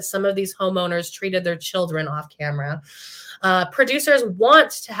the way that some of these homeowners treated their children off camera. Producers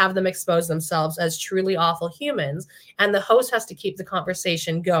want to have them expose themselves as truly awful humans, and the host has to keep the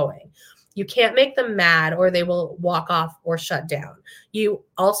conversation going. You can't make them mad or they will walk off or shut down. You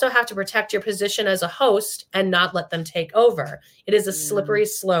also have to protect your position as a host and not let them take over. It is a slippery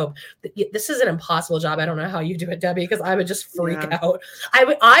slope. This is an impossible job. I don't know how you do it, Debbie, because I would just freak out.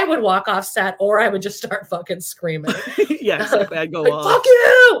 I would walk off set or I would just start fucking screaming. Yeah, exactly. I'd go off. Fuck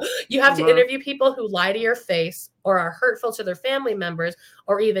you! You have to interview people who lie to your face or are hurtful to their family members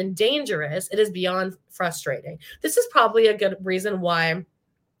or even dangerous. It is beyond frustrating. This is probably a good reason why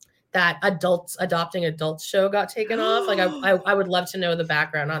that adopting adults show got taken off. Like I would love to know the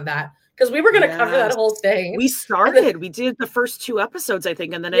background on that because we were going to cover that whole thing. We did the first 2 episodes, I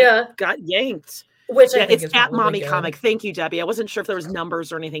think, and then it got yanked. Which I think it's at Mommy Comic. Thank you, Debbie. I wasn't sure if there was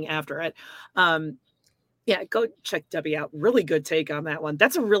numbers or anything after it. Yeah, go check Debbie out. Really good take on that one.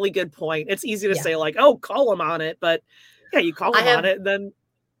 That's a really good point. It's easy to say like, oh, call them on it, but yeah, you call them on it, then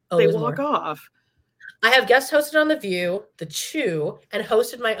they walk off. I have guest hosted on The View, The Chew, and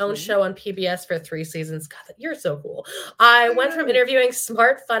hosted my own show on PBS for 3 seasons. God, you're so cool. I went from interviewing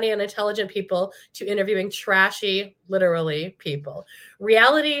smart, funny, and intelligent people to interviewing trashy, literally, people.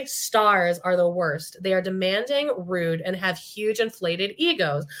 Reality stars are the worst. They are demanding, rude, and have huge inflated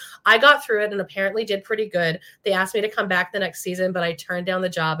egos. I got through it and apparently did pretty good. They asked me to come back the next season, but I turned down the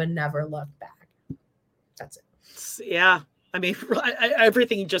job and never looked back. That's it. Yeah. I mean,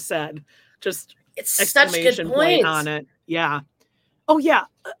 everything you just said, just... It's such good points on it. Yeah. Oh, yeah.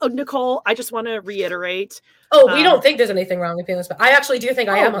 Nicole, I just want to reiterate. Oh, we don't think there's anything wrong with this, but I actually do think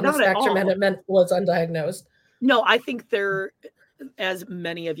I am on the spectrum and it was undiagnosed. No, I think there, as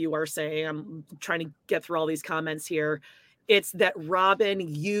many of you are saying, I'm trying to get through all these comments here. It's that Robin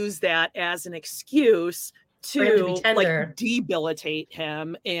used that as an excuse to like debilitate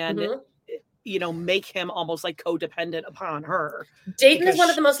him and make him almost like codependent upon her. Dayton is one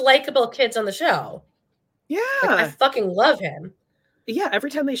of the most likable kids on the show. Yeah. Like, I fucking love him. Yeah, every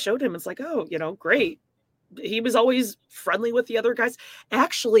time they showed him, it's like, oh, great. He was always friendly with the other guys.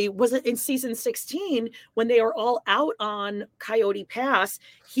 Actually, was it in season 16 when they were all out on Coyote Pass?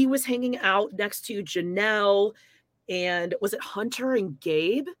 He was hanging out next to Janelle and was it Hunter and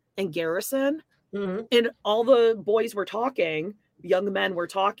Gabe and Garrison? Mm-hmm. And all the boys were talking, young men were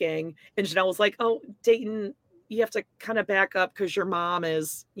talking, and Janelle was like, oh, Dayton, you have to kind of back up because your mom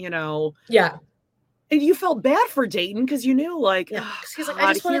is, Yeah. And you felt bad for Dayton because you knew, like, he's like,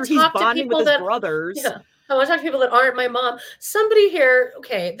 I just want to talk to people with his brothers. Yeah. I want to talk to people that aren't my mom. Somebody here,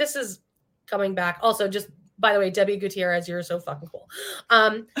 okay, this is coming back. Also, just by the way, Debbie Gutierrez, you're so fucking cool.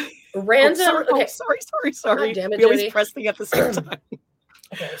 Random. Sorry. Oh, damn it, we always Jody. press thing at the same time.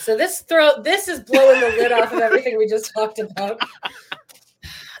 Okay, so this is blowing the lid off of everything we just talked about.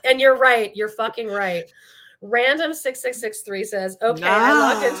 And you're right. You're fucking right. Random 6663 says, okay, I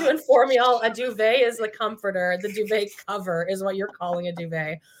logged in to inform y'all a duvet is the comforter. The duvet cover is what you're calling a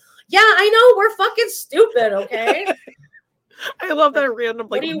duvet. Yeah, I know. We're fucking stupid, okay? I love that random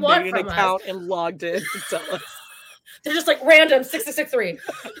What do you want made an from account us? and logged in to tell us. They're just like random 6663.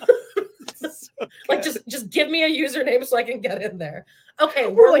 Like just give me a username so I can get in there. Okay,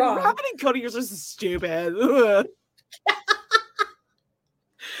 we're like wrong. Robin and Cody, you're so stupid. Ugh.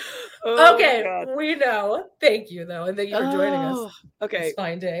 Okay, we know. Thank you, though, and thank you for joining us. Okay, this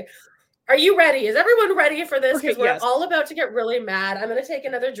fine day. Are you ready? Is everyone ready for this? Because we're yes. all about to get really mad. I'm going to take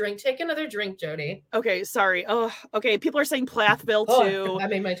another drink. Take another drink, Jody. Okay, sorry. Oh, okay. People are saying Plathville too. I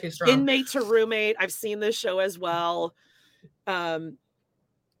made mine too strong. Inmate to roommate. I've seen this show as well. Yeah,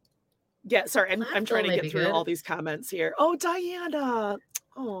 sorry. I'm trying to get through all these comments here. Oh, Diana.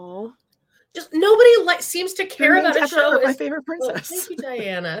 Oh. Just nobody seems to care about a show. My favorite princess. Thank you,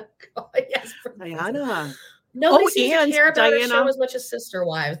 Diana. Oh, yes, Diana. Nobody seems to care about Diana. a show as much as Sister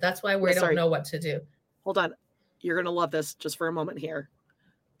Wives. That's why we don't know what to do. Hold on. You're going to love this just for a moment here.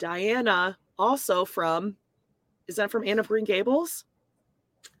 Diana, also is that from Anne of Green Gables?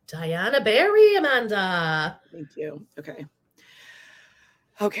 Diana Barry, Amanda. Thank you. Okay.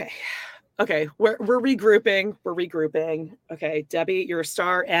 We're regrouping. Okay. Debbie, you're a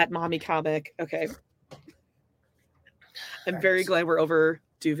star at Mommy Comic. Okay. I'm very glad we're over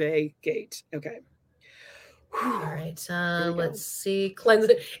Duvet Gate. Okay. All right. Let's see.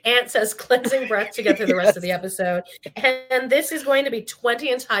 Cleansing. Aunt says cleansing breath to get through the rest of the episode. And this is going to be 20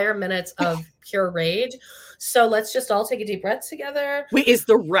 entire minutes of pure rage. So let's just all take a deep breath together. Wait, is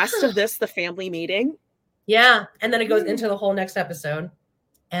the rest of this the family meeting? Yeah. And then it goes into the whole next episode.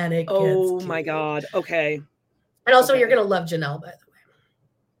 And it gets my God. Okay. And also you're going to love Janelle, by the way.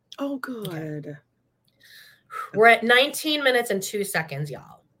 Oh, good. Okay. We're at 19 minutes and 2 seconds,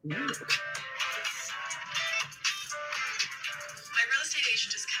 y'all. My real estate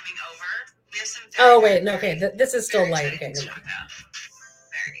agent is coming over. We have some. Okay. This is still light. Okay.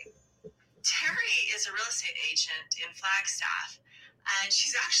 Terry is a real estate agent in Flagstaff, and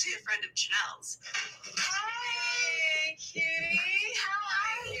she's actually a friend of Janelle's. Hi, cutie. How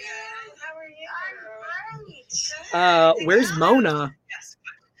are you? I'm great. Where's Mona? Yes,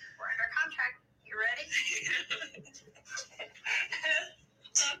 we're under contract. You ready?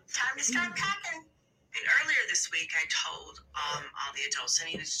 Time to start packing. And earlier this week, I told all the adults I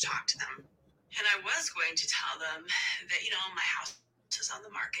needed to talk to them. And I was going to tell them that, my house is on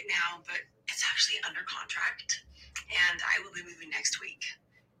the market now, but it's actually under contract. And I will be moving next week.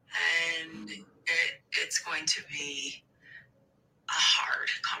 And it's going to be a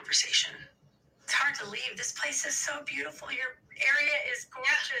hard conversation. It's hard to leave. This place is so beautiful. Your area is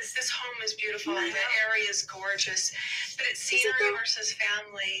gorgeous. This home is beautiful. The area is gorgeous. But it's scenery versus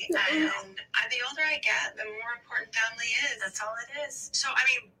family. And the older I get, the more important family is. That's all it is. So, I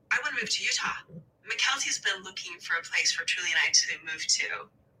want to move to Utah. McKelty's been looking for a place for Truly and I to move to.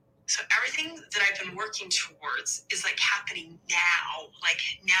 So everything that I've been working towards is happening now.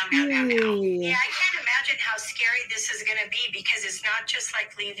 Now. Yeah, I can't imagine how scary this is going to be because it's not just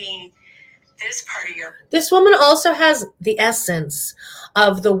leaving this part of your... This woman also has the essence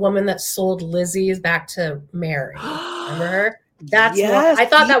of the woman that sold Lizzie's back to Mary. Remember her? That's yes, I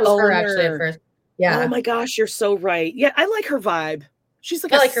thought that was her actually at first. Yeah. Oh my gosh, you're so right. Yeah, I like her vibe. She's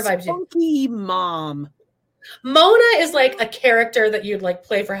like her vibe funky mom. Mona is like a character that you'd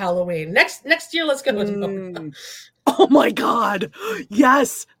play for Halloween. Next year, let's go with Mona. Oh my God.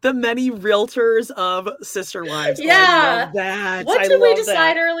 Yes. The many realtors of Sister Wives. Yeah. I love that. What did we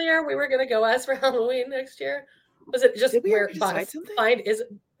decide earlier we were going to go as for Halloween next year? Was it just Did we where already decide something?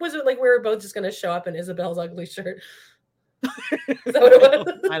 Was it like we were both just going to show up in Isabel's ugly shirt? Is that what it was?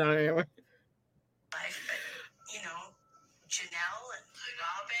 I don't know. Life, but you know, Janelle and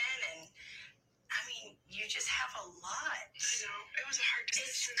Robin, and I mean, you just have a lot. I know. It was a hard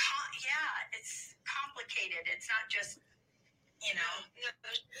decision. It's complicated. It's not just, you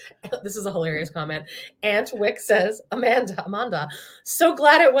know. This is a hilarious comment. Aunt Wick says, Amanda, so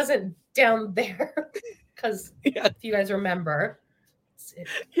glad it wasn't down there. Because if you guys remember.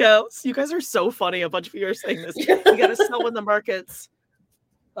 Yeah, so you guys are so funny. A bunch of you are saying this. You got to sell when the market's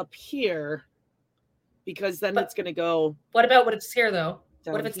up here because then it's going to go. What about what it's here, though?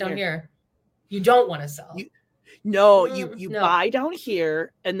 What if it's down here? You don't want to sell. You buy down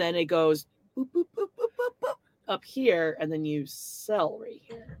here and then it goes boop, boop, boop, boop, boop, boop, up here and then you sell right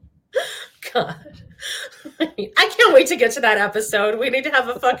here. God. I can't wait to get to that episode. We need to have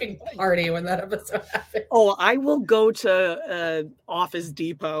a fucking party when that episode happens. Oh, I will go to Office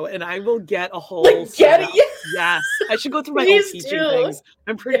Depot and I will get a whole get it? Yes. I should go through my whole teaching things.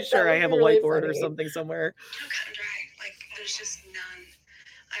 I'm pretty sure I have a really whiteboard or something somewhere. Cut and dry. Like, there's just none.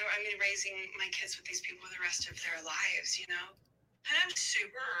 I mean, raising my kids with these people the rest of their lives, you know? And I'm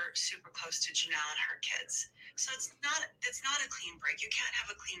super, super close to Janelle and her kids. So it's not a clean break. You can't have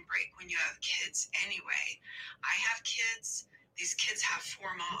a clean break when you have kids anyway. I have kids. These kids have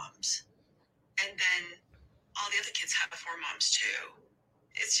 4 moms. And then all the other kids have 4 moms too.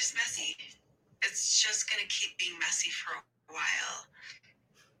 It's just messy. It's just going to keep being messy for a while.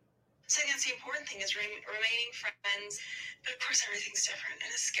 So I guess the important thing is remaining friends. But of course, everything's different and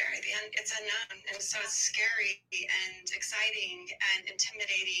it's scary. It's unknown. And so it's scary and exciting and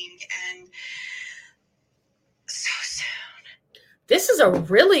intimidating and so soon. This is a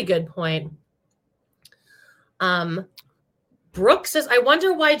really good point. Brooke says, I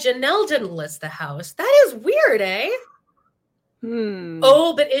wonder why Janelle didn't list the house. That is weird, eh?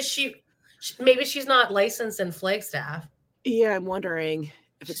 Oh, but is she maybe she's not licensed in Flagstaff. Yeah, I'm wondering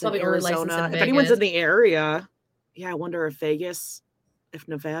if it's in Arizona. In if anyone's in the area. Yeah, I wonder if Vegas, if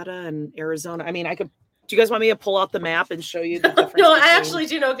Nevada and Arizona. I mean, do you guys want me to pull out the map and show you the difference? No, I actually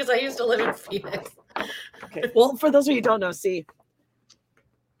do know because I used to live in Phoenix. Okay. Well, for those of you who don't know, see,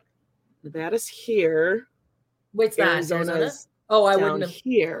 Nevada's here. What's that? Arizona? Oh, I wouldn't have.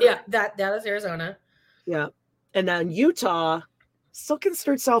 Here. Yeah, that is Arizona. Yeah. And then Utah still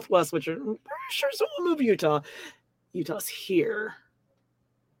considered Southwest, which I'm pretty sure so we'll move Utah. Utah's here.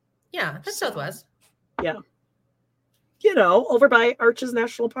 Yeah, that's Southwest. Yeah. You know, over by Arches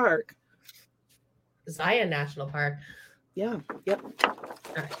National Park. Zion National Park. Yeah. Yep. All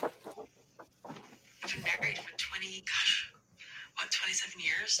right. I've been married for 27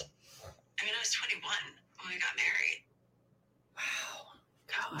 years? I mean, I was 21 when we got married. Wow.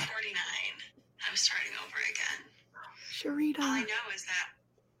 God. 49. I was starting over again. Sharita. All I know is that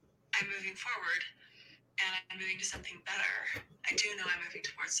I'm moving forward and I'm moving to something better. I do know I'm moving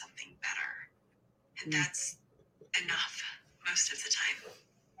towards something better. And that's enough most of the time.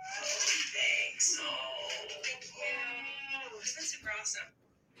 Thanks. Oh, thank you. It's been super awesome.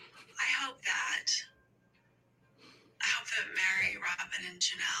 I hope that Mary, Robin, and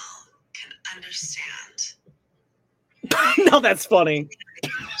Janelle can understand. No, that's funny.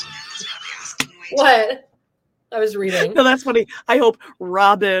 What? I was reading. No, that's funny. I hope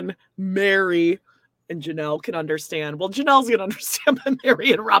Robin, Mary, and Janelle can understand. Well, Janelle's going to understand, but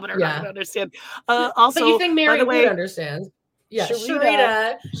Mary and Robin are not going to understand. Also, but you think Mary by the way, would understand? Yeah,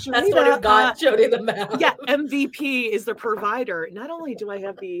 Sharita. That's the one who got Jody the map. Yeah, MVP is the provider. Not only do I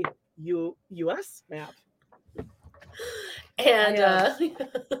have the U.S. map, and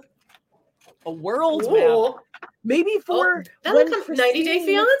a world map. Maybe for that'll come for 90 Day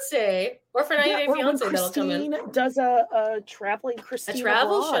Fiance, or for 90 Day or Fiance, when that'll come in. Does a traveling Christine a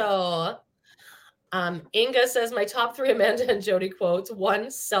travel abroad. show. Inga says my top 3 Amanda and Jody quotes: 1,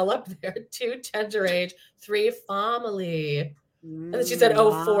 sell up there; 2, tender age; 3, family. And then she said,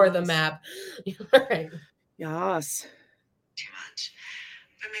 "Oh, for the map." All right. Yes. Too much,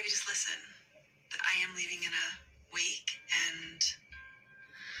 but maybe just listen. That I am leaving in a week, and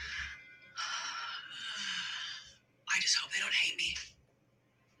I just hope they don't hate me.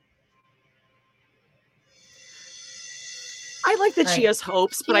 I like that she has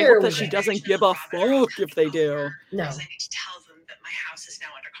hopes, but I hope that she doesn't give a fuck if they do. No. I need to tell them that my house is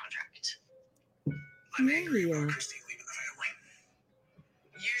now under contract. I'm angry with Christine leaving the family.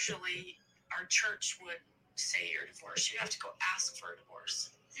 Usually, our church would say you're divorced. You have to go ask for a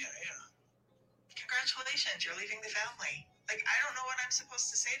divorce. Yeah. Congratulations, you're leaving the family. Like, I don't know what I'm supposed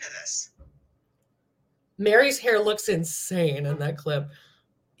to say to this. Mary's hair looks insane in that clip.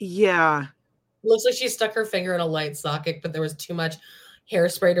 Yeah. looks like she stuck her finger in a light socket, but there was too much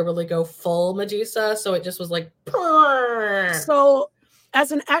hairspray to really go full Medusa, so it just was like. So,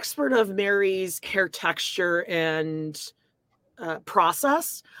 as an expert of Mary's hair texture and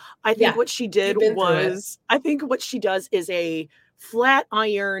process, I think what she did was, I think what she does is a flat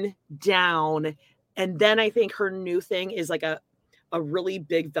iron down, and then I think her new thing is like a really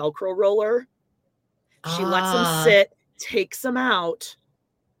big Velcro roller. She lets them sit, takes them out,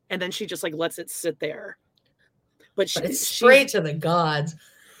 and then she just like lets it sit there. But it's straight to the gods.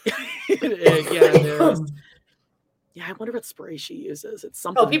 It is. Yeah, I wonder what spray she uses. It's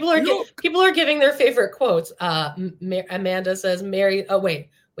something. Oh, people are giving their favorite quotes. Amanda says, "Mary." Oh, wait,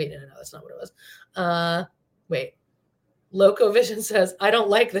 no, that's not what it was. Wait. Loco Vision says, "I don't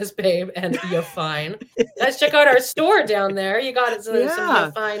like this, babe," and "You're fine." Let's check out our store down there. You got it. So there's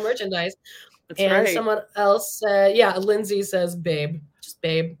some fine merchandise. That's and right. Someone else said, Lindsay says, "Babe," just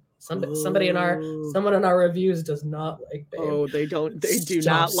babe. Someone in our reviews does not like babe. Oh, they don't. They do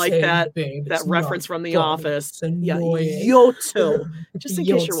not like that. Babe. That reference from The Office. Yeah, Yoto. Just in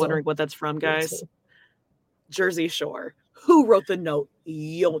case you're wondering what that's from, guys. Jersey Shore. Who wrote the note?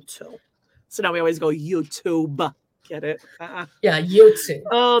 Yoto. So now we always go YouTube. Get it? Yeah, YouTube.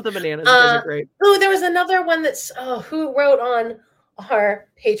 Oh, the bananas are great. Oh, there was another one that's who wrote on our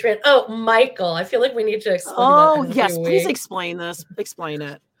Patreon? Oh, Michael. I feel like we need to explain that. Oh, yes. Please explain this. Explain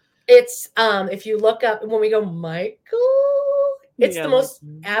it. It's if you look up when we go Michael, it's the most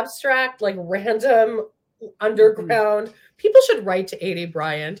abstract, like random underground. People should write to A.D.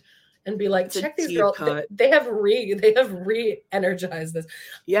 Bryant and be like, check these girls. They have re-energized this.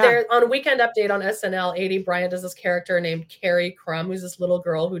 Yeah. They're on Weekend Update on SNL. A.D. Bryant does this character named Carrie Crum, who's this little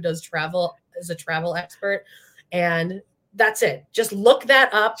girl who does travel, is a travel expert. And that's it. Just look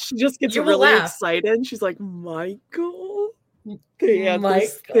that up. She just gets really excited. She's like, Michael. They had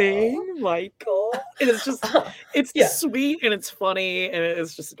this thing, Michael. And it's just, it's sweet and it's funny and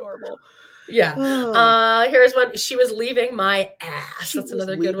it's just adorable. Yeah. Here's one. She was leaving my ass. That's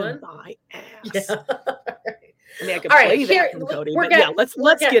another good one. My ass. Yeah. I mean, I could play that from Cody, but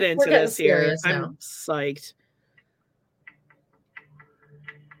let's get into this here. I'm psyched.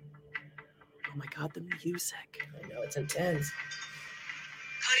 Oh my God, the music. I know, it's intense.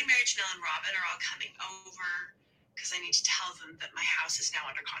 Cody, Mary, Janelle, and Robin are all coming over because I need to tell them that my house is now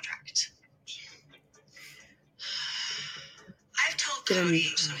under contract. I've told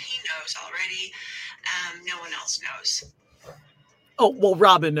Cody, so he knows already. No one else knows. Oh, well,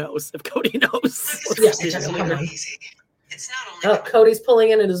 Robin knows if Cody knows. It's not only Cody's pulling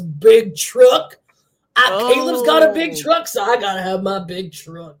in his big truck. Caleb's got a big truck, so I gotta have my big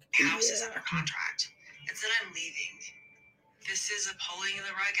truck. The house is under contract. And then I'm leaving. This is a pulling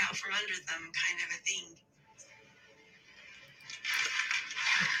the rug out from under them kind of a thing.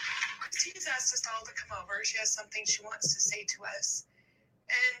 Christine's asked us all to come over. She has something she wants to say to us.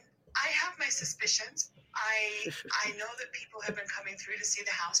 And I have my suspicions. I know that people have been coming through to see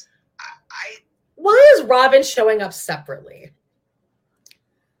the house. Why is Robin showing up separately?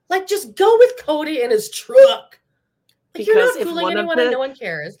 Like, just go with Cody in his truck. Like, you're not fooling anyone and no one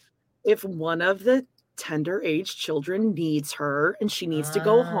cares. If one of the tender age children needs her and she needs to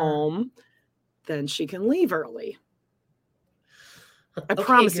go home, then she can leave early. I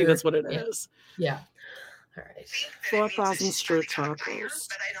promise you that's what it is. Yeah. All right. 4,000 straight tacos. But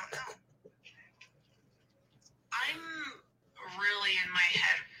I don't know. I'm really in my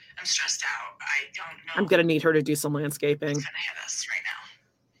head. I'm stressed out. I don't know. I'm going to need her to do some landscaping. It's going to hit us right now.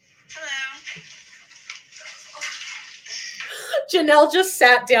 Hello. Janelle just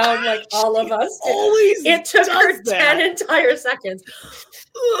sat down like all of us. It took her 10 entire seconds.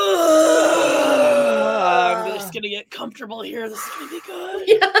 I'm just going to get comfortable here. This is going to be good.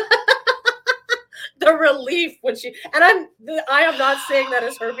 Yeah. The relief when I am not saying that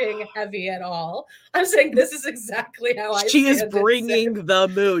as her being heavy at all. I'm saying this is exactly how she is bringing the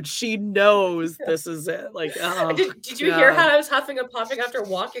mood. She knows this is it. Like, did you hear how I was huffing and puffing after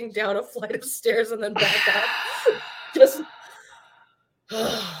walking down a flight of stairs and then back up? Just,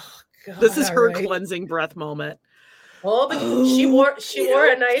 God, this is her cleansing breath moment. Oh, but she wore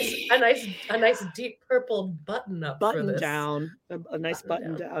a nice deep purple button down, a nice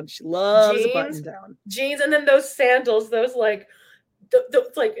button down. She loves a button down. Jeans, and then those sandals, those like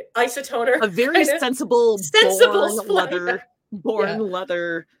isotoner, a very sensible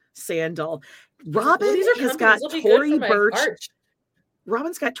leather sandal. Robin has got Tory Burch.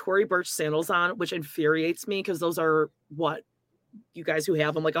 Robin's got Tory Burch sandals on, which infuriates me because those are what you guys who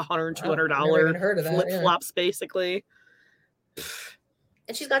have them like $100, $200 flip flops, basically.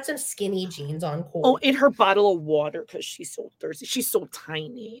 And she's got some skinny jeans on. Cool. Oh, in her bottle of water because she's so thirsty. She's so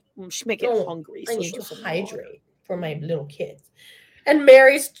tiny. She may get hungry. I so need to some hydrate water. for my little kids. And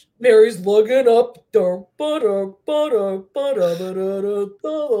Mary's looking up in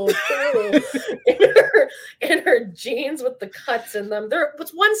her jeans with the cuts in them.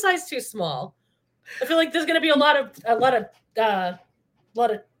 It's one size too small. I feel like there's going to be a lot of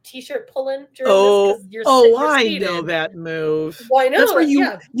t-shirt pulling during this. You're I seated. know that move. Well, I know. That's where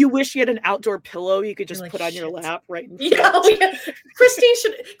you wish you had an outdoor pillow you could just put on your lap right in front. Yeah.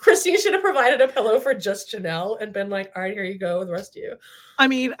 Christine should have provided a pillow for just Janelle and been like, all right, here you go, the rest of you. I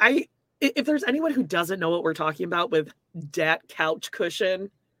mean, if there's anyone who doesn't know what we're talking about with that couch cushion,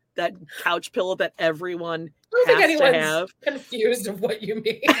 that couch pillow that everyone I don't think anyone's confused of what you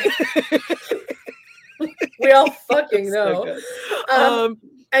mean. We all fucking know. So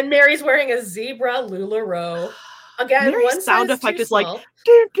and Mary's wearing a zebra LuLaRoe. Again, Mary's one sound effect is like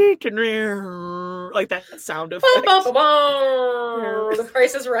that sound effect. The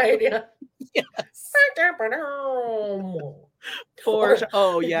Price is Right. Yeah. Yes.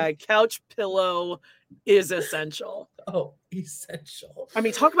 Couch pillow is essential. Oh, essential. I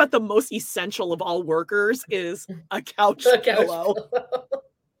mean, talk about the most essential of all workers is a couch pillow.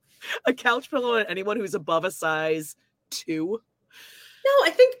 A couch pillow and anyone who's above a size 2. No,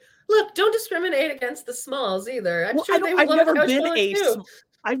 I think, look, don't discriminate against the smalls either. I've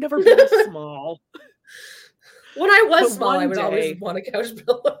never been a small. When I was small, I would always want a couch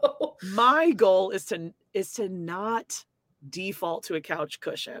pillow. My goal is to not default to a couch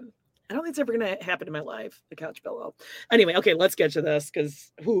cushion. I don't think it's ever going to happen in my life, the couch pillow. Anyway, okay, let's get to this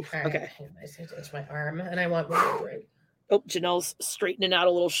because, okay. I need to itch my arm and I want more break. Oh, Janelle's straightening out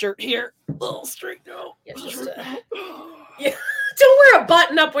a little shirt here. A little straighten out. Yeah, don't wear a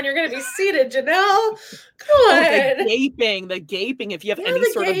button up when you're going to be seated, Janelle. Come on. The gaping. If you have any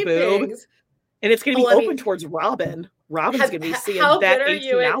sort of boob, and it's going to be open towards Robin. Robin's going to be seeing that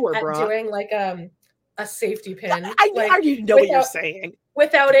 18-hour bra. Doing like a safety pin. I already know what you're saying.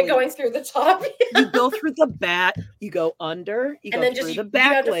 Without it going through the top. You go through the back, you go under, you go through the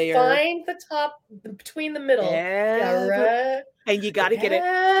back layer. Find the top between the middle. And you got to get it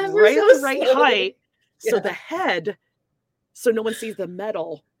right at the right height. So the head, so no one sees the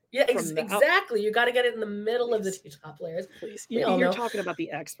metal. Yeah, exactly. You got to get it in the middle of the 2 top layers. Please. You're talking about the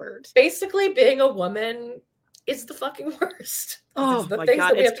expert. Basically, being a woman is the fucking worst. Oh my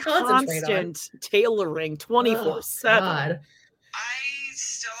God. It's constant tailoring 24/7. I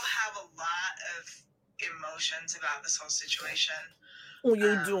still have a lot of emotions about this whole situation. Oh,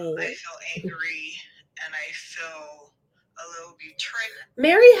 you do. I feel angry and I feel a little betrayed.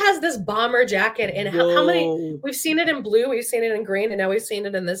 Mary has this bomber jacket in how many? We've seen it in blue, we've seen it in green, and now we've seen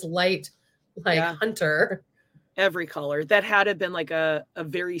it in this light, hunter. Every color. That had to have been like a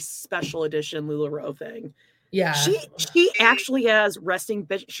very special edition LuLaRoe thing. Yeah. She actually has resting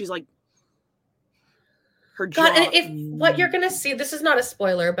bitch. She's like her jaw. God, and if what you're gonna see, this is not a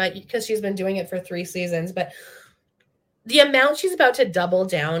spoiler, but because she's been doing it for 3 seasons, but the amount she's about to double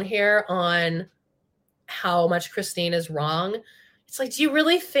down here on how much Christine is wrong. It's like, do you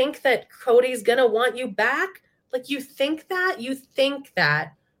really think that Cody's gonna want you back? Like, you think that?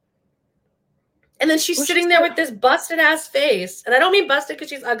 And then she's sitting there with this busted ass face. And I don't mean busted because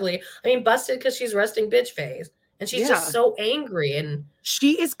she's ugly. I mean busted because she's resting bitch face. And she's just so angry. And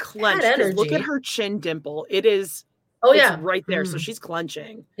she is clenched. Look at her chin dimple. It is right there. So she's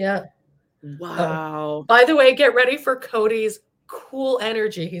clenching. Yeah. Wow. By the way, get ready for Cody's cool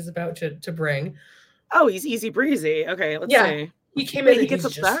energy he's about to bring. Oh, he's easy breezy. Okay, let's see. He came in and he gets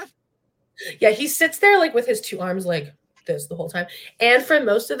upset. He sits there like with his 2 arms like this the whole time. And for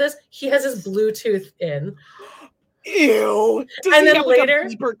most of this, he has his Bluetooth in. Ew. Does and he then have later,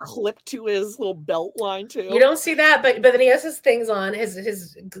 like a beeper clip to his little belt line too? You don't see that, but then he has his things on,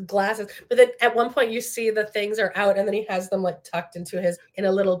 his glasses. But then at one point you see the things are out, and then he has them like tucked in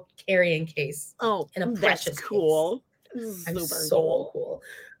a little carrying case. Oh, in a precious that's cool. I'm so cool.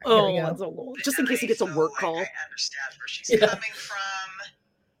 Oh, that's so cool. Just in case he gets a work call. I understand where she's coming from.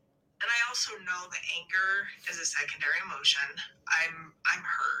 And I also know that anger is a secondary emotion. I'm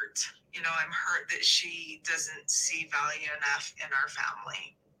hurt. You know, I'm hurt that she doesn't see value enough in our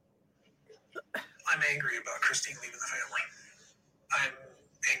family. I'm angry about Christine leaving the family. I'm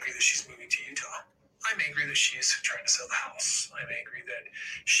angry that she's moving to Utah. I'm angry that she's trying to sell the house. I'm angry that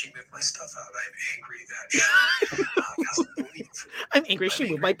she moved my stuff out. I'm angry that she doesn't leave. I'm angry she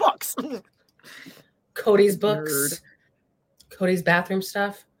moved my books. Cody's books. Nerd. Cody's bathroom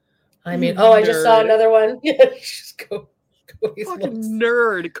stuff. I mean, I just saw another one. Cody's fucking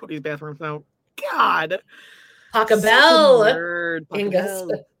nerd. Cody's bathroom though. God. Pachelbel.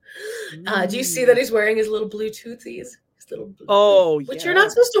 Pachelbel. Do you see that he's wearing his little Bluetoothies? Which you're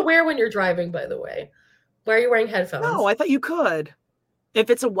not supposed to wear when you're driving, by the way. Why are you wearing headphones? No, I thought you could. If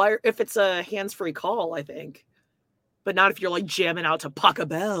it's a hands-free call, I think. But not if you're like jamming out to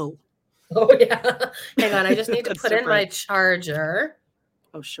Pachelbel. Oh yeah. Hang on, I just need to put in my charger.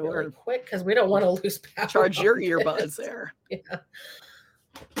 Oh sure. Really quick, because we don't want to lose power. Charge your earbuds there. Yeah.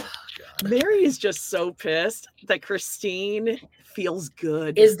 Mary is just so pissed that Christine feels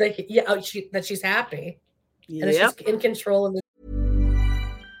good. That she's happy. Yeah. And she's in control of the.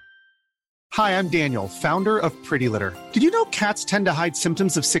 Hi, I'm Daniel, founder of Pretty Litter. Did you know cats tend to hide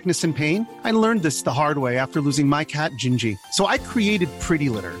symptoms of sickness and pain? I learned this the hard way after losing my cat, Gingy. So I created Pretty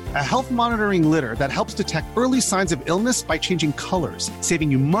Litter, a health monitoring litter that helps detect early signs of illness by changing colors, saving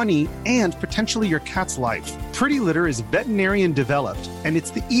you money and potentially your cat's life. Pretty Litter is veterinarian developed, and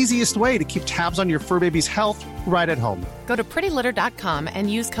it's the easiest way to keep tabs on your fur baby's health right at home. Go to prettylitter.com and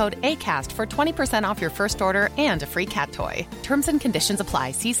use code ACAST for 20% off your first order and a free cat toy. Terms and conditions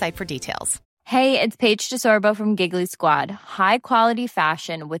apply. See site for details. Hey, it's Paige DeSorbo from Giggly Squad. High quality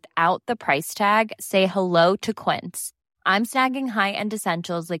fashion without the price tag. Say hello to Quince. I'm snagging high-end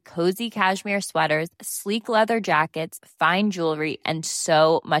essentials like cozy cashmere sweaters, sleek leather jackets, fine jewelry, and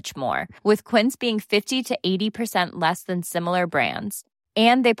so much more. With Quince being 50 to 80% less than similar brands.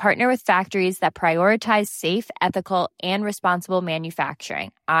 And they partner with factories that prioritize safe, ethical, and responsible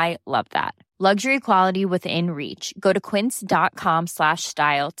manufacturing. I love that. Luxury quality within reach. Go to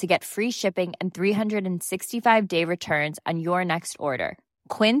quince.com/style to get free shipping and 365-day returns on your next order.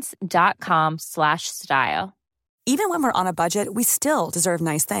 Quince.com/style. Even when we're on a budget, we still deserve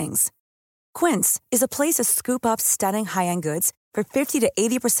nice things. Quince is a place to scoop up stunning high-end goods for 50 to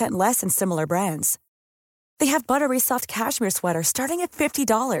 80% less than similar brands. They have buttery soft cashmere sweaters starting at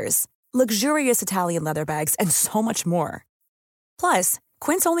 $50, luxurious Italian leather bags, and so much more. Plus,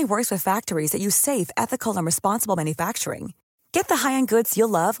 Quince only works with factories that use safe, ethical, and responsible manufacturing. Get the high-end goods you'll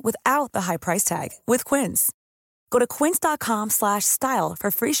love without the high price tag with Quince. Go to quince.com/style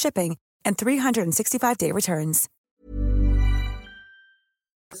for free shipping and 365-day returns.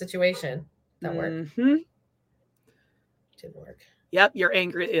 Situation that worked. Mhm. Didn't work. Yep, you're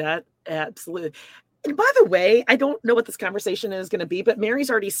angry. Yeah, absolutely. And by the way, I don't know what this conversation is going to be, but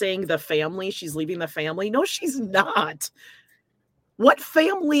Mary's already saying the family. She's leaving the family. No, she's not. What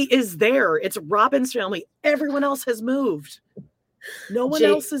family is there? It's Robin's family. Everyone else has moved. No one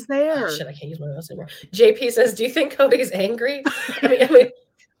else is there. Oh, shit, I can't use my mouse anymore. JP says, "Do you think Cody's angry?" I mean,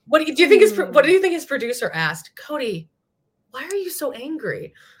 what do you think his producer asked? Cody, why are you so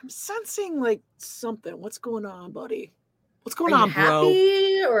angry? I'm sensing like something. What's going on, buddy? What's going Are you on, bro?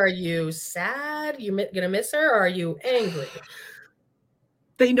 happy or are you sad? You gonna miss her or are you angry?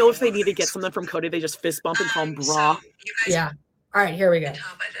 They know if they need to get something from Cody, they just fist bump and call him bra. Yeah. All right, here we go.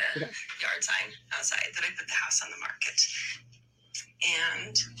 Tell by the yard sign outside that I put the house on the market.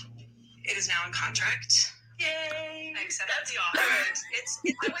 And it is now in contract. Yay! I accept that's the offer. I was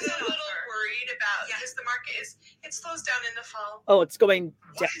a little worried about because the market it slows down in the fall. Oh, it's going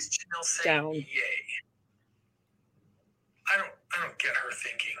Why is Janelle saying down. yay? I don't get her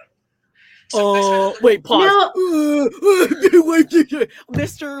thinking. Oh, wait, pause. No.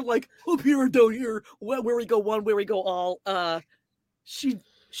 Mr. Like up here, down here, where we go one, where we go all. She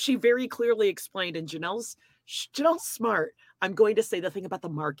very clearly explained, and Janelle's smart. I'm going to say the thing about the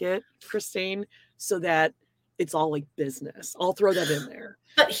market, Christine, so that it's all like business. I'll throw that in there.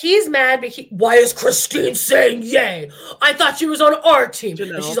 But he's mad because why is Christine saying yay? I thought she was on our team.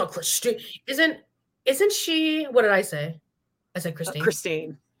 And she's on Christine. Isn't she? What did I say? I said Christine.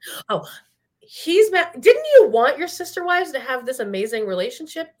 Christine. Oh, he's mad. Didn't you want your sister wives to have this amazing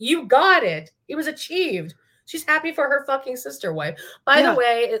relationship? You got it. It was achieved. She's happy for her fucking sister wife. By the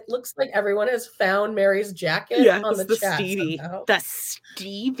way, it looks like everyone has found Mary's jacket on the chat. Stevie. Somehow. The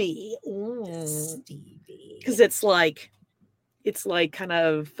Stevie. Stevie. Because it's like kind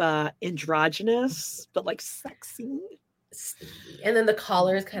of androgynous, but like sexy. Stevie. And then the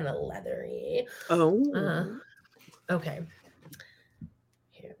collar is kind of leathery. Oh. Okay.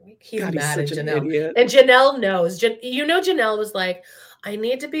 He's God, mad at such an Janelle. idiot. And Janelle knows. Janelle was like, I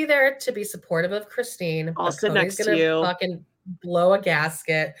need to be there to be supportive of Christine. I'll sit Cody's next to you. Fucking blow a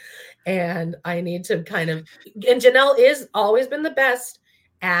gasket. And I need to and Janelle is always been the best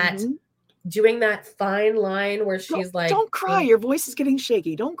at doing that fine line where she's like, don't cry. Your voice is getting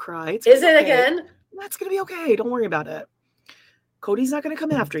shaky. Don't cry. It's is it okay. again? That's going to be okay. Don't worry about it. Cody's not going to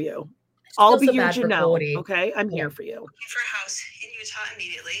come after you. I'll be your Janelle. Okay. I'm here for you. Looking for a house in Utah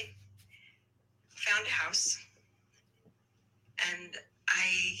immediately. Found a house. And I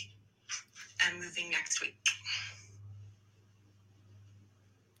am moving next week.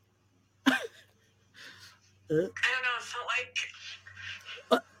 I don't know. It felt like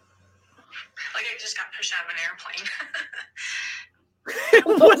I just got pushed out of an airplane.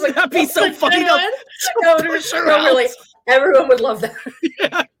 Wouldn't that be so funny? No, really, everyone would love that.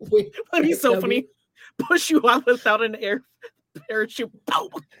 Yeah. That'd be so funny. Push you out without an air parachute. Boom.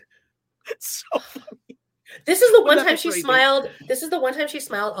 It's so funny. This is the one time she smiled. This is the one time she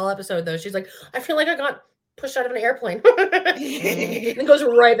smiled all episode, though. She's like, I feel like I got pushed out of an airplane. And goes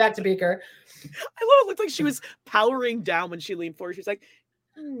right back to Beaker. I love it. Looked like she was powering down when she leaned forward. She was like,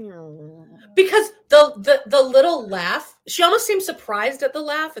 because the little laugh, she almost seemed surprised at the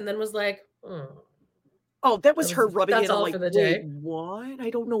laugh and then was like, oh, that was her rubbing that's it. I'm all like, for the day. wait, what? I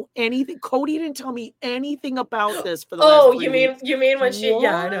don't know anything. Cody didn't tell me anything about this for the last 3 weeks. you mean when she,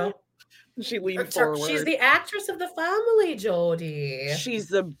 yeah, I know. She leaned forward. She's the actress of the family, Jody. She's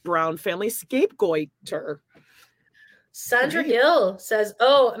the Brown family scapegoater. Sandra Gill says,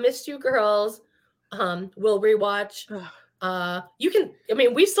 "Oh, I missed you, girls. We'll rewatch. You can. I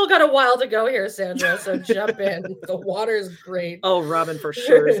mean, we still got a while to go here, Sandra. So jump in. The water is great. Oh, Robin for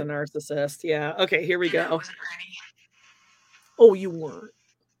sure is a narcissist. Yeah. Okay, here we go. Oh, you weren't.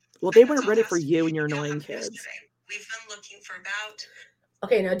 Well, they weren't ready for you and your annoying kids. We've been looking for about.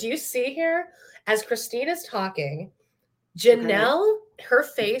 Okay, now do you see here as Christine is talking, Janelle, her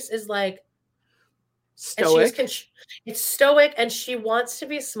face is like stoic. It's stoic, and she wants to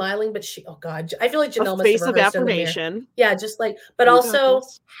be smiling, but I feel like Janelle must face have of affirmation. Yeah, just like, but also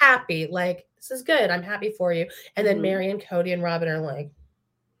happy. Like, this is good. I'm happy for you. And then Mary and Cody and Robin are like,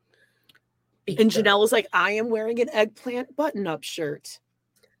 and Janelle is like, I am wearing an eggplant button-up shirt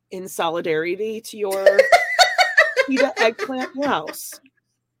in solidarity to your eggplant blouse.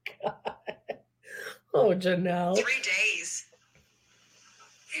 God. Oh, Janelle. 3 days.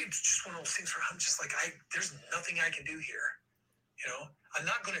 It's just one of those things where I'm just like, there's nothing I can do here. You know, I'm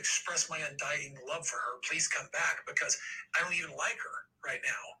not going to express my undying love for her. Please come back, because I don't even like her right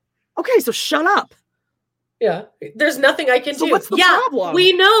now. Okay, so shut up. Yeah, there's nothing I can do. What's the problem?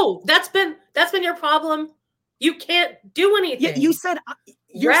 We know that's been your problem. You can't do anything. Yeah, you said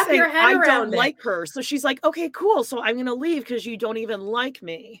you're wrap saying your head I around don't it. like her. So she's like, okay, cool. So I'm gonna leave because you don't even like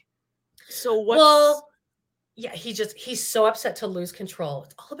me. So what? Well, yeah, he's so upset to lose control.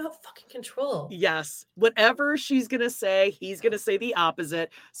 It's all about fucking control. Yes, whatever she's gonna say, he's gonna say the opposite,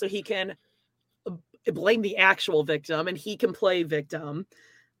 so he can blame the actual victim and he can play victim.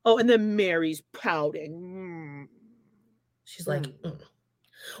 Oh, and then Mary's pouting. She's like,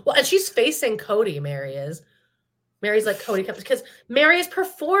 well, and she's facing Cody. Mary is. Mary's like, Cody comes because Mary is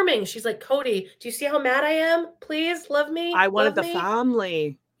performing. She's like, Cody, do you see how mad I am? Please love me. I wanted the me.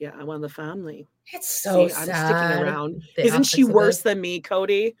 family. Yeah, I wanted the family. It's so sad. I'm sticking around. Isn't she worse than me,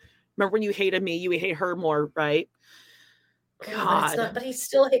 Cody? Remember when you hated me? You hate her more, right? God. But he's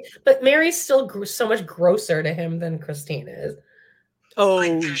still. But Mary's still so much grosser to him than Christine is. Oh,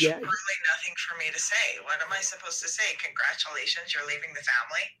 there's yeah. really nothing for me to say. What am I supposed to say? Congratulations, you're leaving the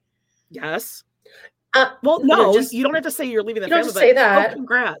family. Yes. Well, no, you don't have to say you're leaving the family. Don't say that. Oh,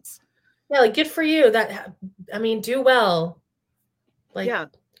 congrats. Yeah, like good for you. Do well. Like, yeah,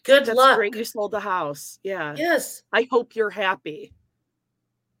 good luck. Great, you sold the house. Yeah. Yes. I hope you're happy.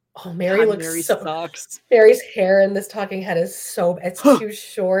 Oh, Mary looks Mary so. Sucks. Mary's hair in this talking head is so. It's too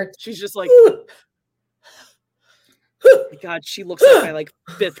short. She's just like. My God, she looks like my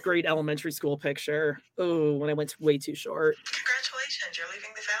 5th grade elementary school picture. Oh, when I went way too short. Congratulations, you're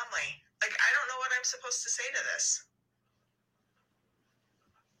leaving the family. I don't know what I'm supposed to say to this.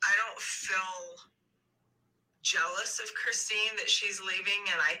 I don't feel jealous of Christine that she's leaving,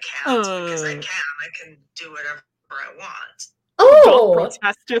 and I can't because I can do whatever I want. Oh, don't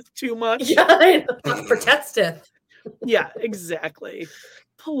protesteth too much. Yeah, I know. Protesteth. Yeah, exactly.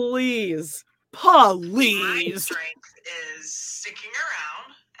 Please. My strength is sticking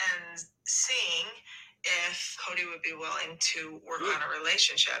around and seeing if Cody would be willing to work on a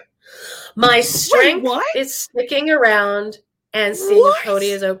relationship. My strength is sticking around and seeing if Cody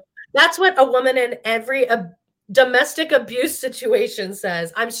is open. That's what a woman in every domestic abuse situation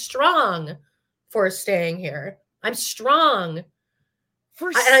says. I'm strong for staying here. I'm strong.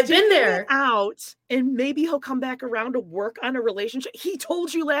 And I've been there out, and maybe he'll come back around to work on a relationship. He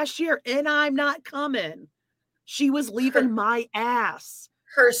told you last year, and I'm not coming. She was leaving my ass.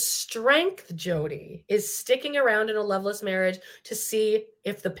 Her strength, Jody, is sticking around in a loveless marriage to see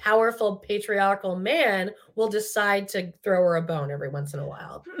if the powerful patriarchal man will decide to throw her a bone every once in a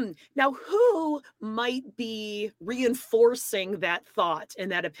while. Now, who might be reinforcing that thought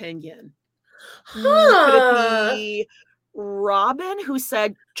and that opinion? Could it be Robin, who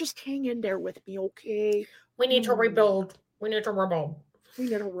said, just hang in there with me, okay? We need to rebuild. We need to rebuild. We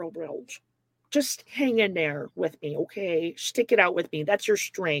need to rebuild. Just hang in there with me, okay? Stick it out with me. That's your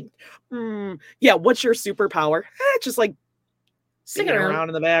strength. Yeah, what's your superpower? Just like sticking around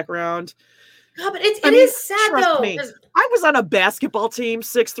in the background. God, but it is sad though. Me, I was on a basketball team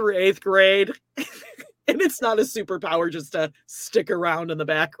 6th through 8th grade. And it's not a superpower just to stick around in the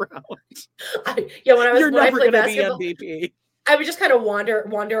background. You're never going to be MVP. I would just kind of wander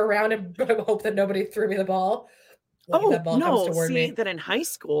around and hope that nobody threw me the ball. That ball comes toward me. That in high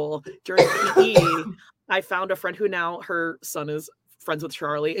school during PE, I found a friend who now her son is friends with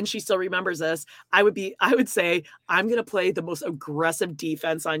Charlie, and she still remembers this. I would say, I'm going to play the most aggressive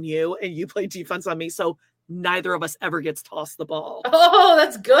defense on you, and you play defense on me. So neither of us ever gets tossed the ball. Oh,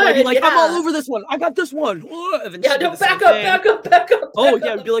 that's good. I'd be like, I'm all over this one. I got this one. No, back up. Oh,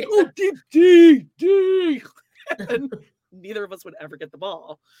 yeah. I'd be like, oh, D. And neither of us would ever get the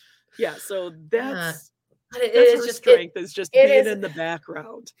ball. Yeah. So that's her strength is just being in the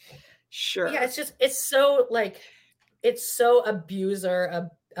background. Sure. Yeah. It's so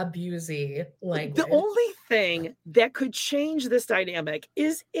abusey language. The only thing that could change this dynamic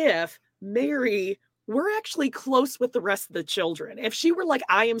is if Mary were actually close with the rest of the children. If she were like,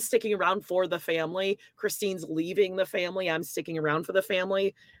 I am sticking around for the family, Christine's leaving the family, I'm sticking around for the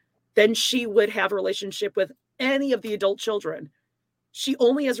family, then she would have a relationship with any of the adult children. She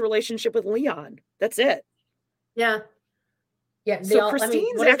only has a relationship with Leon. That's it. Yeah. Yeah. So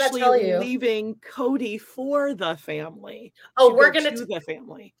Christine's actually leaving Cody for the family. Oh, we're going to the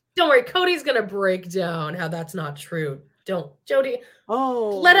family. Don't worry. Cody's going to break down how that's not true. Don't, Jody.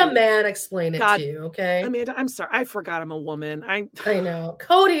 Oh, let a man explain it to you, okay? Amanda, I'm sorry. I forgot I'm a woman. I know.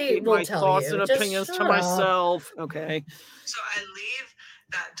 Cody will my tell thoughts you. and Just opinions to myself. Okay. So I leave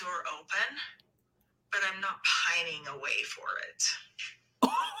that door open, but I'm not pining away for it.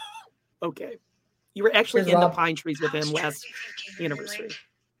 Okay. You were actually in the pine trees with him last anniversary.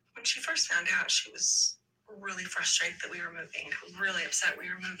 When she first found out, she was really frustrated that we were moving, really upset we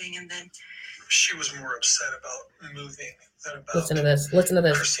were moving, and then she was more upset about moving than about Listen to this.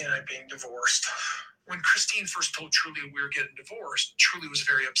 Christine and I being divorced. When Christine first told Truly we were getting divorced, Truly was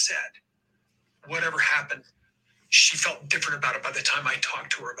very upset. Whatever happened, she felt different about it by the time I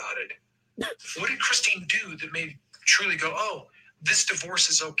talked to her about it. What did Christine do that made Truly go, oh, this divorce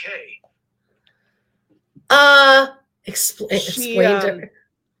is okay? Explained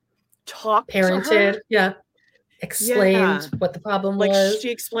talked parented, to her. Yeah. Explained what the problem was. She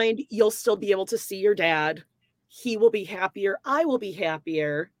explained, you'll still be able to see your dad. He will be happier. I will be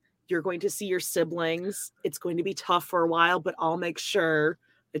happier. You're going to see your siblings. It's going to be tough for a while, but I'll make sure.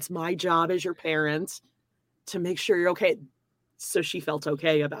 It's my job as your parent to make sure you're okay. So she felt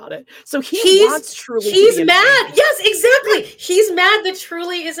okay about it. So he wants Truly. He's mad. Yes, exactly. He's mad that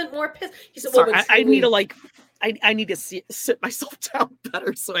Truly isn't more pissed. He's sorry, I need to I need to sit myself down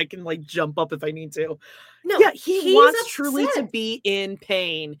better so I can jump up if I need to. No, yeah, he wants Truly to be in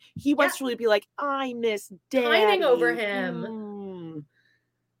pain. He wants Truly to be like, I miss Daddy. Pining over him.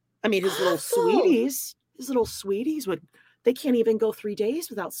 I mean, his little sweeties they can't even go 3 days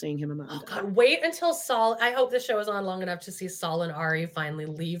without seeing him. Amanda. Oh God, wait until Saul. I hope this show is on long enough to see Saul and Ari finally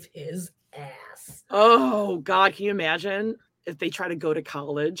leave his ass. Oh God, can you imagine if they try to go to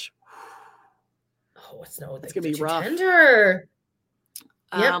college? Oh, it's gonna be rough. Tender.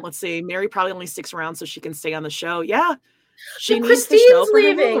 Let's see. Mary probably only sticks around so she can stay on the show. Yeah, she needs Christine's the show for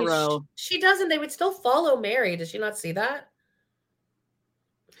leaving. Row. She doesn't. They would still follow Mary. Does she not see that?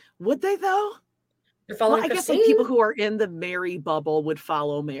 Would they though? They're following. I guess people who are in the Mary bubble would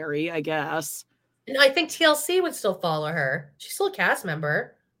follow Mary. I guess. And I think TLC would still follow her. She's still a cast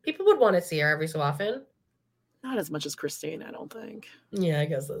member. People would want to see her every so often. Not as much as Christine, I don't think. Yeah, I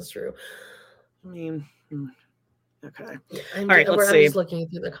guess that's true. I mean, okay. Yeah, all right, let's see. I'm just looking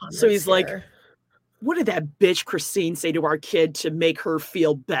through the comments. So he's here. like, what did that bitch Christine say to our kid to make her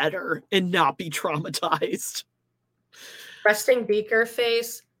feel better and not be traumatized? Resting Beaker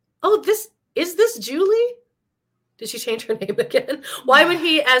face. Oh, is this Julie? Did she change her name again? Why would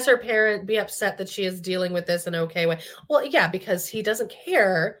he, as her parent, be upset that she is dealing with this in an okay way? Well, yeah, because he doesn't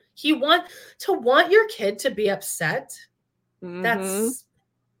care. He want your kid to be upset. Mm-hmm.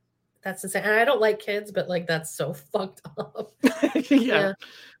 That's insane. And I don't like kids, but that's so fucked up. Yeah,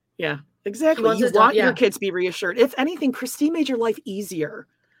 exactly. You want your kids to be reassured. If anything, Christine made your life easier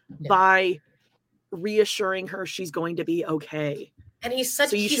by reassuring her she's going to be okay. And he's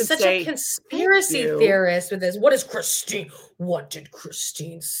such a conspiracy theorist with this. What did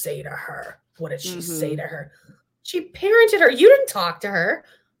Christine say to her? What did she say to her? She parented her. You didn't talk to her.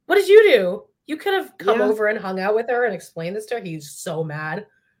 What did you do? You could have come over and hung out with her and explained this to her. He's so mad.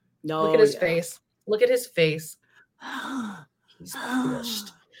 No, look at his face. Look at his face. He's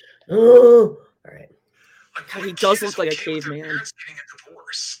pissed. All right. God, he does look like a caveman.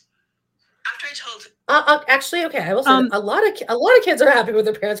 After I told actually, okay, I will say a lot of kids are happy with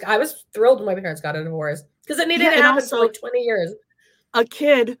their parents. I was thrilled when my parents got a divorce because it needed to happen for like 20 years. A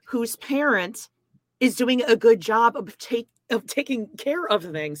kid whose parent is doing a good job of taking care of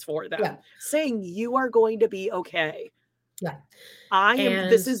things for them, saying you are going to be okay. Yeah, I am.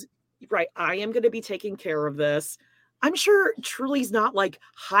 This is right. I am going to be taking care of this. I'm sure Truly's not like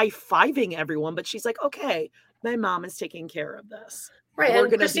high-fiving everyone, but she's like, okay, my mom is taking care of this. Right.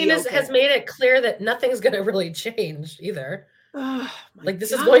 And Christine has made it clear that nothing's going to really change either. Like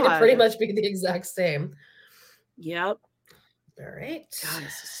this is going to pretty much be the exact same. Yep. All right. God,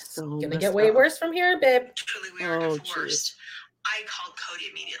 this is so going to get way worse from here, babe. Truly, we were divorced. I called Cody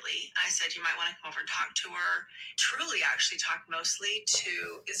immediately. I said, you might want to come over and talk to her. Truly actually talked mostly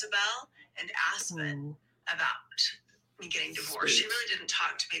to Isabel and Aspen about me getting divorced. She really didn't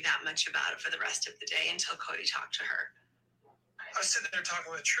talk to me that much about it for the rest of the day until Cody talked to her. I was sitting there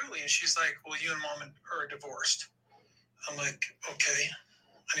talking with Truly, and she's like, well, you and Mom are divorced. I'm like, okay.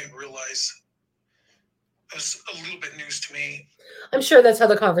 I didn't realize. It was a little bit news to me. I'm sure that's how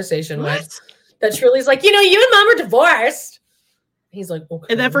the conversation went. That Truly's like, you and Mom are divorced. He's like, okay.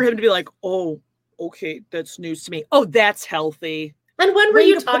 And then for him to be like, oh, okay, that's news to me. Oh, that's healthy. And when were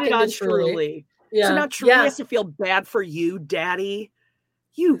you talking to Truly? Yeah. So now Truly has to feel bad for you, Daddy.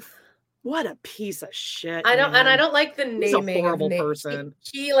 What a piece of shit. I don't, man. and I don't like the naming. He's a horrible person.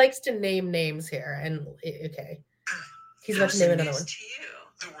 He likes to name names here, and okay, he's about to name another one.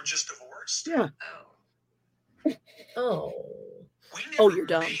 That we're just divorced. Yeah. Oh. You're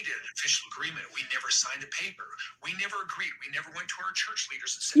done. We made an official agreement. We never signed a paper. We never agreed. We never went to our church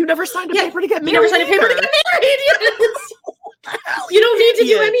leaders and said, you never signed a paper to get married. You never signed a paper to get married. You don't need to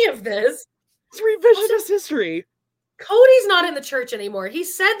do any of this. It's revisionist history. Cody's not in the church anymore. He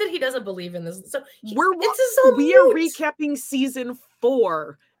said that he doesn't believe in this. So we are recapping season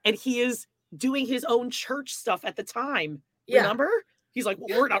 4, and he is doing his own church stuff at the time. Remember? He's like,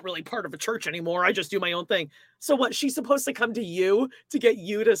 well, we're not really part of a church anymore. I just do my own thing. So what? She's supposed to come to you to get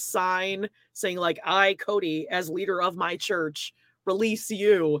you to sign saying like, I, Cody, as leader of my church, release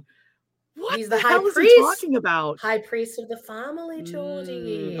you. What He's the hell high is priest. he talking about? High priest of the family,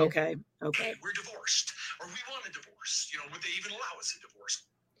 Jody. Okay. Hey, we're divorced, or we want a divorce. Would they even allow us a divorce?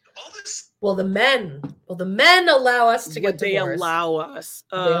 All this. Well, the men allow us to get divorced. They allow us.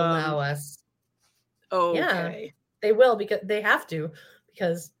 They allow us. Okay. Yeah, they will because they have to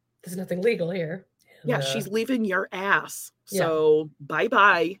because there's nothing legal here. Yeah, she's leaving your ass. So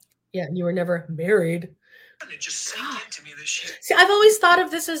bye-bye. Yeah, you were never married. And it just sank into me that she. See, I've always thought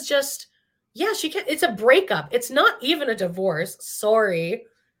of this as just, she can. It's a breakup. It's not even a divorce. Sorry,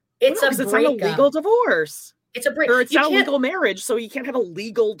 it's a breakup. It's not a legal divorce. It's a break. Or it's not a legal marriage, so you can't have a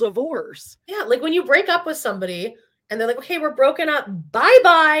legal divorce. Yeah, like when you break up with somebody and they're like, okay, we're broken up,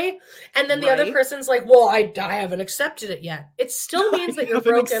 bye-bye. And then the other person's like, well, I haven't accepted it yet. It still means that you're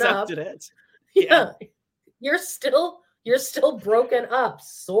broken up. It. Yeah. You're still broken up.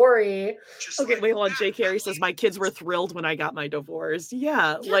 Sorry. Okay, wait, hold on. Jay Carey says, my kids were thrilled when I got my divorce.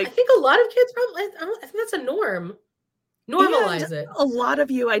 Yeah, I think a lot of kids probably, I think that's a norm. Normalize it. A lot of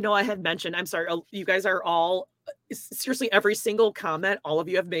you, I know I had mentioned, I'm sorry, you guys are all, seriously, every single comment all of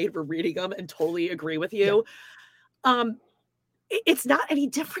you have made, we're reading them and totally agree with you. It's not any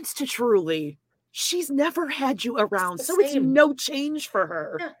difference to Truly. She's never had you around, so it's no change for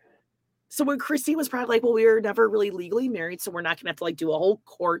her. Yeah. So when Christine was probably like, well, we were never really legally married, so we're not going to have to like do a whole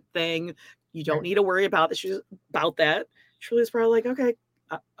court thing. You don't need to worry about this. She's about that. Truly's probably like,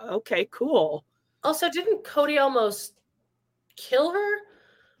 okay, cool. Also, didn't Cody almost kill her?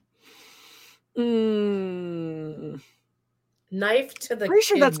 Knife to the Pretty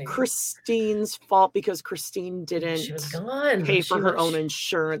sure kidney. that's Christine's fault because Christine didn't pay for her own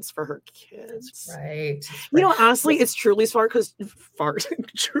insurance for her kids. Right. Honestly, it's Truly's fault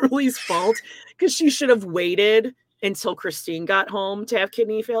Truly's fault because she should have waited until Christine got home to have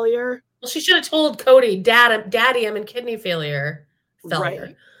kidney failure. Well, she should have told Cody, Daddy, I'm in kidney failure.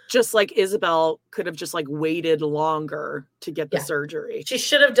 Right. Just like Isabel could have just like waited longer to get the surgery. She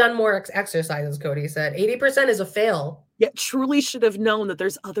should have done more exercises, Cody said. 80% is a fail. Yeah, Truly should have known that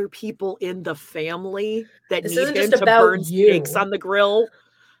there's other people in the family that this need isn't him just to about burn you. steaks on the grill.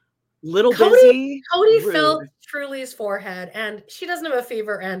 Little busy. Cody rude. felt Truly's forehead, and she doesn't have a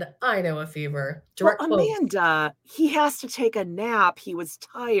fever, and I know a fever. Direct quote. Amanda, he has to take a nap. He was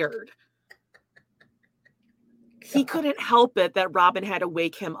tired. he couldn't help it that Robin had to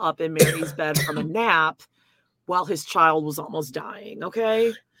wake him up in Mary's bed from a nap while his child was almost dying.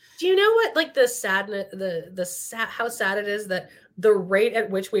 Okay. Do you know what, like, the sadness, how sad it is that the rate at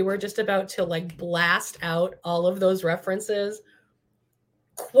which we were just about to like blast out all of those references,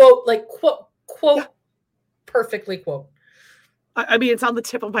 quote, yeah. Perfectly quote. I mean, it's on the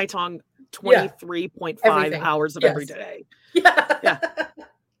tip of my tongue. 23.5 hours of every day. Yeah.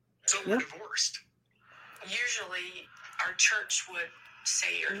 So we're divorced. Usually, our church would say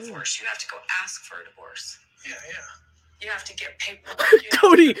you're divorced. You have to go ask for a divorce. Yeah. You have to get paperwork.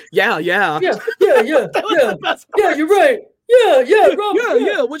 Cody, yeah. Yeah, you're right. Robin.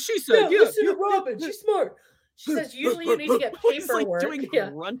 Yeah, what she said. Yeah, listen to Robin. She's smart. She says usually you need to get paperwork. He's like doing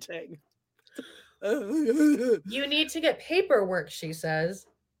grunting. You need to get paperwork, she says.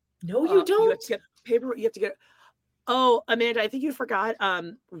 No, you don't. You have to get paperwork. You have to get. Oh, Amanda, I think you forgot.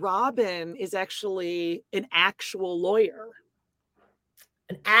 Robin is actually an actual lawyer.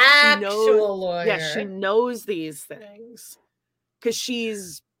 An actual lawyer. Yeah, she knows these things because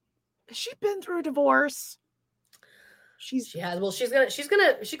has she been through a divorce? She has. Well, she's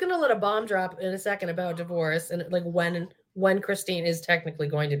gonna let a bomb drop in a second about divorce and like when Christine is technically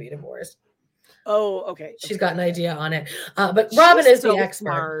going to be divorced. Oh, okay. She's got an idea on it. But Robin is the expert.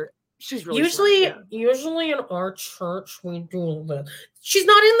 Smart. She's really usually in our church we do this. She's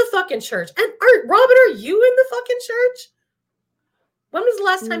not in the fucking church. And Robin, are you in the fucking church? When was the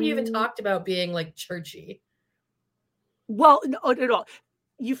last time you even talked about being like churchy? Well, no.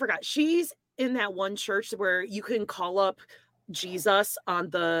 You forgot. She's in that one church where you can call up Jesus on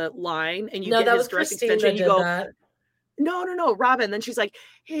the line and you get his direct extension. You go, that. No, Robin. Then she's like,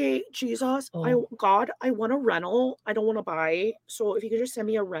 hey, Jesus, I want a rental. I don't want to buy. So if you could just send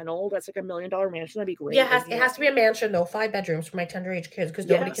me a rental, that's like $1 million mansion. That'd be great. Yeah, it has to be a mansion though. 5 bedrooms for my tender age kids because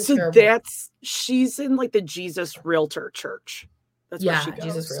nobody can share. So she's in like the Jesus Realtor Church. That's where she goes.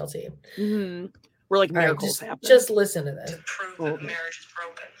 Jesus Realty. Mm-hmm. Where like miracles happen. Just listen to this. To prove that the marriage is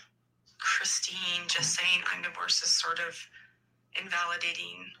broken. Christine just saying I'm divorced is sort of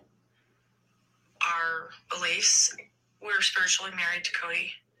invalidating our beliefs. We're spiritually married to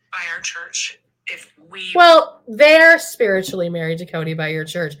Cody by our church. They're spiritually married to Cody by your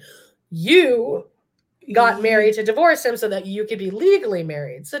church. You got married to divorce him so that you could be legally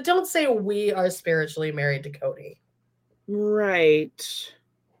married. So don't say we are spiritually married to Cody. Right.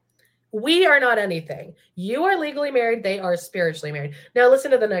 We are not anything. You are legally married. They are spiritually married. Now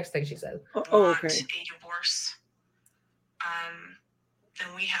listen to the next thing she says. Okay. A divorce, then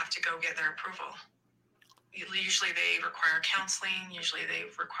we have to go get their approval. Usually they require counseling. Usually they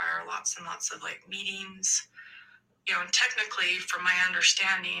require lots and lots of like meetings. You know, and technically, from my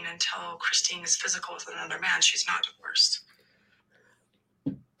understanding, until Christine is physical with another man, she's not divorced.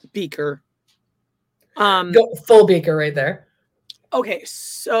 Beaker. Go full Beaker right there. Okay,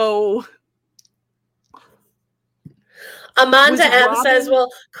 so Amanda M says, well,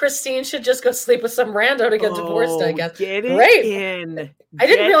 Christine should just go sleep with some rando to get divorced, I guess. Get it in. I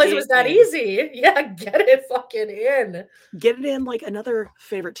didn't realize it was that easy. Yeah, get it fucking in. Get it in. Like another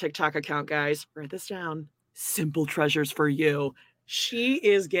favorite TikTok account, guys. Write this down. Simple Treasures for You. She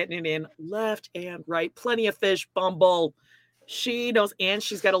is getting it in left and right. Plenty of fish, Bumble. She knows, and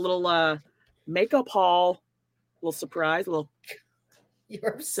she's got a little makeup haul. Little surprise,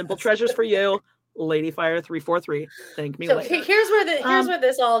 Simple Treasures for You. Ladyfire 343. Thank me later. Here's where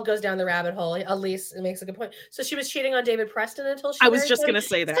this all goes down the rabbit hole. Elise makes a good point. So she was cheating on David Preston until she I was just gonna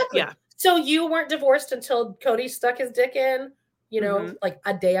say that. Exactly. Yeah. So you weren't divorced until Cody stuck his dick in, like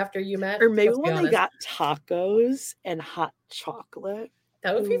a day after you met. Or maybe when they got tacos and hot chocolate.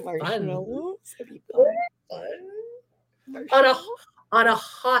 That would be fun. That'd be fun. On a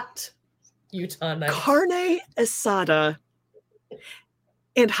hot Utah night. Carne asada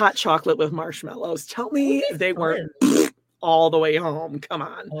and hot chocolate with marshmallows. Tell me they weren't all the way home. Come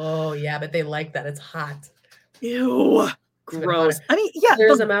on. Oh, yeah, but they like that. It's hot. Ew. Gross. I mean, yeah.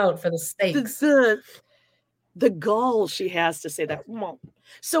 Clears them out for the steaks. The gall she has to say that.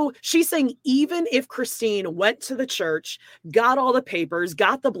 So she's saying even if Christine went to the church, got all the papers,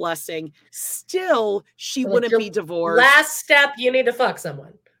 got the blessing, still she wouldn't be divorced. Last step, you need to fuck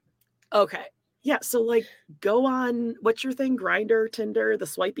someone. Okay. Yeah, so like go on, what's your thing? Grindr, Tinder, the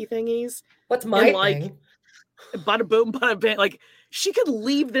swipey thingies. What's my thing? Bada boom, bada bang. Like she could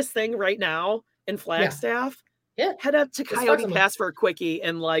leave this thing right now in Flagstaff. Yeah. Head up to Coyote Pass for a quickie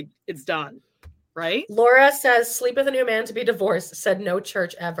and like it's done. Right? Laura says sleep with a new man to be divorced. Said no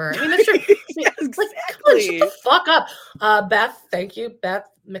church ever. I mean that's true. Yeah, exactly. Come on, shut the fuck up. Beth, thank you. Beth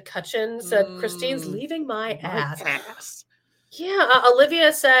McCutcheon said Christine's leaving my ass. Yeah,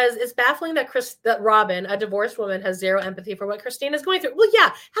 Olivia says it's baffling that Robin, a divorced woman, has zero empathy for what Christine is going through. Well,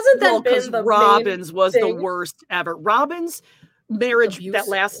 yeah, hasn't that been the Robin's main was thing? the worst ever. Robin's marriage that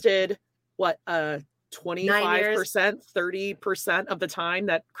lasted 25%, 30% of the time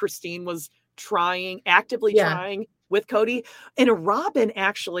that Christine was actively trying with Cody. And Robin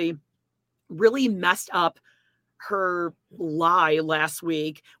actually really messed up her lie last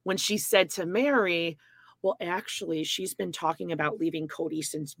week when she said to Mary, well, actually, she's been talking about leaving Cody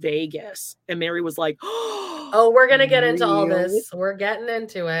since Vegas. And Mary was like, oh, we're going to get into all this. We're getting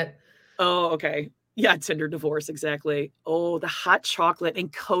into it. Oh, okay. Yeah, Tinder divorce, exactly. Oh, the hot chocolate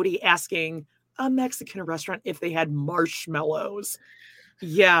and Cody asking a Mexican restaurant if they had marshmallows.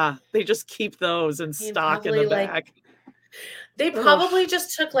 Yeah, they just keep those in stock in the back. They probably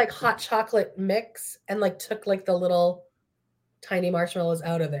just took like hot chocolate mix and like took like the little tiny marshmallows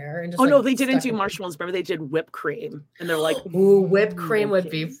out of there and just no, they didn't do marshmallows. Remember, they did whipped cream, and they're like, ooh, whipped cream would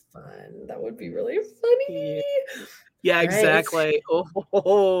be fun. That would be really funny. Yeah, exactly. Right.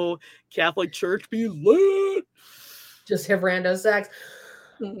 Oh, Catholic Church be lit. Just have rando sex.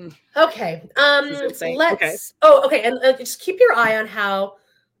 Mm-mm. Okay. Let's. Okay. Oh, okay. And just keep your eye on how.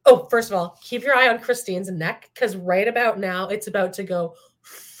 Oh, first of all, keep your eye on Christine's neck because right about now it's about to go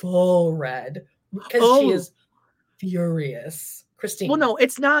full red because she is furious. Christine. Well, no,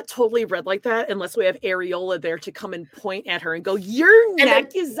 it's not totally red like that unless we have Areola there to come and point at her and go, your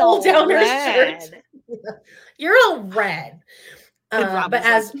neck is all down red. Her shirt. You're all red. But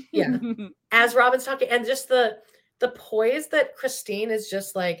as as Robin's talking, and just the poise that Christine is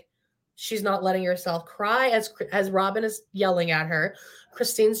just like, she's not letting herself cry as Robin is yelling at her.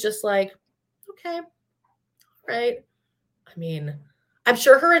 Christine's just like, okay, all right. I mean, I'm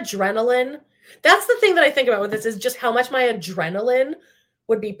sure her adrenaline. That's the thing that I think about with this is just how much my adrenaline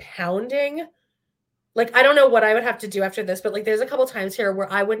would be pounding. Like, I don't know what I would have to do after this, but like, there's a couple times here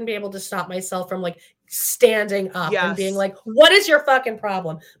where I wouldn't be able to stop myself from like standing up and being like, what is your fucking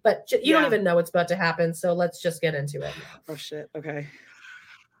problem? But you don't even know what's about to happen. So let's just get into it. Oh shit. Okay.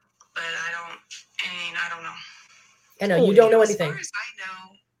 But I don't know. I know you don't know anything. As far as I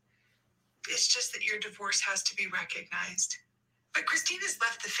know, it's just that your divorce has to be recognized. But Christine has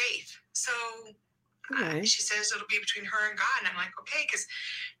left the faith. So she says it'll be between her and God. And I'm like, okay, because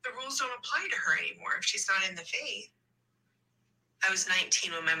the rules don't apply to her anymore if she's not in the faith. I was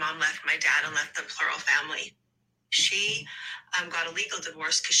 19 when my mom left my dad and left the plural family. She got a legal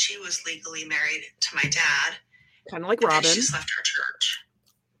divorce because she was legally married to my dad. Kind of like Robin. She just left her church.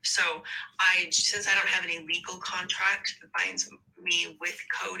 So since I don't have any legal contract that binds me with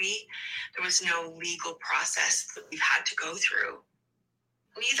Cody, there was no legal process that we've had to go through.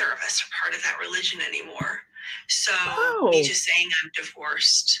 Neither of us are part of that religion anymore. So me just saying I'm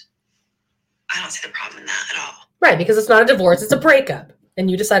divorced, I don't see the problem in that at all. Right, because it's not a divorce, it's a breakup. And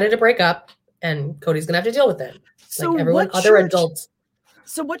you decided to break up, and Cody's going to have to deal with it. So like everyone, other adults.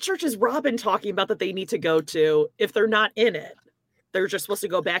 So what church is Robin talking about that they need to go to if they're not in it? They're just supposed to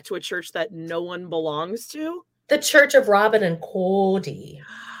go back to a church that no one belongs to? The Church of Robin and Cody.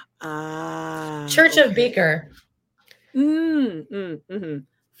 Church of Beaker.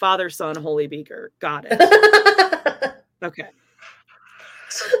 Father, Son, Holy Beaker. Got it. Okay.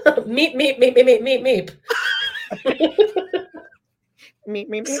 Meep. Meep.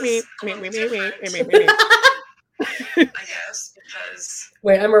 I guess because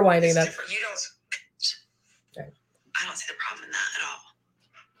wait, I'm rewinding that. I don't see the problem in that at all.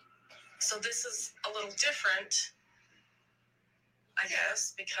 So this is a little different, I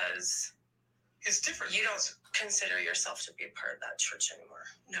guess, because it's different. You don't consider yourself to be a part of that church anymore.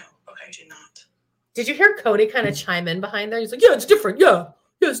 No, okay, I do not. Did you hear Cody kind of chime in behind there? He's like, yeah, it's different. Yeah,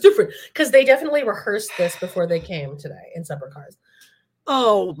 it's different. Because they definitely rehearsed this before they came today in separate cars.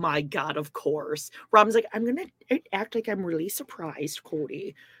 Oh my God, of course. Robin's like, I'm going to act like I'm really surprised,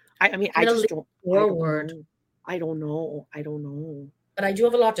 Cody. I mean, I just don't. Forward. I don't know. But I do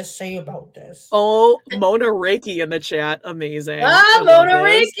have a lot to say about this. Oh, Mona Reiki in the chat. Amazing. Mona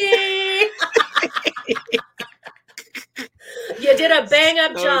Reiki. You did a bang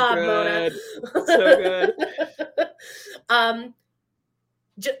up job, good. Mona. So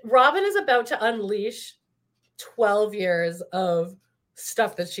good. Robin is about to unleash 12 years of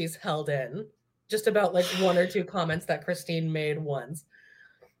stuff that she's held in. Just about like one or two comments that Christine made once.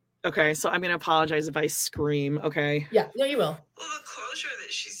 Okay, so I'm going to apologize if I scream, okay? Yeah, no, you will. Well, the closure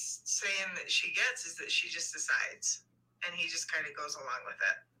that she's saying that she gets is that she just decides. And he just kind of goes along with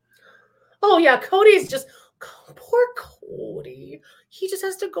it. Oh, yeah, Cody's just... Poor Cody. He just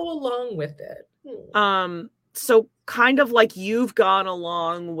has to go along with it. So kind of like you've gone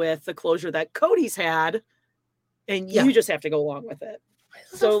along with the closure that Cody's had and Yeah. you just have to go along with it.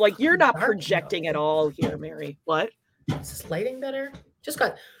 So like you're not projecting at all here, Mary. What? Is this lighting better? Just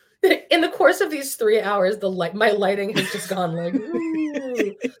got in the course of these 3 hours, my lighting has just gone like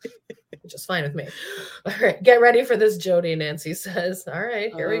which is fine with me. All right, get ready for this, Jody. Nancy says. All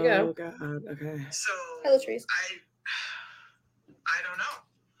right, here we go. Oh God. Okay. So Hello, Trees. I don't know.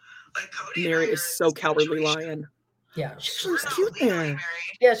 Like Cody Mary is so cowardly lion. Yeah. She looks cute there.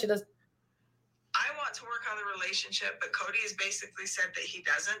 Yeah, she does. I want to work on the relationship, but Cody has basically said that he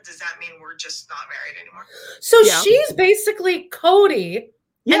doesn't. Does that mean we're just not married anymore? So she's basically Cody.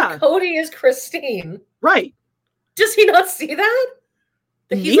 Yeah. And Cody is Christine. Right. Does he not see that?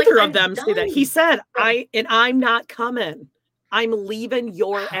 He's Neither like, of them say that. He said, I'm not coming. I'm leaving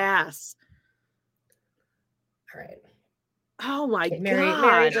your ass. All right. Oh my God.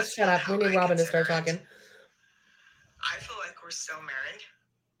 Mary, just shut up. We need Robin to start talking. I feel like we're still married.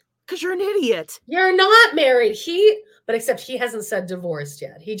 Because you're an idiot. You're not married. But except he hasn't said divorced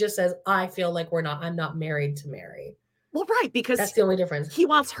yet. He just says, I feel like I'm not married to Mary. Well, right, because that's the only difference. He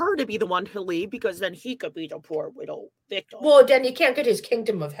wants her to be the one to leave because then he could be the poor widow victim. Well, then you can't get his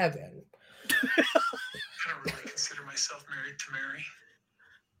kingdom of heaven. I don't really consider myself married to Mary.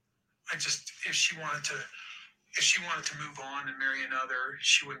 I just, if she wanted to move on and marry another,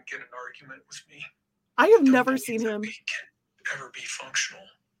 she wouldn't get an argument with me. I have never seen him ever be functional.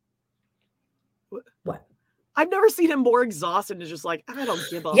 What? I've never seen him more exhausted and just like, I don't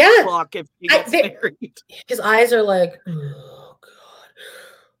give a fuck if he gets married. His eyes are like, oh God.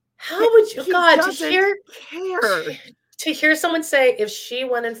 How would you, God, to hear someone say, if she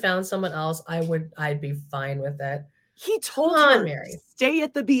went and found someone else, I'd be fine with it. He told her, Mary, stay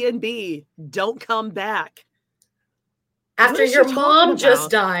at the B&B. Don't come back. After your mom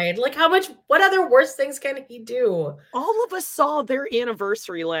just died. Like what other worse things can he do? All of us saw their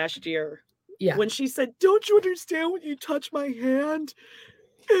anniversary last year. Yeah. When she said, don't you understand when you touch my hand?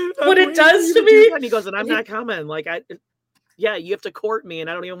 What it does to me? And he goes, and I'm not coming. Like, you have to court me, and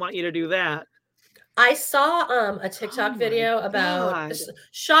I don't even want you to do that. I saw a TikTok video about,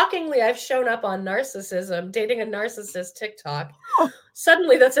 shockingly, I've shown up on narcissism, dating a narcissist TikTok.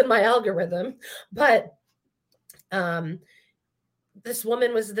 Suddenly that's in my algorithm. But this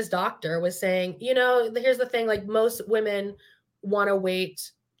doctor was saying, here's the thing, like most women want to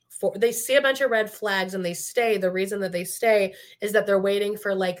wait. They see a bunch of red flags and they stay. The reason that they stay is that they're waiting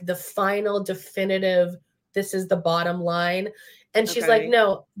for like the final definitive, this is the bottom line. And she's like,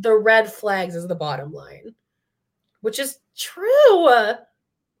 no, the red flags is the bottom line, which is true.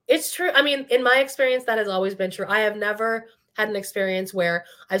 It's true. I mean, in my experience, that has always been true. I have never had an experience where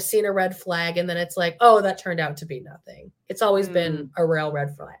I've seen a red flag and then it's like, oh, that turned out to be nothing. It's always been a real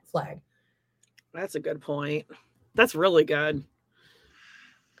red flag. That's a good point. That's really good.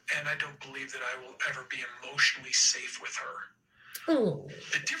 And I don't believe that I will ever be emotionally safe with her. Oh.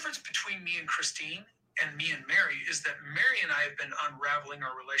 The difference between me and Christine and me and Mary is that Mary and I have been unraveling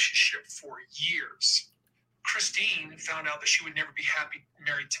our relationship for years. Christine found out that she would never be happy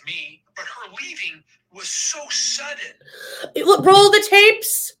married to me, but her leaving was so sudden. Look, roll the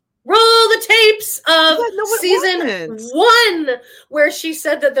tapes of season 1 where she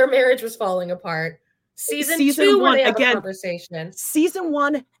said that their marriage was falling apart. Season 2 1 when they have again. A conversation. Season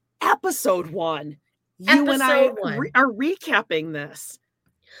 1, episode 1. You and I are recapping this.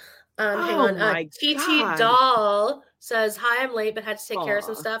 Hang on. TT Doll says, "Hi, I'm late, but had to take care of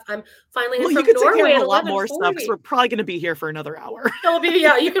some stuff. I'm finally in from you can Norway take care of at a lot more 11:40. stuff because we're probably going to be here for another hour.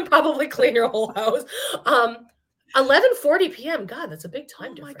 You can probably clean your whole house. 11:40 p.m. God, that's a big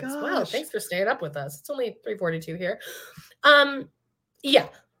time difference. Wow, thanks for staying up with us. It's only 3:42 here. Yeah.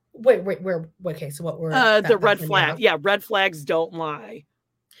 Wait, where? Okay, so what were the red flag? Yeah, red flags don't lie.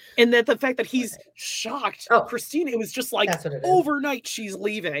 And that the fact that he's shocked, Christine, it was just like overnight she's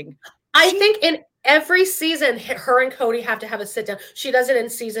leaving. I think in every season, her and Cody have to have a sit down. She does it in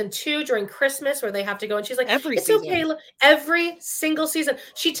season 2 during Christmas where they have to go, and she's like, "It's okay." Every single season,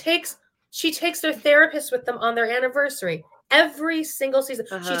 she takes their therapist with them on their anniversary. Every single season,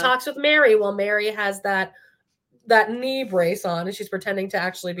 she talks with Mary while Mary has that knee brace on and she's pretending to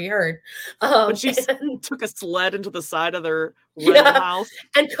actually be hurt. But she took a sled into the side of their house.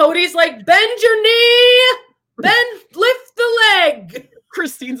 And Cody's like, bend your knee, lift the leg.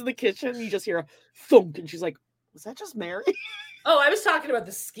 Christine's in the kitchen. You just hear a thunk and she's like, was that just Mary? Oh, I was talking about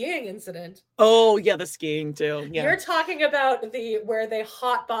the skiing incident. Oh, yeah, the skiing too. Yeah. You're talking about where they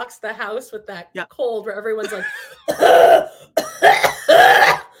hotbox the house with that cold where everyone's like,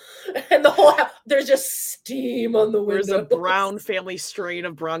 and the whole house, there's just steam on the window. There's a Brown family strain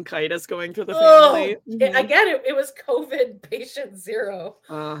of bronchitis going through the family. Again, it was COVID patient 0.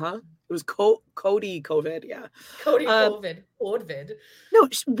 It was Cody COVID. Yeah. Cody COVID. No,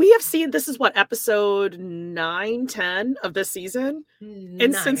 we have seen, this is what, episode 9, 10 of this season.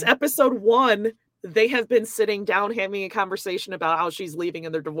 And since episode 1, they have been sitting down having a conversation about how she's leaving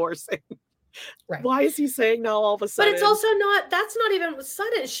and they're divorcing. Right. Why is he saying now all of a sudden? But it's also not, that's not even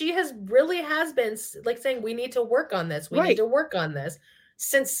sudden. She has been like saying, we need to work on this. We need to work on this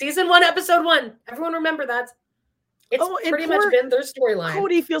since season 1, episode 1. Everyone remember that. It's pretty much been their storyline.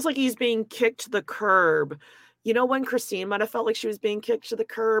 Cody feels like he's being kicked to the curb. You know when Christine might have felt like she was being kicked to the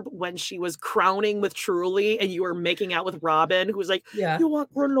curb when she was crowning with Truly and you were making out with Robin, who was like, you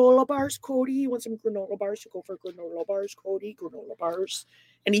want granola bars, Cody? You want some granola bars? You go for granola bars, Cody? Granola bars.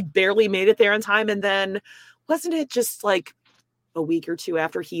 And he barely made it there in time. And then wasn't it just like a week or 2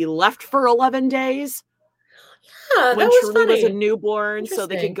 after he left for 11 days? Yeah, when that was Truly funny. was a newborn, so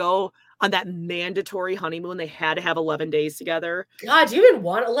they could go on that mandatory honeymoon. They had to have 11 days together. God, do you even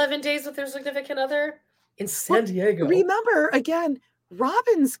want 11 days with their significant other in San Diego? Remember, again,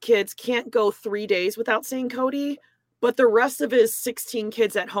 Robin's kids can't go 3 days without seeing Cody, but the rest of his 16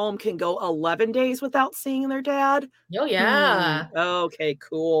 kids at home can go 11 days without seeing their dad. Oh, yeah. Okay,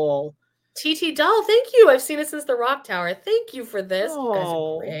 cool. TT Doll, thank you. I've seen it since the Rock Tower. Thank you for this.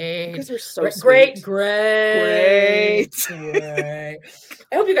 Oh, you guys are so great. Great. I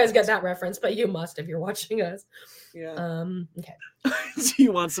hope you guys get that reference, but you must if you're watching us. Yeah. Okay. Do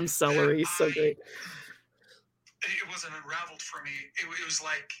you want some celery? So great. It wasn't unraveled for me. It was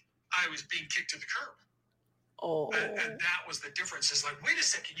like I was being kicked to the curb. Oh. And that was the difference. It's like, wait a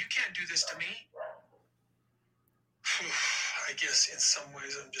second, you can't do this to me. I guess in some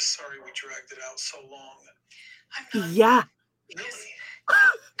ways I'm just sorry we dragged it out so long. Yeah. Really?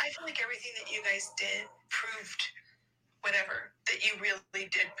 I feel like everything that you guys did proved whatever, that you really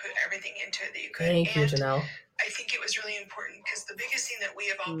did put everything into it that you could. Thank you, Janelle. I think it was really important because the biggest thing that we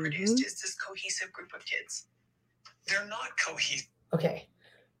have all produced is this cohesive group of kids. They're not cohesive. Okay.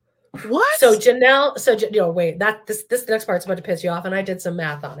 What? So Janelle, wait, this next part's about to piss you off, and I did some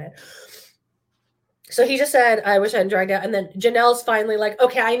math on it. So he just said, I wish I hadn't dragged out. And then Janelle's finally like,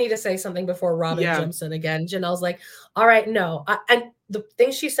 okay, I need to say something before Robin jumps in again. Janelle's like, all right, no. And the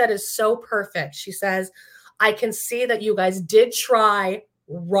thing she said is so perfect. She says, I can see that you guys did try,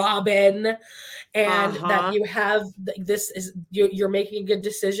 Robin, and that you have you're making a good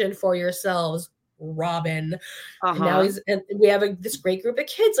decision for yourselves, Robin. And now we have this great group of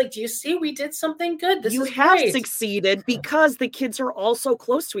kids. Like, do you see we did something good? This you is have great. Succeeded because the kids are all so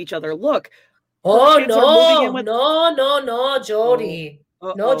close to each other. Look. Oh no, Jody.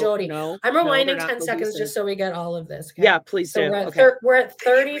 No, Jody. No, I'm rewinding 10 seconds just so we get all of this. Okay? Yeah, please do. We're at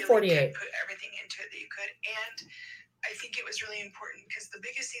 30:48. Put everything into it that you could. And I think it was really important because the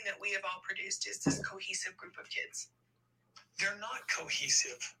biggest thing that we have all produced is this cohesive group of kids. They're not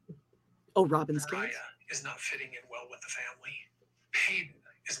cohesive. Oh, Robin's kids? Mariah is not fitting in well with the family. Peyton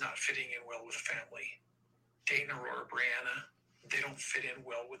is not fitting in well with the family. Dayton, Aurora, Brianna, they don't fit in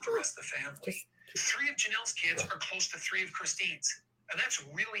well with the rest of the family. 3 of Janelle's kids are close to 3 of Christine's. And that's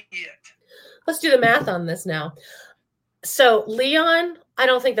really it. Let's do the math on this now. So Leon, I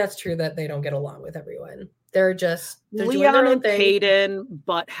don't think that's true that they don't get along with everyone. They're Leon and Peyton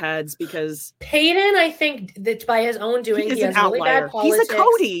butt heads because Peyton, I think that by his own doing, he has really bad politics. He's a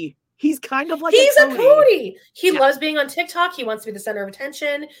Cody. He's kind of like a Cody. He loves being on TikTok. He wants to be the center of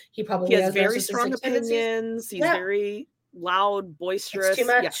attention. He probably has very strong opinions. He's very loud, boisterous. It's too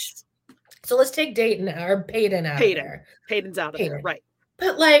much. Yes. So let's take Peyton out of there. Peyton's out of there, right?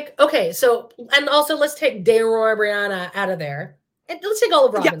 But like, okay, so and also let's take Dayror, Brianna out of there. And let's take all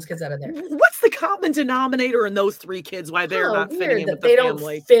of Robin's kids out of there. What's the common denominator in those 3 kids? Why they're not fitting in with the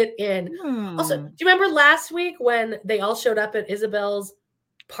family? Don't fit in. Also, do you remember last week when they all showed up at Isabel's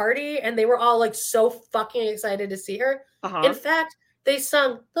party and they were all like so fucking excited to see her? In fact, they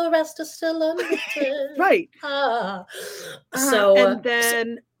sung "The Rest Is Still Unwritten." Right. So and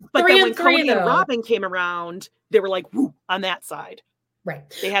then, but then when Cody and Robin came around, they were like, "Woo!" on that side. Right.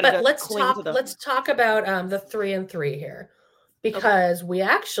 They had but to let's let's talk about the 3 and 3 here. Because we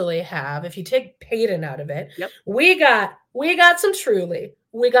actually have, if you take Peyton out of it, we got some Truly,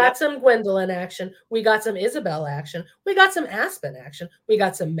 we got some Gwendolyn action, we got some Isabel action, we got some Aspen action, we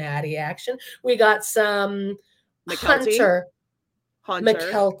got some Maddie action, we got some Hunter,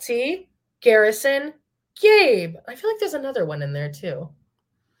 McKelty, Garrison, Gabe. I feel like there's another one in there too.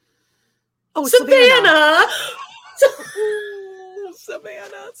 Oh, Savannah.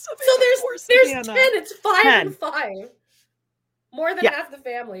 Savannah. So there's 10. It's 5 and 5. More than half the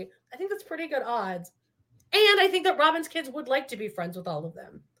family. I think that's pretty good odds. And I think that Robin's kids would like to be friends with all of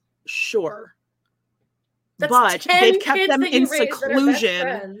them. Sure. but 10 they've kept kids them that you in raised that are best seclusion,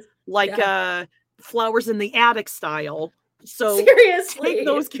 friends. like Flowers in the Attic style. So Seriously. take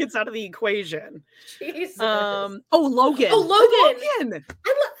those kids out of the equation. Jesus. Logan. Logan.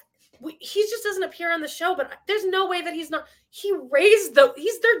 He just doesn't appear on the show, but there's no way that he's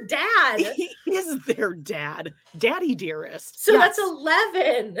their dad. He is their dad. Daddy dearest. So that's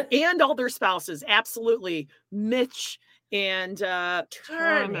 11. And all their spouses. Absolutely. Mitch and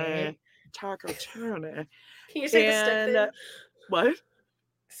Turner. Taco Turner. Can you say the stick thing? What?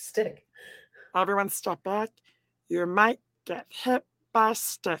 Stick. Everyone step back. You might get hit by a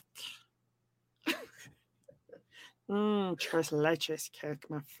stick. Tres leches cake,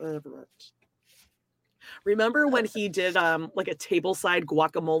 my favorite. Remember when he did like a tableside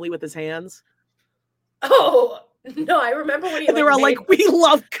guacamole with his hands? Oh no, I remember when he they were all like, "We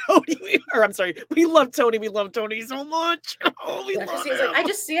love Cody," or I'm sorry, "We love Tony. We love Tony so much." Oh, we love him. Like, I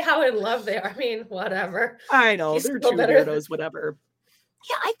just see how in love they are. I mean, whatever. I know they're two weirdos. Whatever.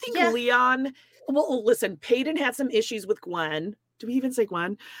 Yeah, I think Leon. Well, listen, Peyton had some issues with Gwen. Do we even say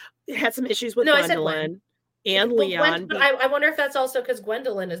Gwen? Had some issues with Gwendolyn. And Leon. But I wonder if that's also because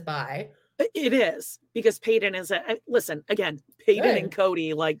Gwendolyn is bi. It is, because Peyton is listen, again, Peyton and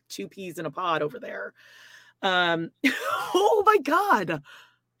Cody, like two peas in a pod over there. Oh my God.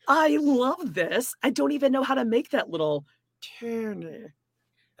 I love this. I don't even know how to make that little turn.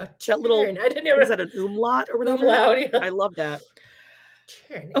 That little, I didn't know. Is that an umlaut or whatever? Umlaut, yeah. I love that.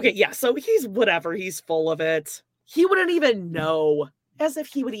 Okay, yeah, so he's whatever. He's full of it. He wouldn't even know. As if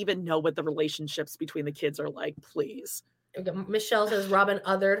he would even know what the relationships between the kids are like, please. Michelle says Robin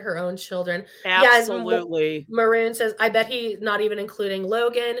othered her own children. Absolutely. Yeah, Maroon says, I bet he's not even including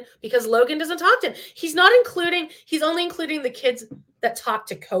Logan because Logan doesn't talk to him. He's only including the kids that talk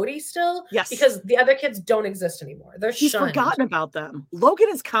to Cody still. Yes. Because the other kids don't exist anymore. He's forgotten about them. Logan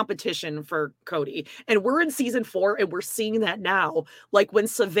is competition for Cody. And we're in season 4 and we're seeing that now. Like when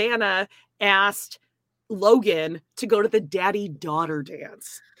Savannah asked Logan to go to the daddy-daughter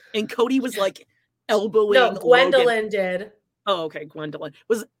dance. And Cody was like elbowing Gwendolyn Logan. did. Oh, okay. Gwendolyn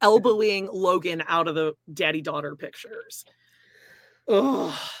was elbowing Logan out of the daddy-daughter pictures.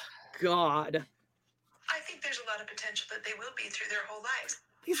 Oh, God. I think there's a lot of potential that they will be through their whole lives.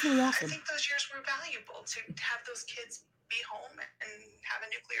 He's really awesome. I think those years were valuable to have those kids be home and have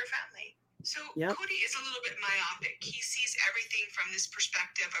a nuclear family. So Cody is a little bit myopic. He sees everything from this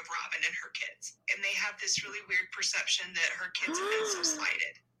perspective of Robin and her kids. And they have this really weird perception that her kids have been so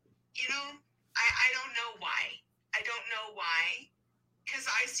slighted. You know, I don't know why. I don't know why. Because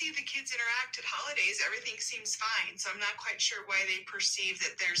I see the kids interact at holidays. Everything seems fine. So I'm not quite sure why they perceive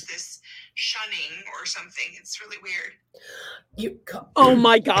that there's this shunning or something. It's really weird. Oh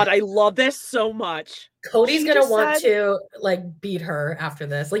my God, I love this so much. Cody's going to want to like beat her after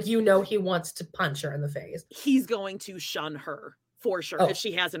this. Like, you know, he wants to punch her in the face. He's going to shun her for sure. If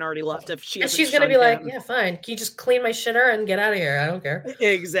she hasn't already left, she's going to be like, yeah, fine. Can you just clean my shitter and get out of here? I don't care.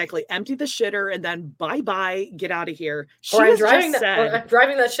 Exactly. Empty the shitter and then bye-bye, get out of here. Or I'm driving that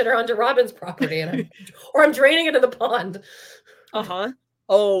shitter onto Robin's property and I'm draining it in the pond. Uh-huh.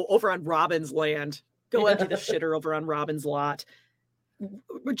 Oh, over on Robin's land. Go empty the shitter over on Robin's lot.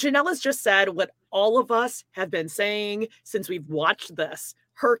 Janella's just said what all of us have been saying since we've watched this.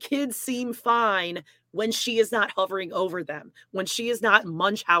 Her kids seem fine when she is not hovering over them, when she is not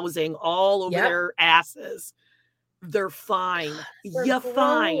munchhousing all over their asses. They're fine. You're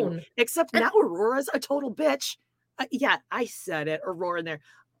fine. Except now Aurora's a total bitch. Yeah, I said it. Aurora in there.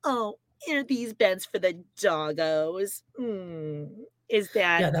 Oh, are these beds for the doggos? Is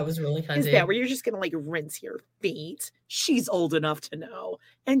that... Yeah, that was really kind of... Is that where you're just going to like rinse your feet? She's old enough to know.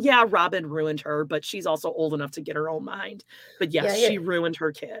 And yeah, Robin ruined her, but she's also old enough to get her own mind. But yes, she ruined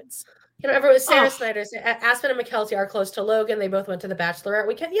her kids. You know, everyone, Sarah Snyder, Aspen and McKelty are close to Logan. They both went to the Bachelorette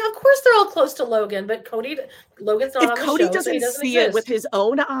weekend. Yeah, of course they're all close to Logan, but Logan's not on the show. If Cody doesn't see it with his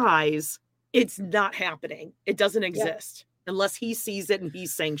own eyes, it's not happening. It doesn't exist unless he sees it and he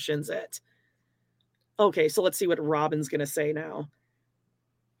sanctions it. Okay, so let's see what Robin's going to say now.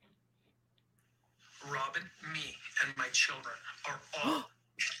 Robin, me, and my children are all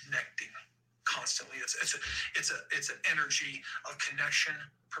connecting constantly. It's an energy of connection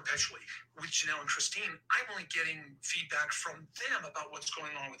perpetually. With Janelle and Christine, I'm only getting feedback from them about what's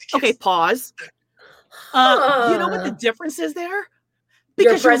going on with the kids. Okay, pause. You know what the difference is there?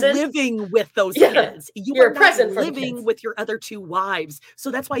 Because you're living with those kids. You're not living with your other two wives.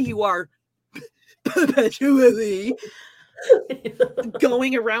 So that's why you are perpetually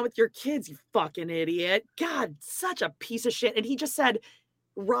going around with your kids, you fucking idiot. God, such a piece of shit. And he just said,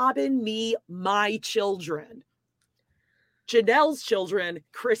 Robin, me, my children. Janelle's children,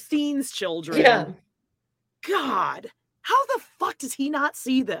 Christine's children. Yeah. God, how the fuck does he not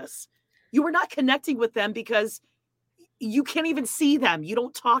see this? You are not connecting with them because you can't even see them. You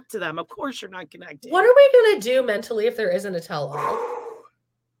don't talk to them. Of course you're not connected. What are we going to do mentally if there isn't a tell-all?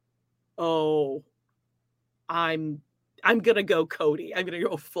 Oh, I'm going to go Cody. I'm going to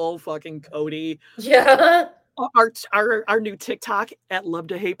go full fucking Cody. Yeah. Our new TikTok at Love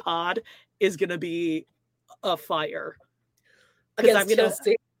to Hate Pod is going to be a fire.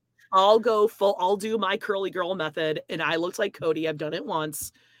 I'll go full, I'll do my curly girl method, and I look like Cody. I've done it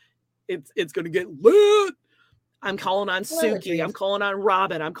once. It's going to get lit. I'm calling on Suki. I'm calling on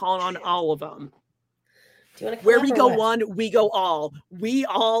Robin. I'm calling on all of them. Where we go one, we go all. We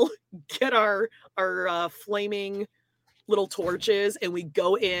all get our flaming little torches, and we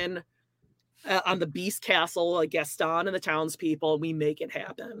go in on the Beast Castle, like Gaston and the townspeople, and we make it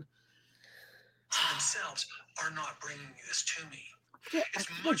happen. Themselves are not bringing this to me. It's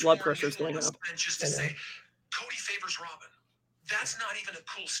my blood pressure is going up. Than just to say, Cody favors Robin. That's not even a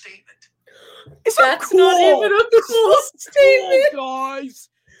cool statement. That's not even a cool statement, guys.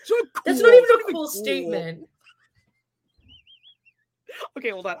 That's not even a cool statement. Okay,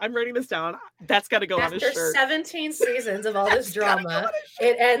 hold on. I'm writing this down. That's got to go on his shirt. After 17 seasons of all this drama,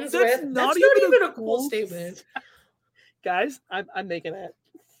 it ends with, that's not even a cool statement. Guys, I'm making it.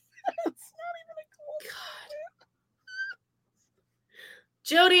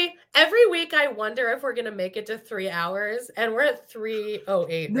 Jody, every week I wonder if we're gonna make it to 3 hours, and we're at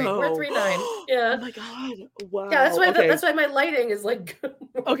 3:08. No. Right? We're at 3:09. Yeah. Oh my god! Wow. Yeah, that's why. Okay. That's why my lighting is like.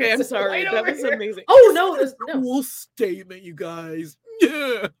 Okay, I'm sorry. That was amazing. Oh no! There's no cool statement, you guys.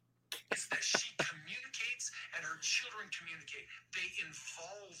 Yeah. It's that she communicates and her children communicate. They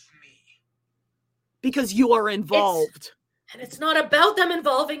involve me because you are involved, and it's not about them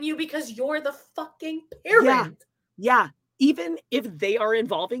involving you because you're the fucking parent. Yeah. Even if they are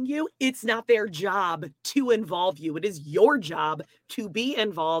involving you, it's not their job to involve you. It is your job to be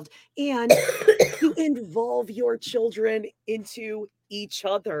involved and to involve your children into each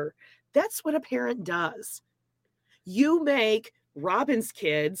other. That's what a parent does. You make Robin's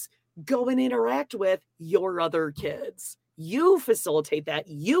kids go and interact with your other kids. You facilitate that.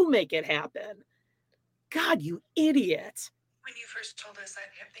 You make it happen. God, you idiot. When you first told us, I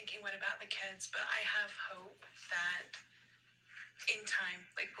kept thinking, what about the kids? But I have hope that in time,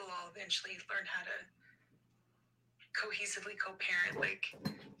 like, we'll all eventually learn how to cohesively co-parent, like,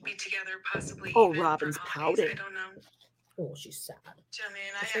 be together, possibly. Oh, Robin's pouting. I don't know. Oh, she's sad. Do you know what I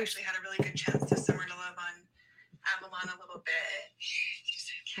mean? I actually had a really good chance this summer to love on Avalon a little bit.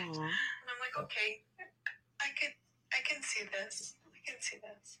 And I'm like, okay, I can see this. I can see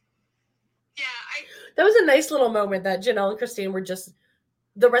this. Yeah, That was a nice little moment that Janelle and Christine were just.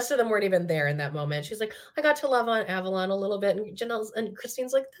 The rest of them weren't even there in that moment. She's like, I got to love on Avalon a little bit. And Janelle's and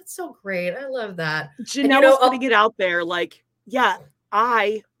Christine's like, that's so great. I love that. Janelle was putting it out there like, yeah,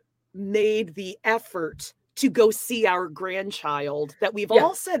 I made the effort to go see our grandchild that we've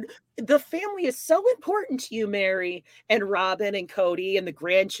all said the family is so important to you, Mary and Robin and Cody and the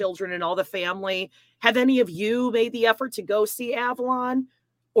grandchildren and all the family. Have any of you made the effort to go see Avalon?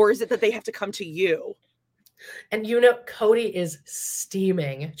 Or is it that they have to come to you? And Cody is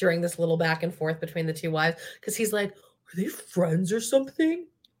steaming during this little back and forth between the two wives because he's like, are they friends or something?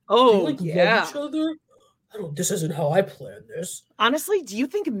 Oh, love each other? This isn't how I planned this. Honestly, do you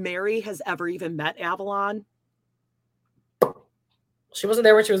think Mary has ever even met Avalon? She wasn't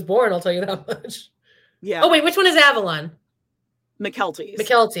there when she was born, I'll tell you that much. Yeah. Oh, wait, which one is Avalon? McKelty's.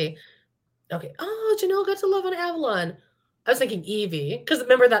 McKelty. Okay. Oh, Janelle got to love on Avalon. I was thinking Evie because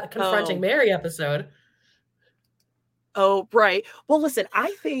remember that Confronting Mary episode. Oh, right. Well, listen,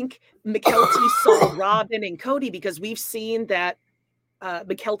 I think McKelty saw Robin and Cody because we've seen that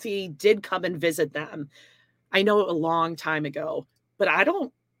McKelty did come and visit them. I know a long time ago, but I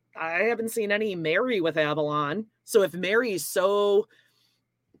haven't seen any Mary with Avalon. So if Mary's so,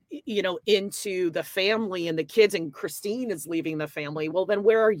 into the family and the kids and Christine is leaving the family, well, then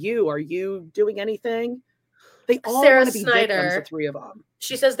where are you? Are you doing anything? They all want to be victims, the three of them.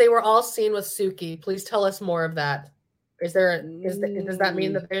 She says they were all seen with Suki. Please tell us more of that. Does that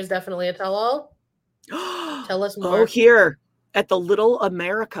mean that there's definitely a tell-all? Tell us more. Oh, here at the Little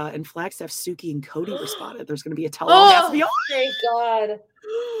America in Flagstaff, Suki and Cody responded. There's going to be a tell-all. Oh, thank God.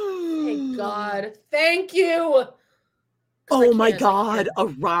 Thank God. Thank you. Oh my God. A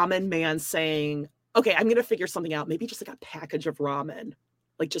ramen man saying, okay, I'm going to figure something out. Maybe just like a package of ramen,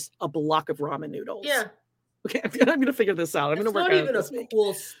 like just a block of ramen noodles. Yeah. Okay, I'm going to figure this out. I'm going to work on it. It's not even a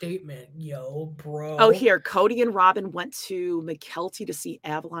cool statement, bro. Oh, here, Cody and Robin went to McKelty to see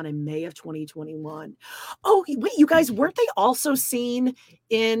Avalon in May of 2021. Oh, wait, you guys, weren't they also seen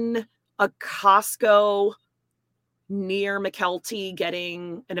in a Costco near McKelty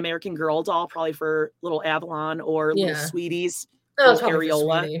getting an American Girl doll, probably for little Avalon or little Sweeties. Oh, little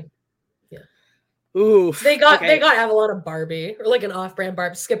Areola. Oof. They got Avalon a Barbie or like an off-brand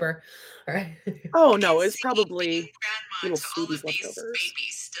Barbie Skipper. All right. Oh no, it's probably little Sweeties leftovers.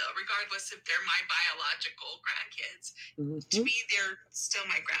 Babies still, regardless if they're my biological grandkids. To me, they're still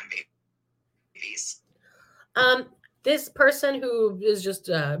my grandbabies. This person who is just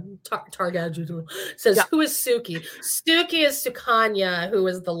target says, who is Suki? Suki is Sukanya, who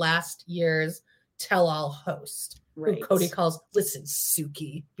is the last year's tell-all host. Right. Who Cody calls, listen,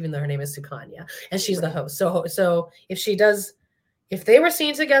 Suki, even though her name is Sukanya, and she's the host. So if they were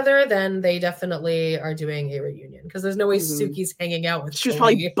seen together, then they definitely are doing a reunion because there's no way Suki's hanging out with. She's Cody.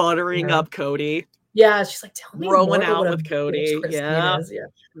 Probably buttering up Cody. Yeah, she's like, tell me rolling more out with Cody. Yeah. All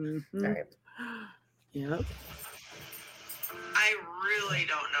right. Yeah. I really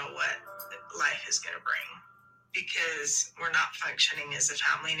don't know what life is going to bring because we're not functioning as a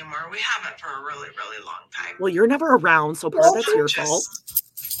family anymore. We haven't for a really, really long time. Well, you're never around, so part of that's your fault.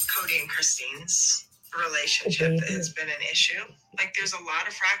 Cody and Christine's relationship has been an issue. Like, there's a lot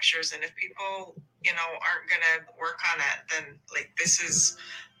of fractures, and if people, aren't going to work on it, then this is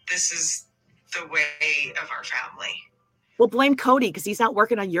the way of our family. Well, blame Cody because he's not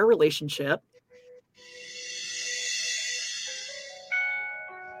working on your relationship.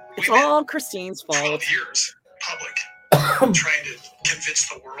 It's all Christine's fault. 12 years public trying to convince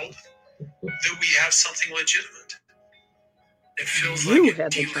the world that we have something legitimate. It feels like it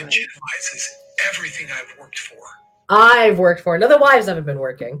delegitimizes everything I've worked for. No, the wives haven't been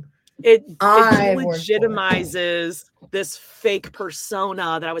working. It legitimizes this fake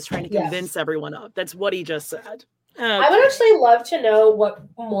persona that I was trying to convince everyone of. That's what he just said. Okay. I would actually love to know what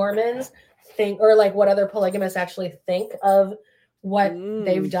Mormons think, or like what other polygamists actually think of what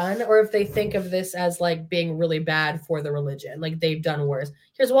they've done, or if they think of this as like being really bad for the religion, like they've done worse.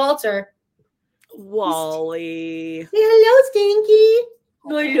 Here's Walter. Wally. Say hello, Stinky.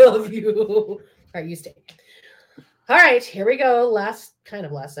 I love you. All right, you stay. All right, here we go. Last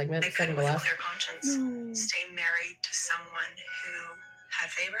segment. Second to last. Their conscience. Stay married to someone who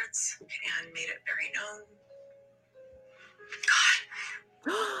had favorites and made it very known.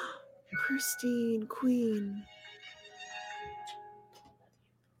 God. Christine, queen.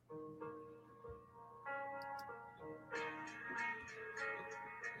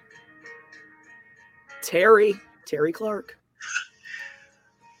 Terry Clark.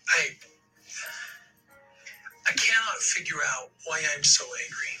 I cannot figure out why I'm so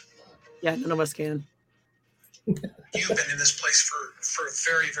angry. Yeah, none of us can. You've been in this place for a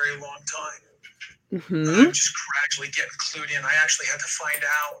very, very long time. Mm-hmm. I'm just gradually getting clued in. I actually had to find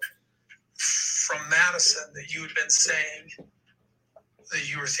out from Madison that you had been saying that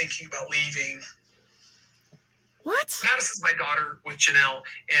you were thinking about leaving. What? Madison's my daughter with Janelle,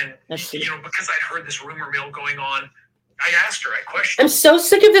 and because I'd heard this rumor mill going on, I asked her. I questioned. I'm so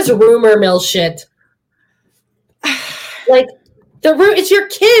sick of this rumor mill shit. Like it's your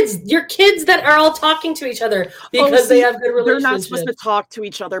kids that are all talking to each other because they have good relationships. They're not supposed to talk to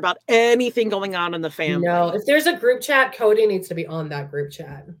each other about anything going on in the family. No, if there's a group chat, Cody needs to be on that group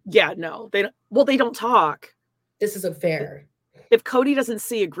chat. Yeah, no, they don't. Well, they don't talk. This isn't fair. If Cody doesn't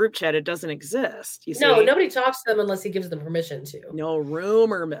see a group chat, it doesn't exist. You see? No, nobody talks to them unless he gives them permission to. No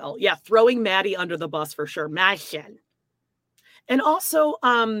rumor mill. Yeah, throwing Maddie under the bus for sure. Madison. And also,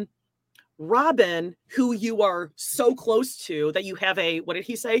 Robin, who you are so close to that you have a, what did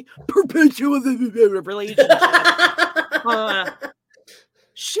he say? Perpetual relationship.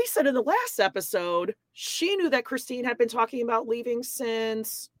 She said in the last episode, she knew that Christine had been talking about leaving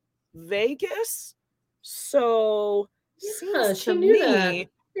since Vegas. So seems to me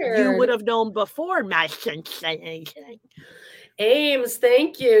you would have known before. Ames,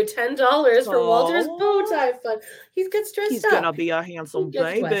 thank you. $10 for Walter's bow tie fund. He's got stressed up. He's gonna be a handsome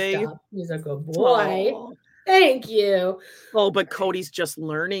baby. He's a good boy. Thank you. Oh, but Cody's just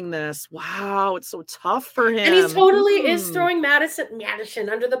learning this. Wow, it's so tough for him. And he totally is throwing Madison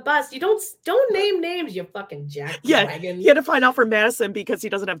under the bus. You don't name names, you fucking jackwagon. Yeah, he had to find out from Madison because he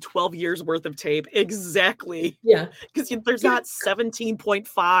doesn't have 12 years worth of tape. Exactly. Yeah. Because there's not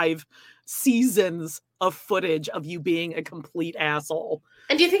 17.5 seasons of footage of you being a complete asshole.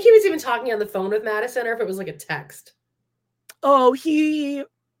 And do you think he was even talking on the phone with Madison, or if it was like a text? Oh,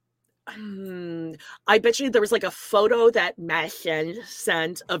 I bet you there was like a photo that Madison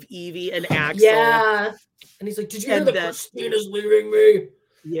sent of Evie and Axel. Yeah. And he's like, did you hear that Christina's leaving me?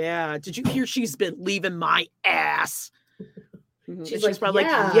 Yeah. Did you hear she's been leaving my ass? She's probably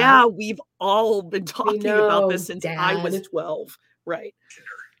like, yeah, we've all been talking about this since I was 12. Right.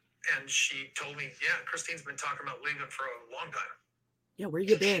 And she told me, yeah, Christine's been talking about leaving for a long time. Yeah, where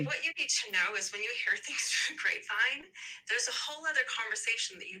you been? What you need to know is when you hear things through the grapevine, there's a whole other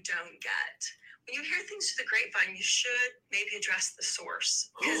conversation that you don't get. When you hear things through the grapevine, you should maybe address the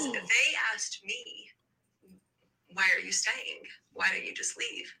source. Because they asked me, why are you staying? Why don't you just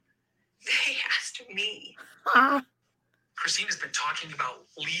leave? They asked me. Christine has been talking about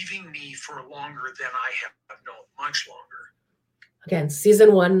leaving me for longer than I have known, much longer. Again,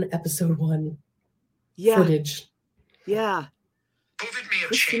 season 1, episode 1 footage. Yeah. COVID may have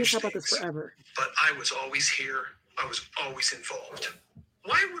Christina's changed about this things, forever. but I was always here. I was always involved.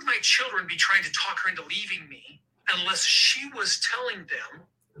 Why would my children be trying to talk her into leaving me unless she was telling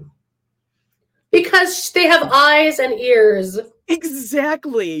them? Because they have eyes and ears.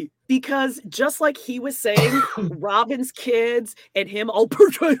 Exactly. Because just like he was saying, Robin's kids and him all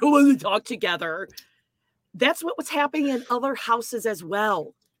trying to talk together. That's what was happening in other houses as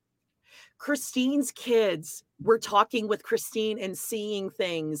well. Christine's kids were talking with Christine and seeing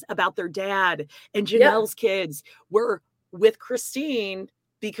things about their dad. And Janelle's kids were with Christine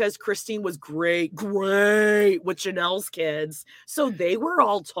because Christine was great with Janelle's kids. So they were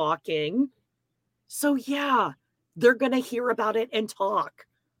all talking. So yeah, they're going to hear about it and talk.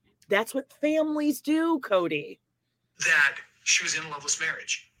 That's what families do, Cody. That she was in a loveless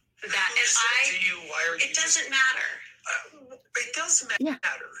marriage. It doesn't matter. It doesn't matter. Yeah.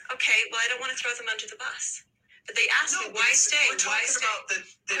 Okay, well, I don't want to throw them under the bus. But they asked me, why stay? We're talking about the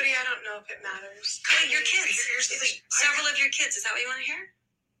Cody, I don't know if it matters. Cody, your kids. Here's the thing. Several of your kids. Is that what you want to hear?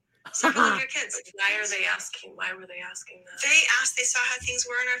 Several of your kids. Why are they asking? Why were they asking that? They asked. They saw how things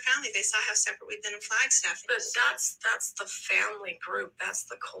were in our family. They saw how separate we've been in Flagstaff. But that's the family group. That's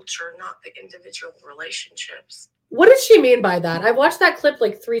the culture, not the individual relationships. What did she mean by that? I watched that clip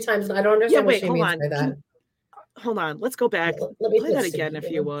like 3 times and I don't understand what she means by that. Hold on. Let's go back. Let me play that again if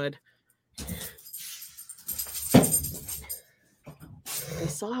you would. They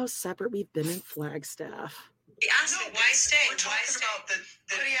saw how separate we've been in Flagstaff. They asked me, why stay? We're talking about the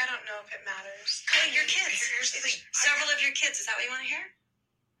Cody, I don't know if it matters. Cody, your kids. Here's the thing. Several of your kids. Is that what you want to hear?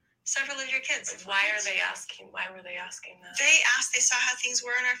 Several of your kids. Why are they asking? Why were they asking that? They asked. They saw how things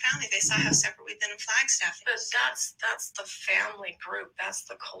were in our family. They saw how separate we've been in Flagstaff. But that's the family group. That's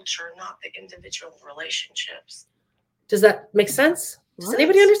the culture, not the individual relationships. Does that make sense? Does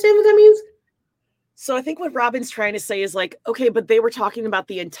anybody understand what that means? So I think what Robin's trying to say is like, okay, but they were talking about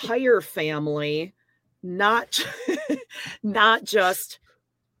the entire family, not just,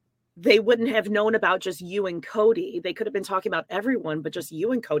 they wouldn't have known about just you and Cody. They could have been talking about everyone, but just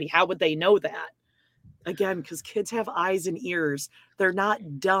you and Cody. How would they know that? Again, because kids have eyes and ears. They're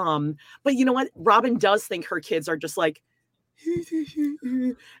not dumb. But you know what? Robin does think her kids are just like,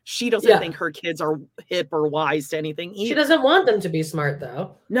 she doesn't think her kids are hip or wise to anything either. She doesn't want them to be smart,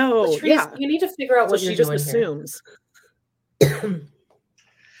 though. No, Latrice, you need to figure out what she you're just doing assumes. They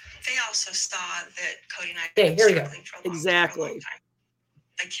also saw that Cody and I Hey, here we go. for a long Exactly. time.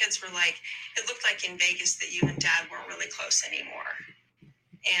 The kids were like, it looked like in Vegas that you and Dad weren't really close anymore.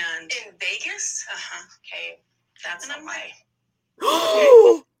 And in Vegas? Okay, that's a lie.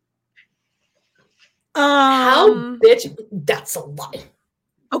 How, bitch? That's a lie.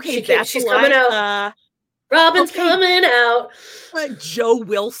 Okay, she's coming out. Robin's coming out. Joe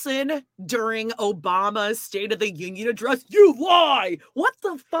Wilson during Obama's State of the Union address. You lie. What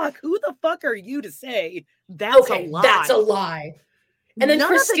the fuck? Who the fuck are you to say that's a lie? That's a lie. And then none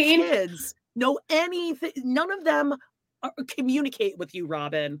Christine, of the kids know anything. None of them communicate with you,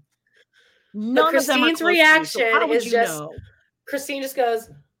 Robin. None of them are Christine's close to you, reaction so how would is you just know? Christine just goes,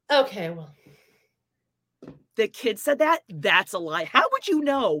 okay, well. The kid said that? That's a lie. How would you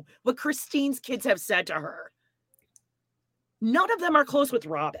know what Christine's kids have said to her? None of them are close with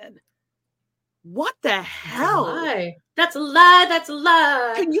Robin. What the hell? That's a lie. That's a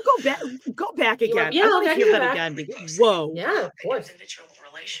lie. Can you go back again? Yeah, I want to okay, hear go that back. again. Whoa. Yeah, of course. Individual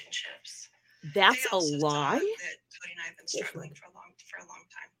relationships. That's They a also lie? thought that Cody and I have been struggling for a long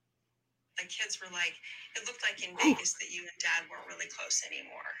time. The kids were like, it looked like in Vegas that you and Dad weren't really close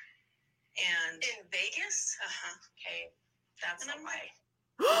anymore. And in Vegas? Okay, that's a lie.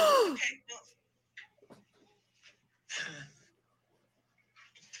 Okay, well.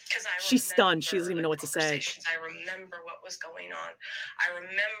 She's stunned. She doesn't even know what to say. I remember what was going on. I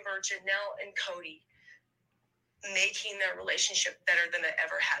remember Janelle and Cody making their relationship better than it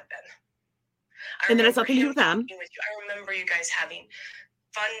ever had been. And then it's nothing to do with them. I remember you guys having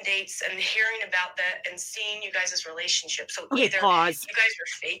fun dates and hearing about that and seeing you guys' relationship. So Okay, either pause. you guys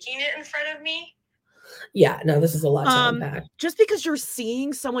were faking it in front of me. Yeah, no, this is a lot to unpack. Just because you're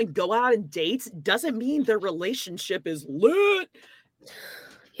seeing someone go out on dates doesn't mean their relationship is lit.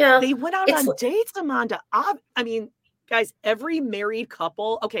 Yeah. They went out on dates, Amanda. I mean, guys, every married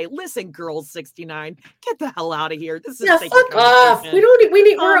couple. Okay, listen, girls 69, get the hell out of here. This is fuck off. We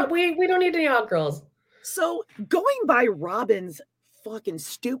don't need any hot girls. So going by Robin's fucking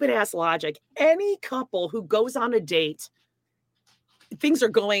stupid ass logic, any couple who goes on a date, things are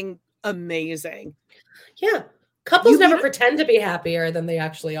going amazing. Yeah. Couples never pretend to be happier than they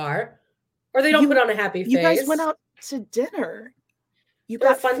actually are. Or they don't put on a happy face. You guys went out to dinner. You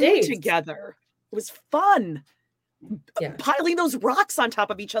got fun dates together. It was fun. Yeah. Piling those rocks on top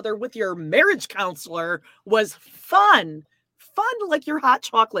of each other with your marriage counselor was fun. Fun like your hot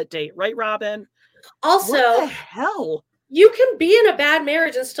chocolate date, right, Robin? Also, what the hell? You can be in a bad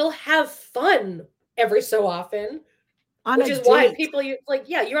marriage and still have fun every so often. Which is why people you're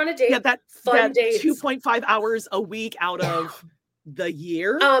on a date. Yeah, that fun dates. 2.5 hours a week out of the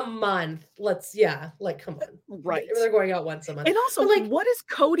year. A month. Come on. Right. They're going out once a month. And also, what is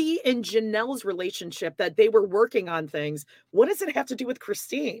Cody and Janelle's relationship that they were working on things? What does it have to do with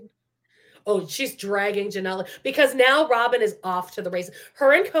Christine? Oh, she's dragging Janelle because now Robin is off to the races.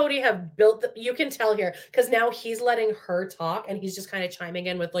 Her and Cody have built you can tell here because now he's letting her talk and he's just kind of chiming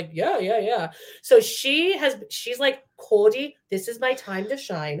in with yeah. So she's like, Cody, this is my time to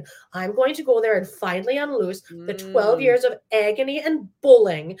shine. I'm going to go there and finally unloose the 12 years of agony and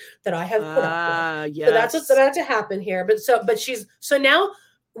bullying that I have put up with. Yes. So that's what's about to happen here. So now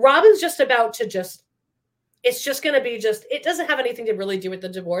Robin's just about to it's just going to be it doesn't have anything to really do with the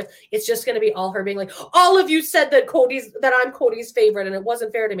divorce. It's just going to be all her being like, all of you said that I'm Cody's favorite and it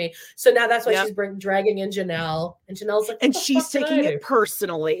wasn't fair to me. So now that's why she's dragging in Janelle, and Janelle's like, and she's taking it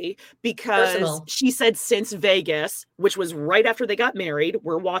personally because she said since Vegas, which was right after they got married,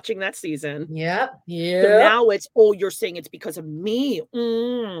 we're watching that season. Yeah. So now it's, you're saying it's because of me.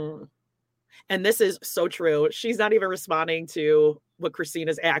 And this is so true. She's not even responding to what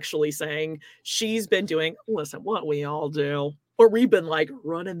Christina's actually saying. She's been doing, listen, what we all do. Or we've been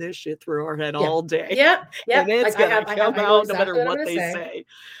running this shit through our head all day. Yeah. And it's going to come out no matter what they say.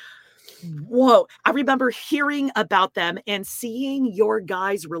 Whoa. I remember hearing about them and seeing your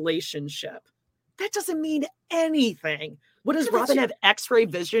guys' relationship. That doesn't mean anything. What does Robin have X-ray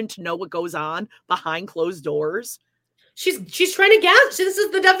vision to know what goes on behind closed doors? She's trying to this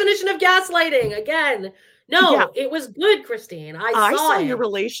is the definition of gaslighting again. No, It was good, Christine. I saw your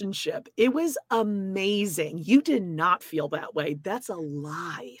relationship. It was amazing. You did not feel that way. That's a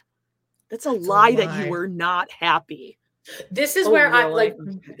lie. That's a lie that you were not happy. This is where really?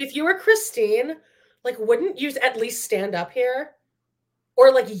 If you were Christine, wouldn't you at least stand up here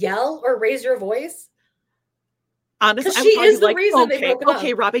or yell or raise your voice? Honestly, she is the reason they broke up.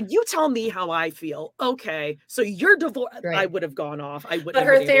 Okay, Robin, you tell me how I feel. Okay, so you're divorced. Right. I would have gone off. I would. But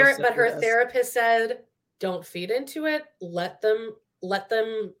her therapist said, "Don't feed into it. Let them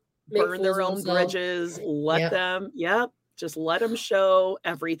burn their own bridges. Let them. Yep. Just let them show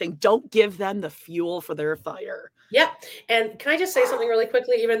everything. Don't give them the fuel for their fire." Yeah. And can I just say something really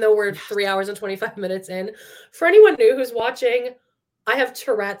quickly? Even though we're 3 hours and 25 minutes in, for anyone new who's watching. I have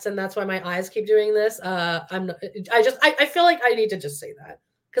Tourette's and that's why my eyes keep doing this. I feel like I need to just say that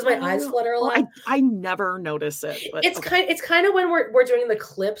because my eyes flutter a lot. I never notice it. But it's kind of when we're doing the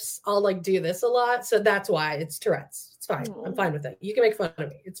clips, I'll do this a lot. So that's why it's Tourette's. It's fine. I'm fine with it. You can make fun of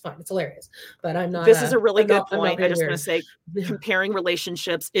me. It's fine. It's hilarious. But I'm not. This is a really good point. I just want to say comparing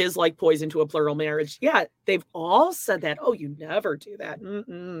relationships is like poison to a plural marriage. Yeah, they've all said that. Oh, you never do that.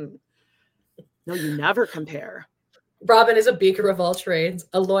 No, you never compare. Robin is a beaker of all trades,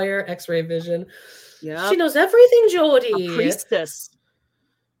 a lawyer, X-ray vision. Yeah, she knows everything, Jody. A priestess.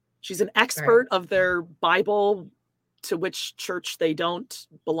 She's an expert of their Bible, to which church they don't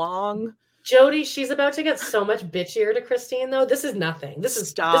belong. Jody, she's about to get so much bitchier to Christine, though. This is nothing. This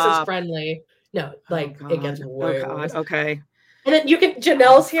is friendly. No, it gets way worse. Okay. And then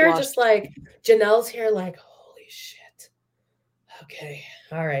Janelle's here, Janelle's here, holy shit. Okay.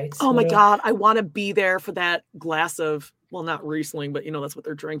 All right. Oh my God. I want to be there for that glass of, well, not Riesling, but that's what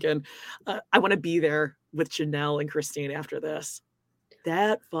they're drinking. I want to be there with Janelle and Christine after this.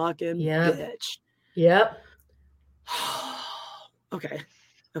 That fucking bitch. Yep. Okay.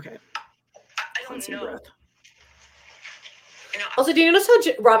 I don't know. Also, do you notice how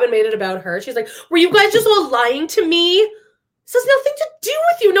Robin made it about her? She's like, were you guys just all lying to me? This has nothing to do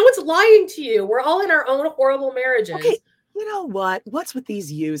with you. No one's lying to you. We're all in our own horrible marriages. Okay. You know what? What's with these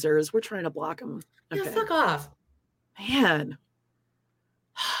users? We're trying to block them. Okay. Yeah, fuck off. Man.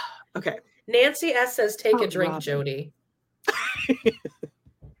 Okay. Nancy S. says, take a drink, Robin. Jody.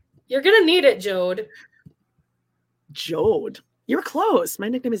 You're going to need it, Jode. Jode. You're close. My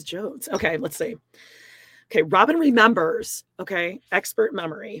nickname is Jodes. Okay, let's see. Okay, Robin remembers. Okay, expert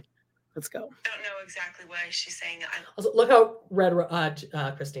memory. Let's go. I don't know exactly why she's saying I'm Also, look how red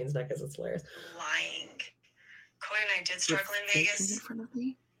Christine's neck is. It's hilarious. lying. Cody and I did struggle in Vegas, In front of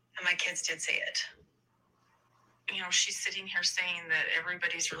me. and my kids did say it. You know, she's sitting here saying that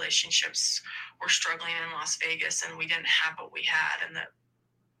everybody's relationships were struggling in Las Vegas and we didn't have what we had, and that,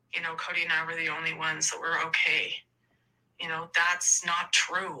 you know, Cody and I were the only ones that were okay. You know, that's not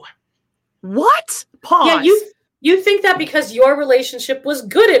true. What? Pause. Yeah, you think that because your relationship was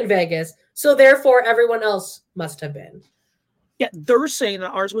good in Vegas, so therefore everyone else must have been. Yeah, they're saying that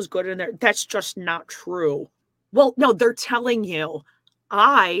ours was good in there. That's just not true. Well, no, they're telling you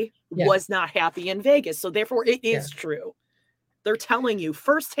I was not happy in Vegas, so therefore it is true. They're telling you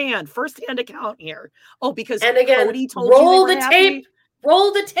firsthand account here. Oh, because and again, Cody told roll you the tape.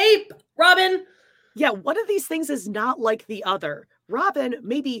 Roll the tape, Robin. Yeah, one of these things is not like the other. Robin,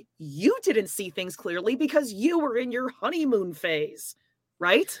 maybe you didn't see things clearly because you were in your honeymoon phase,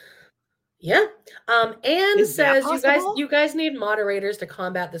 right? Yeah. Anne Is that says you guys need moderators to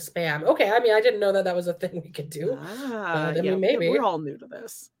combat the spam. Okay, I mean, I didn't know that was a thing we could do. I mean, maybe we're all new to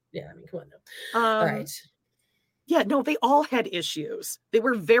this. Yeah, I mean, come on now. All right. Yeah, no, they all had issues. They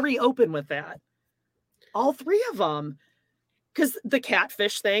were very open with that. All three of them. Because the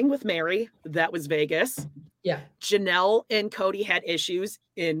catfish thing with Mary, that was Vegas. Yeah. Janelle and Cody had issues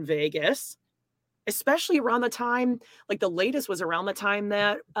in Vegas, especially around the time, like the latest was around the time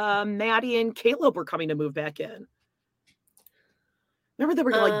that Maddie and Caleb were coming to move back in. Remember they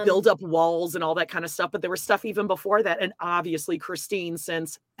were going to like build up walls and all that kind of stuff, but there was stuff even before that. And obviously Christine,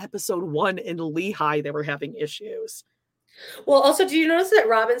 since episode 1 in Lehigh, they were having issues. Well, also, did you notice that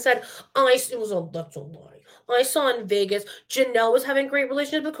Robin said, that's a lie. I saw in Vegas, Janelle was having a great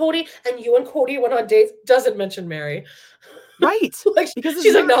relationship with Cody, and you and Cody went on dates. Doesn't mention Mary. Right. Like, because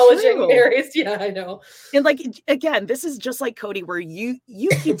she's acknowledging true. Mary's. Yeah, I know. And like, again, this is just like Cody, where you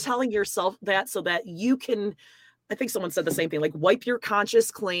keep telling yourself that so that you can, I think someone said the same thing, like wipe your conscience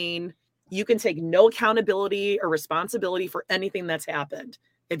clean. You can take no accountability or responsibility for anything that's happened.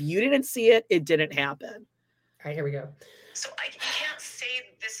 If you didn't see it, it didn't happen. All right, here we go. So you can't say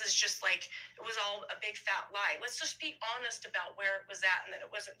this is just like it was all a big fat lie. Let's just be honest about where it was at and that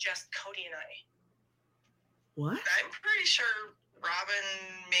it wasn't just Cody and I. What? I'm pretty sure Robin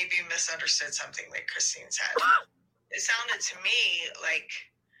maybe misunderstood something that Christine said. It sounded to me like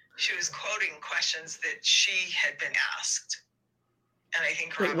she was quoting questions that she had been asked. And I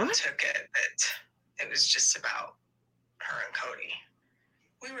think Robin took it that it was just about her and Cody.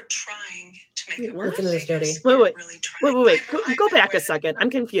 We were trying to make it work. Listen to this, Jody. Wait. Go back a second. I'm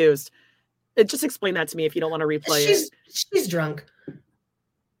confused. Just explain that to me if you don't want to replay it. She's drunk.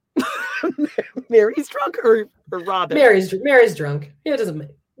 Mary's drunk or Robin? Mary's drunk. It doesn't.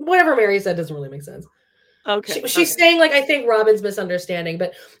 Whatever Mary said doesn't really make sense. Okay. She's saying like I think Robin's misunderstanding,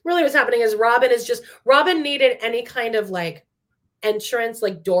 but really what's happening is Robin needed any kind of like entrance,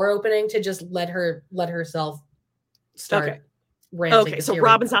 like door opening to just let herself start. Okay. Ranting. Okay, so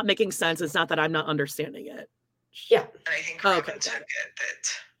Robin's not making sense. It's not that I'm not understanding it. Yeah. And I think Robin took it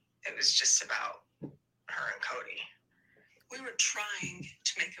that it was just about her and Cody. We were trying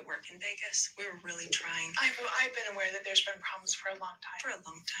to make it work in Vegas. We were really trying. I've been aware that there's been problems for a long time.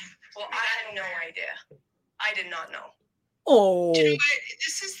 Well, I had no idea. I did not know. Oh. You know what?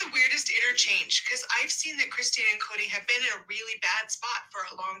 This is the weirdest interchange because I've seen that Christine and Cody have been in a really bad spot for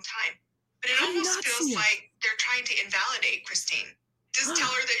a long time. But it almost feels like they're trying to invalidate Christine. Just tell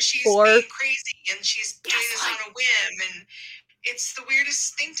her that she's being crazy and she's doing this on a whim. And it's the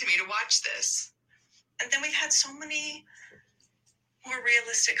weirdest thing to me to watch this. And then we've had so many more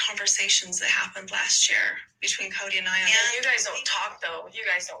realistic conversations that happened last year between Cody and I. And you guys don't talk, though. You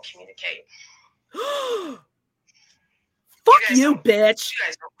guys don't communicate. Fuck you, bitch. You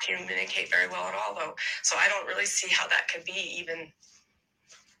guys don't communicate very well at all, though. So I don't really see how that could be even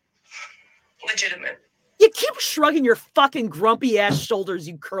legitimate. You keep shrugging your fucking grumpy ass shoulders,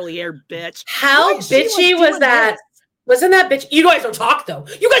 you curly haired bitch. How bitchy was that? Wasn't that bitch? You guys don't talk though.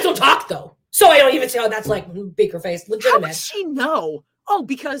 So I don't even see how that's like beaker face. Legitimate. How does she know? Oh,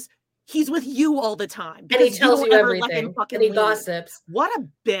 because he's with you all the time. And he tells you everything. And he gossips. What a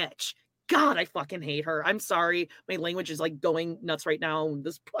bitch. God, I fucking hate her. I'm sorry. My language is like going nuts right now.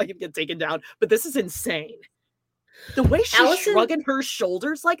 This probably can get taken down, but this is insane. The way she's shrugging her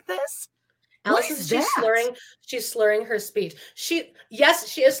shoulders like this. She's slurring her speech. She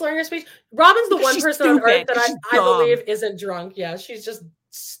is slurring her speech. Robin's the one person on earth that I believe isn't drunk. Yeah, she's just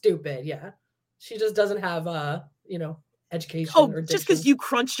stupid. Yeah. She just doesn't have education. Oh, just because you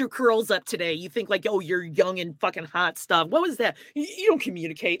crunched your curls up today, you think like, oh, you're young and fucking hot stuff. What was that? You don't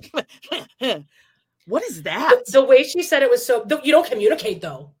communicate. What is that? The way she said it was so, you don't communicate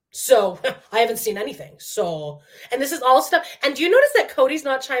though. So I haven't seen anything. So, and this is all stuff. And do you notice that Cody's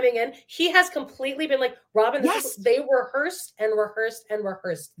not chiming in? He has completely been like, Robin, they rehearsed and rehearsed and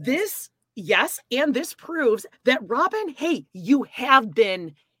rehearsed. Yes. And this proves that Robin, hey, you have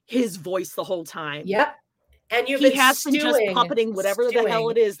been his voice the whole time. Yep. And he has been just puppeting whatever the hell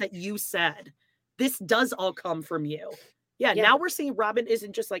it is that you said. This does all come from you. Yeah, now we're seeing Robin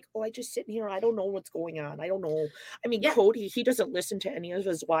isn't just like, oh, I just sitting here. I don't know what's going on. I don't know. I mean, Cody, he doesn't listen to any of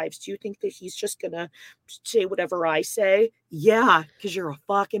his wives. Do you think that he's just going to say whatever I say? Yeah, because you're a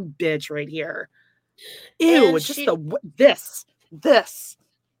fucking bitch right here. Ew, it's just this.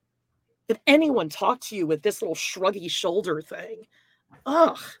 If anyone talked to you with this little shruggy shoulder thing.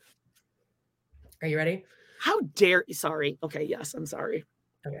 Ugh. Are you ready? How dare you? Sorry. Okay, yes, I'm sorry.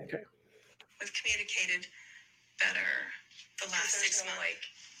 Okay. We've communicated better the last 6 months.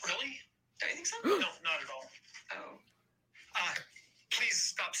 Really? Don't you think so? No, not at all. Oh. Please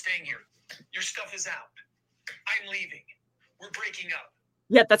stop staying here. Your stuff is out. I'm leaving. We're breaking up.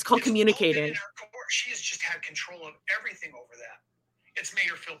 Yeah, that's called communicating. In our core. She has just had control of everything over that. It's made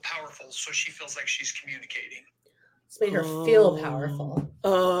her feel powerful, so she feels like she's communicating. It's made her feel powerful.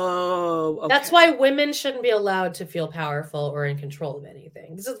 Oh, okay. That's why women shouldn't be allowed to feel powerful or in control of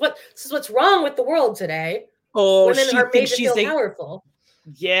anything. This is what's wrong with the world today. Oh, women are made to feel powerful.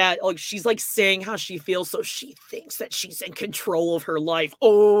 Yeah, like she's like saying how she feels, so she thinks that she's in control of her life.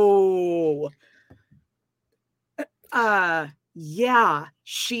 Oh, yeah.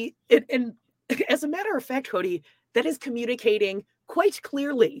 And as a matter of fact, Cody, that is communicating quite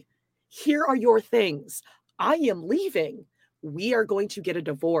clearly. Here are your things. I am leaving. We are going to get a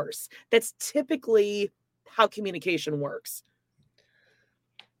divorce. That's typically how communication works.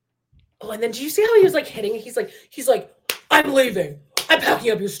 Oh, and then do you see how he was like hitting? He's like, I'm leaving. I'm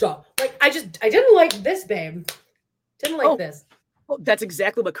packing up your stuff. Like, I didn't like this, babe. Didn't like this. Well, that's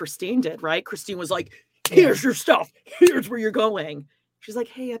exactly what Christine did, right? Christine was like, here's your stuff. Here's where you're going. She's like,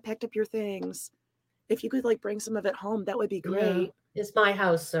 hey, I packed up your things. If you could like bring some of it home, that would be great. Yeah. It's my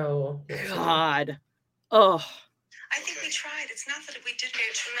house, so. God. Oh. I think we tried. It's not that we didn't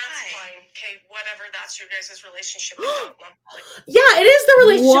try. That's fine. Okay, whatever. That's your guys' relationship. Yeah, it is the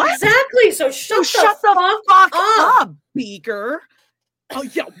relationship. What? Exactly. So shut the fuck up, Beaker. Oh,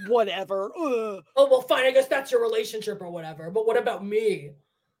 yeah, whatever. Oh, well, fine. I guess that's your relationship or whatever. But what about me?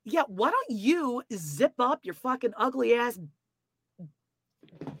 Yeah, why don't you zip up your fucking ugly ass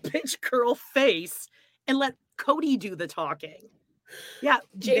bitch girl face and let Cody do the talking? Yeah,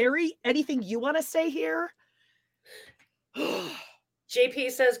 Mary, anything you want to say here?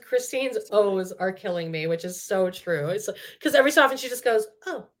 JP says Christine's O's are killing me, which is so true. It's because every so often she just goes,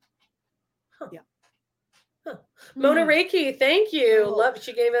 oh, huh. Yeah. Huh. Mona Reiki, thank you. Love.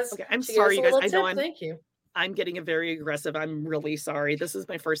 She gave us. Okay, I'm sorry, you guys. I know thank you. I'm getting a very aggressive. I'm really sorry. This is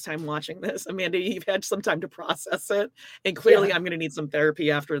my first time watching this. Amanda, you've had some time to process it, and clearly, I'm going to need some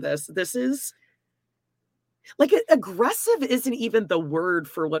therapy after this. This is like aggressive. Isn't even the word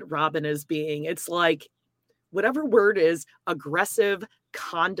for what Robin is being. It's like. Whatever word is aggressive,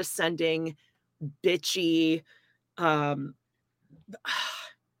 condescending, bitchy,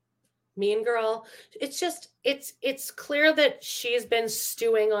 mean girl. It's just, it's clear that she's been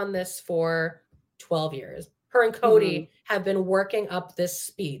stewing on this for 12 years. Her and Cody have been working up this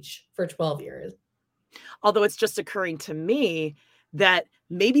speech for 12 years. Although it's just occurring to me that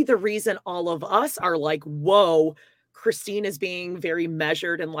maybe the reason all of us are like, whoa, Christine is being very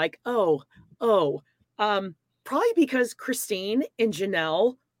measured and like, probably because Christine and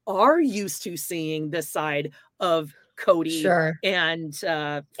Janelle are used to seeing this side of Cody and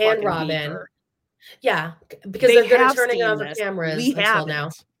Robin. Beaker. Yeah, because they're good at turning on the cameras until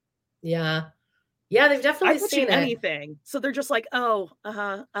now. Yeah. Yeah, they've definitely seen anything. So they're just like, oh,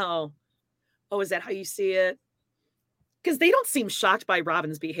 is that how you see it? Because they don't seem shocked by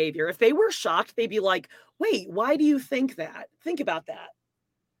Robin's behavior. If they were shocked, they'd be like, wait, why do you think that? Think about that.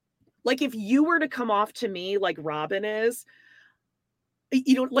 Like if you were to come off to me like Robin is,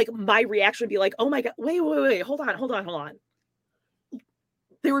 you know, like my reaction would be like, oh my God, wait, hold on.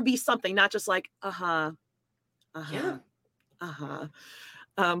 There would be something, not just like, please don't.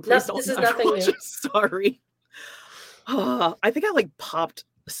 This is nothing new. Sorry. I think I like popped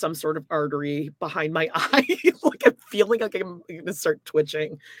some sort of artery behind my eye. Like I'm feeling like I'm going to start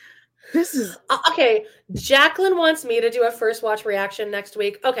twitching. This is okay. Jacqueline wants me to do a first watch reaction next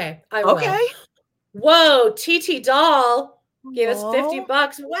week. Okay, I will. Okay. Whoa, TT Doll gave us $50.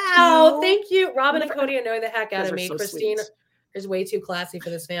 Wow, thank you. Robin and Cody annoy the heck out of me. So Christine sweet. is way too classy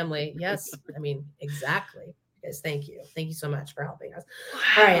for this family. Yes, I mean exactly. Yes, thank you. Thank you so much for helping us.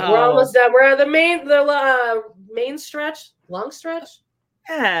 All right, we're almost done. We're at the main stretch, long stretch.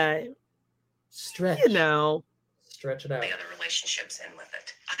 Yeah, stretch. You know, stretch it out. The other relationships in with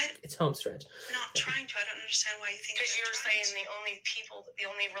it. It's home stretch. I'm not trying to. I don't understand why you think. Because you were saying the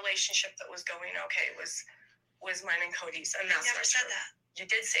only relationship that was going okay was mine and Cody's, and that's never said that. You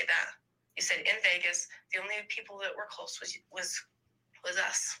did say that. You said in Vegas, the only people that were close was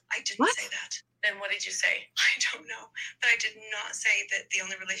us. I didn't say that. Then what did you say? I don't know. But I did not say that the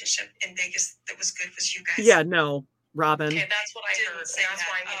only relationship in Vegas that was good was you guys. Yeah, no, Robin. Okay, that's what I heard. That's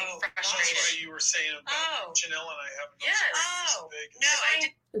why I'm getting frustrated. That's why you were saying about Janelle and I having Yes.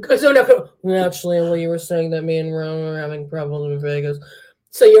 Naturally, well, you were saying that me and Ron were having problems in Vegas.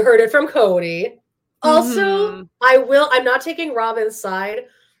 So you heard it from Cody. Also, I'm not taking Robin's side,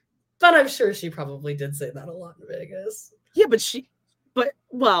 but I'm sure she probably did say that a lot in Vegas. Yeah, which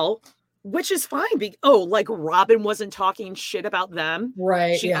is fine. Like Robin wasn't talking shit about them.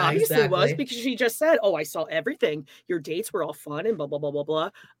 Right. She obviously was, because she just said, I saw everything. Your dates were all fun and blah, blah, blah, blah, blah.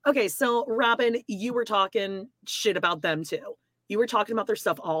 Okay, so Robin, you were talking shit about them too. You were talking about their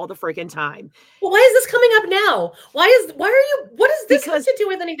stuff all the freaking time. Well, why is this coming up now? What does this have to do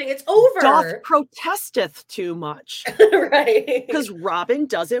with anything? It's over. Doth protesteth too much. Right. Because Robin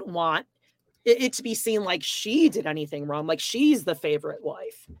doesn't want it to be seen like she did anything wrong, like she's the favorite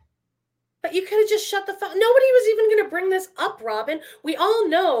wife. But you could have just shut the fuck. Nobody was even going to bring this up, Robin. We all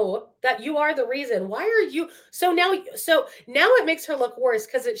know that you are the reason. Why are you so now it makes her look worse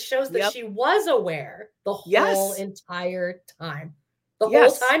because it shows that she was aware the whole entire time. The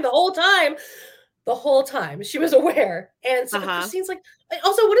whole time she was aware. And so Christine's like,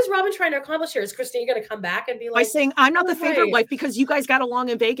 also, what is Robin trying to accomplish here? Is Christine going to come back and be like, by saying I'm not the favorite wife because you guys got along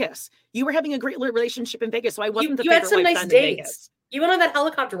in Vegas. You were having a great relationship in Vegas, so I wasn't the favorite wife. You had some nice dates. In Vegas. You went on that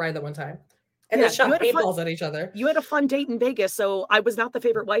helicopter ride that one time. And they shot paintballs at each other. You had a fun date in Vegas, so I was not the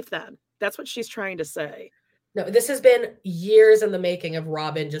favorite wife then. That's what she's trying to say. No, this has been years in the making of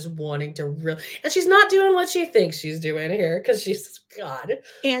Robin just wanting to and she's not doing what she thinks she's doing here because she's God.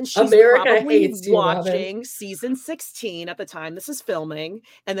 And she's probably watching season 16 at the time this is filming.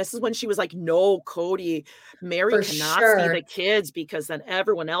 And this is when she was like, no, Cody, Mary cannot see the kids because then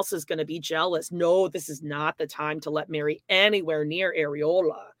everyone else is going to be jealous. No, this is not the time to let Mary anywhere near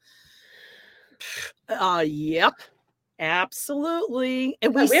Areola. Yep, absolutely.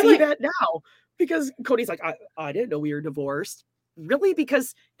 And we see that now because Cody's like, I didn't know we were divorced. Really?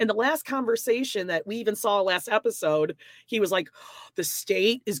 Because in the last conversation that we even saw last episode, he was like, the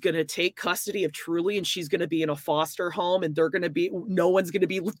state is going to take custody of Truly and she's going to be in a foster home and no one's going to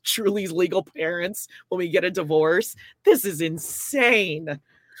be Truly's legal parents when we get a divorce. This is insane.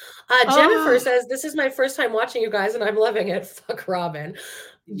 Jennifer says, this is my first time watching you guys and I'm loving it. Fuck Robin.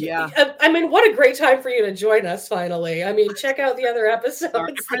 Yeah. I mean, what a great time for you to join us finally. I mean, check out the other episodes.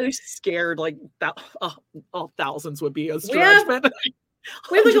 I'm probably scared like that. Thousands would be a stretch. We have like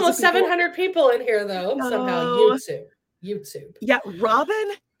almost 700 people in here though. Somehow YouTube. Yeah.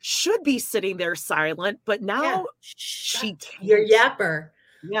 Robin should be sitting there silent, but now she can't. You're yapper.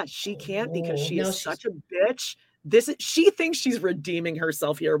 Yeah, she can't because she is such a bitch. She thinks she's redeeming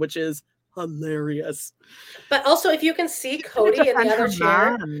herself here, which is hilarious. But also, if you can see Cody in the other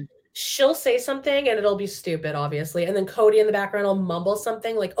chair, she'll say something and it'll be stupid, obviously. And then Cody in the background will mumble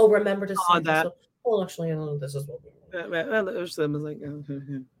something like, "Oh, remember to say that." So, well, actually, this is what we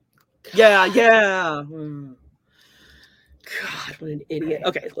yeah. God, what an idiot.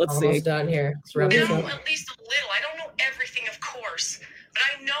 Okay, let's see. Almost done here. I know at least a little. I don't know everything, of course. But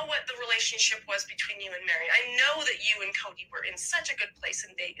I know what the relationship was between you and Mary. I know that you and Cody were in such a good place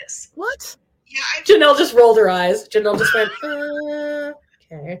in Vegas. What? Yeah, Janelle just rolled her eyes. Janelle just went,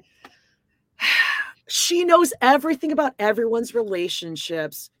 okay. She knows everything about everyone's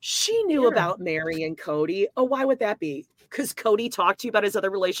relationships. She knew about Mary and Cody. Oh, why would that be? Because Cody talked to you about his other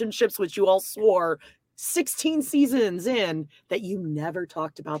relationships, which you all swore 16 seasons in that you never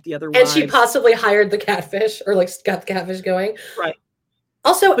talked about the other wives. And she possibly hired the catfish or like got the catfish going. Right.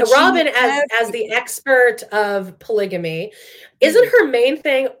 Also, but Robin, as the expert of polygamy, isn't her main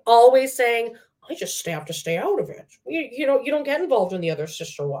thing always saying, I just have to stay out of it. You don't get involved in the other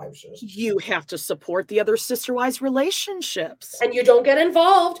sister wives. You have to support the other sister wives' relationships. And you don't get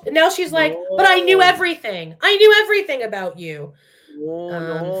involved. And now she's like, but I knew everything. I knew everything about you.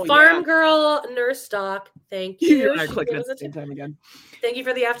 Farm girl, nurse doc. Thank you. I clicked at the same time again. Thank you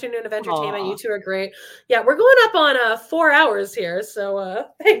for the afternoon of entertainment. You two are great. Yeah, we're going up on 4 hours here. So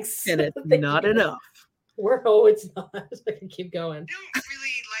thanks. And it's not enough. It's not. I can keep going. I don't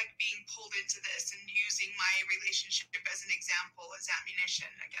really like being pulled into this and using my relationship as an example, as ammunition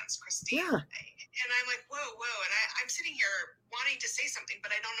against Christine. Yeah. And I'm like, whoa. And I'm sitting here wanting to say something,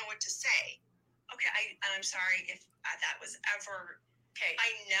 but I don't know what to say. Okay, I'm sorry if that was ever... Okay,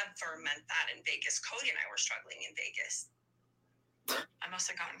 I never meant that in Vegas. Cody and I were struggling in Vegas. I must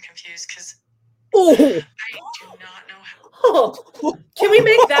have gotten confused because I do not know how... Oh, can we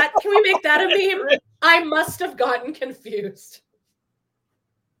make that a meme? I must have gotten confused.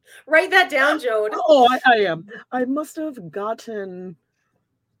 Write that down, Jode. Oh, I am. I must have gotten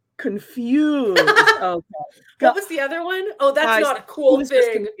confused. Okay. What was the other one? Oh, that's not a cool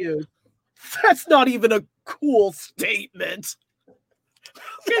thing. That's not even a cool statement.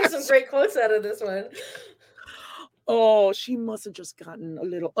 Getting some great quotes out of this one. Oh, she must have just gotten a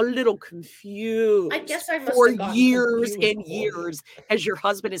little confused. I guess I must for have gotten years confused. and years as your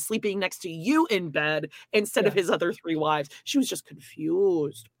husband is sleeping next to you in bed instead of his other 3 wives. She was just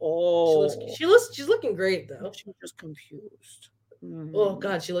confused. Oh, she's looking great though. She was just confused. Oh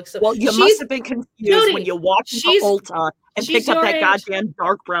God, she looks so. Well, you must have been confused Jody, when you walked into Ulta and picked up that goddamn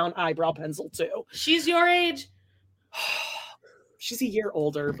dark brown eyebrow pencil too. She's your age. She's a year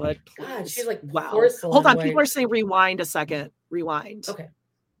older, but God, she's like wow. porcelain Hold on, white. people are saying rewind a second. Rewind. Okay.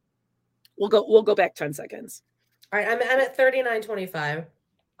 We'll go back 10 seconds. All right, I'm at 39:25.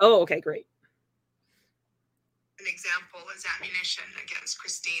 Oh, okay, great. An example is ammunition against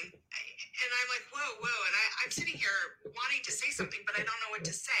Christine. And I'm like, whoa. And I'm sitting here wanting to say something, but I don't know what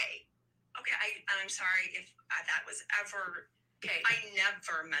to say. Okay, I'm sorry if that was ever... Okay, I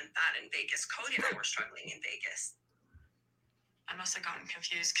never meant that in Vegas. Cody and I were struggling in Vegas. I must have gotten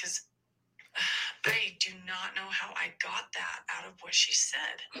confused because I do not know how I got that out of what she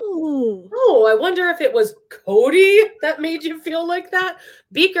said. Oh, I wonder if it was Cody that made you feel like that.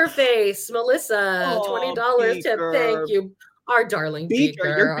 Beaker face, Melissa, $20 tip. Thank you, our darling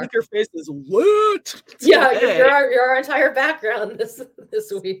Beaker. Your Beaker face is lit. Yeah, you're our entire background this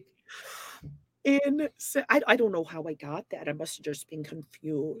week. I don't know how I got that. I must have just been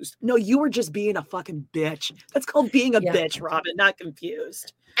confused. No, you were just being a fucking bitch. That's called being a bitch, Robin, not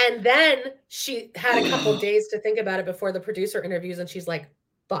confused. And then she had a couple days to think about it before the producer interviews, and she's like,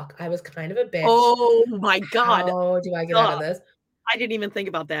 fuck, I was kind of a bitch. Oh my God. How do I get out of this? I didn't even think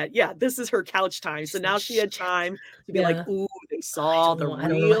about that. Yeah, this is her couch time. So now she had time to be like, ooh, they saw the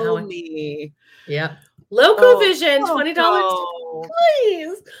real me. Yeah. Loco Vision, $20.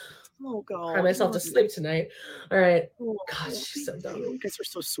 Please. Oh God! Cry myself to sleep tonight. All right. Oh, gosh, she's so dumb. You guys are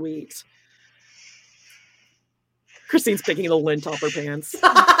so sweet. Christine's picking the lint off her pants. 12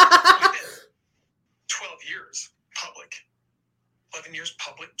 years public, 11 years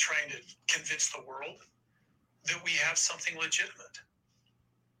public, trying to convince the world that we have something legitimate.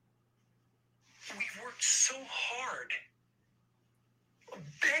 We've worked so hard,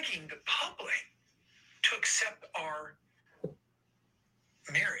 begging the public to accept our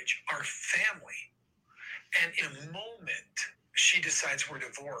marriage, our family, and in a moment she decides we're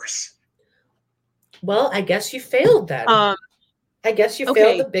divorced. Well, I guess you failed then. I guess you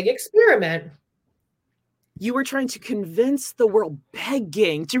failed the big experiment. You were trying to convince the world,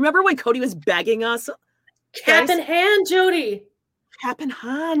 begging. Do you remember when Cody was begging us? Cap in hand, Jody. Cap in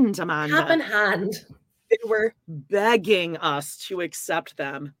hand, Amanda. Cap in hand. They were begging us to accept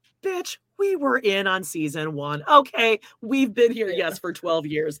them. Bitch, we were in on season 1. Okay, we've been here, yes, for 12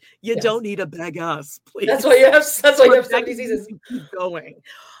 years. You don't need to beg us, please. That's why you have 70 seasons. Keep going.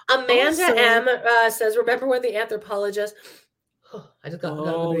 Amanda M says, remember when the anthropologist... I just got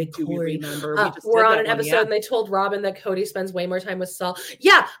do we remember? We're on an episode and they told Robin that Cody spends way more time with Saul.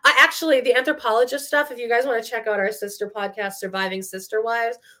 Yeah, the anthropologist stuff, if you guys want to check out our sister podcast, Surviving Sister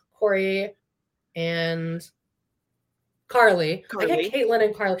Wives, Corey and... Carly. I get Caitlin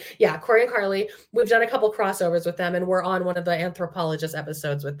and Carly. Yeah, Corey and Carly. We've done a couple crossovers with them, and we're on one of the anthropologist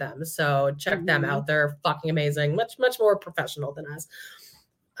episodes with them. So check them out. They're fucking amazing. Much, much more professional than us.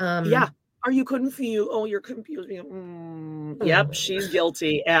 Yeah. Are you confused? Oh, you're confused. Yep, she's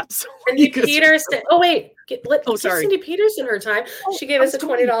guilty. Absolutely. Cindy Peterson. Oh, wait. Sorry. Cindy Peterson her time. She gave us a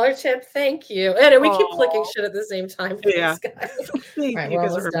 $20 tip. Thank you. And we keep clicking shit at the same time. Yeah. Thank you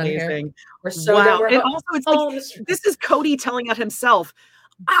guys are amazing. We're so done. And also, it's like, this is Cody telling it himself.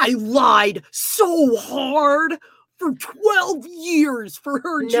 I lied so hard for 12 years for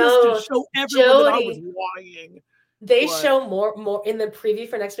her just to show everyone that I was lying. They show more in the preview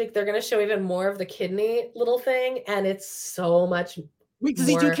for next week. They're going to show even more of the kidney little thing, and it's so much. Wait, does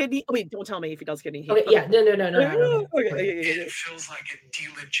he do kidney? Oh, wait, don't tell me if he does kidney. Okay, yeah, no. It feels like it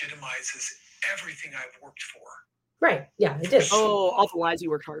delegitimizes everything I've worked for. Right? Yeah, it did. Oh, all the lies you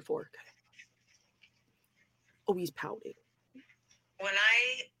worked hard for. Okay. Oh, he's pouting. When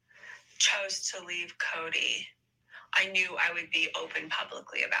I chose to leave Cody, I knew I would be open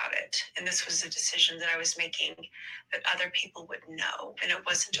publicly about it. And this was a decision that I was making that other people would know. And it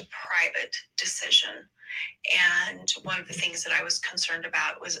wasn't a private decision. And one of the things that I was concerned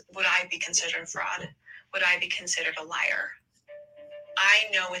about was, would I be considered fraud? Would I be considered a liar?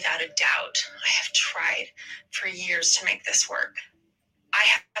 I know without a doubt, I have tried for years to make this work. I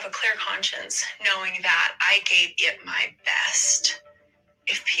have a clear conscience knowing that I gave it my best.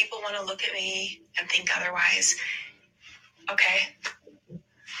 If people want to look at me and think otherwise, okay,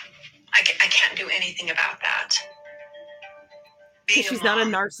 I can't do anything about that. She's not a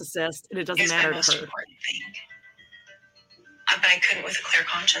narcissist, and it doesn't matter to her. Important thing. But I couldn't, with a clear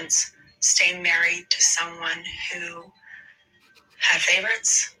conscience, stay married to someone who had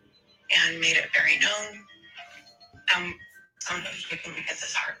favorites and made it very known. Someone who couldn't get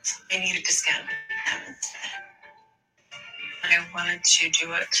this heart. I needed to stand with them instead. I wanted to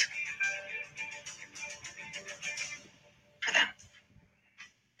do it for them.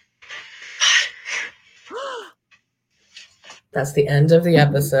 That's the end of the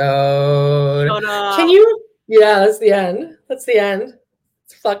episode. Oh, no. Can you? Yeah, that's the end. That's the end.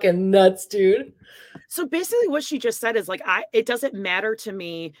 It's fucking nuts, dude. So basically what she just said is like, it doesn't matter to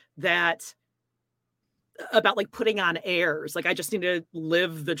me that about like putting on airs. Like, I just need to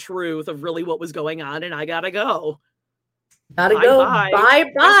live the truth of really what was going on, and I gotta go. Gotta go.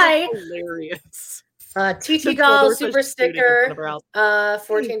 Bye. Hilarious. TT Doll super sticker,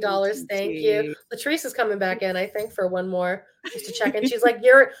 $14. Thank you. Latrice is coming back in, I think, for one more just to check in. She's like,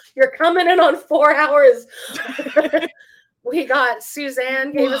 "You're coming in on 4 hours." We got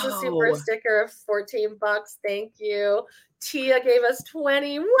Suzanne gave us a super sticker of $14. Thank you. Tia gave us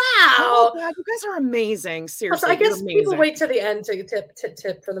 20. Wow. Oh, God, you guys are amazing. Seriously. I guess people wait to the end to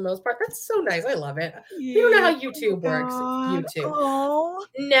tip for the most part. That's so nice. I love it. You don't know how YouTube works. YouTube. Oh.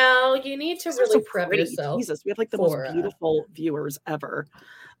 No, you need to really prep yourself. Jesus, we have like the most beautiful viewers ever.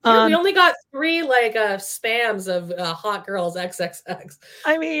 We only got 3 like spams of hot girls XXX.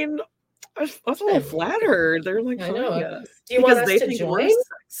 I mean, I was a little flattered. They're like, I know. Yes. Do you want us to join?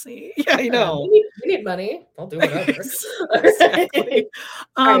 Sexy. Yeah, I know. We need money. I'll do whatever. Exactly.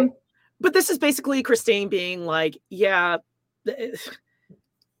 But this is basically Christine being like, yeah,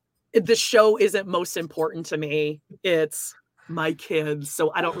 the show isn't most important to me. It's my kids.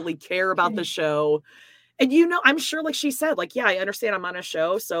 So I don't really care about the show. And, I'm sure, like she said, like, yeah, I understand I'm on a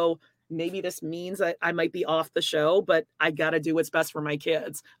show. So maybe this means that I might be off the show, but I got to do what's best for my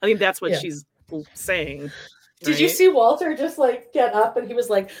kids. I think that's what she's saying. Did you see Walter just like get up and he was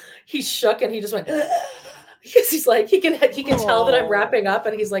like, he shook and he just went, because he's like, he can tell that I'm wrapping up.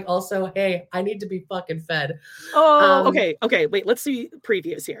 And he's like, also, hey, I need to be fucking fed. Oh, okay. Wait, let's see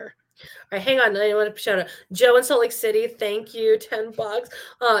previews here. All right, hang on. I want to shout out Joe in Salt Lake City. Thank you. $10.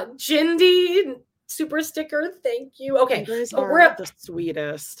 Jindy super sticker. Thank you. Okay. You guys are the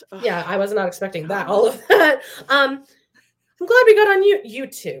sweetest. Ugh. Yeah, I was not expecting that. All of that. I'm glad we got on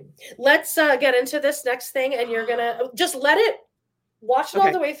YouTube. Let's get into this next thing, and you're gonna just let it watch it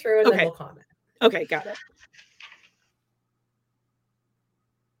all the way through, and then we'll comment. Okay, got it.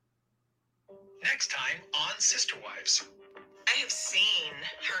 Next time on Sister Wives. I have seen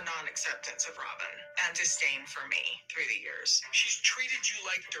her non-acceptance of Robin and disdain for me through the years. She's treated you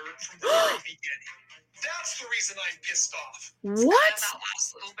like dirt from the very beginning. That's the reason I'm pissed off. What? It's that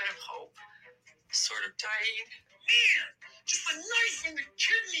last little bit of hope sort of died. Man, just the knife in the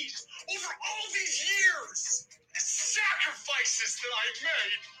kidneys over all these years. The sacrifices that I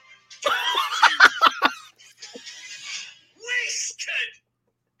made. Wasted.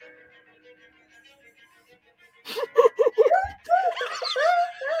 I'm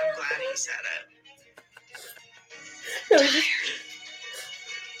glad he said it. I'm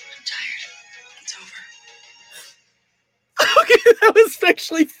tired. It's over. Okay, that was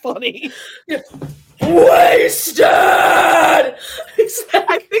actually funny. Wasted. I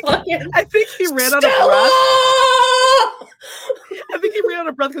think he ran out of breath. I think he ran out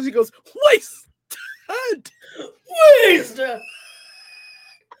of breath because he goes, wasted.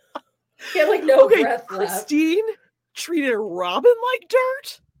 He had like no breath left. Christine treated Robin like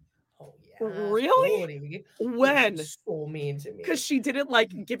dirt? Oh yeah. Really? Totally. When? So mean to me. Because she didn't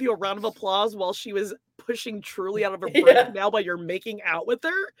like give you a round of applause while she was pushing Truly out of her breath now while you're making out with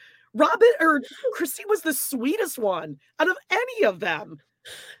her? Robin or Christine was the sweetest one out of any of them.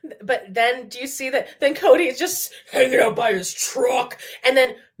 But then do you see that? Then Cody is just hanging out by his truck. And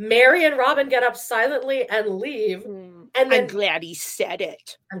then Mary and Robin get up silently and leave. And then I'm glad he said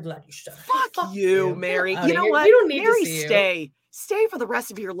it. I'm glad you said it. Fuck you, Mary. You know what? We don't need Mary, to see stay. you. Stay for the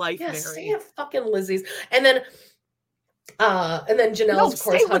rest of your life, Yeah, Mary. stay at fucking Lizzie's. And then Janelle's of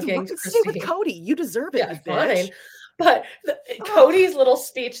course hugging stay with Cody. You deserve it, yeah, you bitch. fine. But Cody's little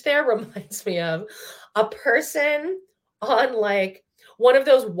speech there reminds me of a person on like one of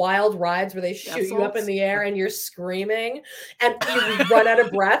those wild rides where they shoot you up in the air and you're screaming and you run out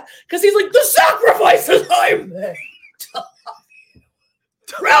of breath because he's like, the sacrifices I made.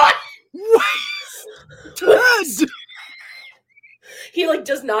 Ted! He like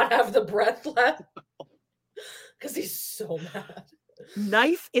does not have the breath left because he's so mad.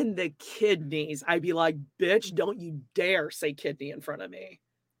 Knife in the kidneys. I'd be like, bitch, don't you dare say kidney in front of me.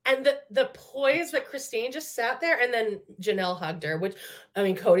 And the poise that Christine just sat there, and then Janelle hugged her, which, I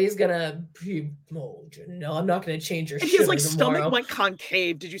mean, Cody's gonna be, oh, Janelle, I'm not gonna change your shit. His like stomach went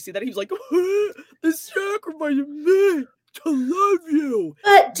concave. Did you see that? He was like, the sacrifice of me to love you.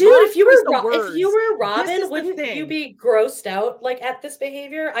 But dude, if you were Robin, wouldn't you be grossed out like at this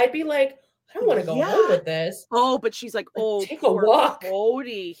behavior? I'd be like, I don't want to go home with this. Oh, but she's like, oh, take a walk.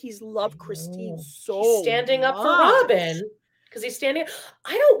 Cody, he's loved Christine so he's standing up for Robin. Because he's standing.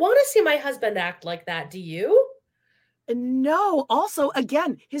 I don't want to see my husband act like that. Do you? No. Also,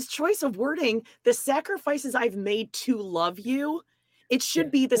 again, his choice of wording, the sacrifices I've made to love you. It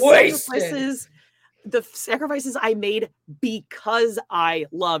should be the sacrifices I made because I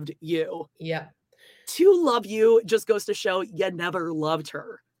loved you. Yeah. To love you just goes to show you never loved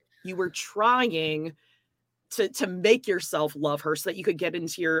her. You were trying to make yourself love her so that you could get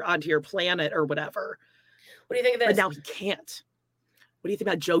onto your planet or whatever. What do you think of this? But now he can't. What do you think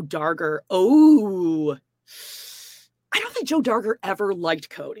about Joe Darger? Oh, I don't think Joe Darger ever liked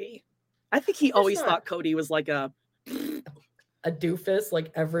Cody. I think he always thought Cody was like a doofus,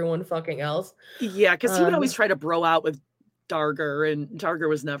 like everyone fucking else. Yeah, because he would always try to bro out with Darger, and Darger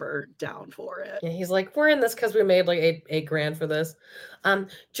was never down for it. Yeah, he's like, we're in this because we made like $8,000 for this.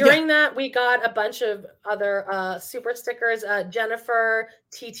 During that, we got a bunch of other super stickers. Jennifer,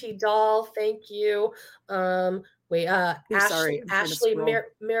 TT Doll, thank you. Ashley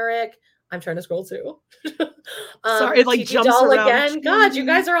Merrick. I'm trying to scroll too. Sorry, it like TT jumps Doll around. Again. God, you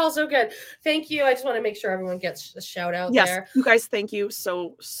guys are all so good. Thank you. I just want to make sure everyone gets a shout out there. You guys, thank you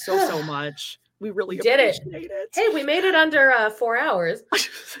so much. We really did appreciate it. Hey, we made it under 4 hours.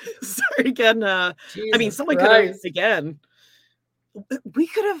 Sorry again. I mean, someone could have again. We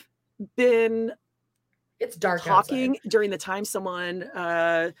could have been. It's dark talking outside. During the time someone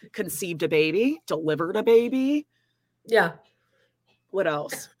conceived a baby, delivered a baby. Yeah. What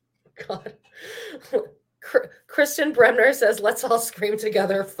else? God. Kristen Bremner says, let's all scream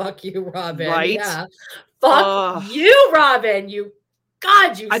together. Fuck you, Robin. Right? Yeah. Fuck you, Robin. You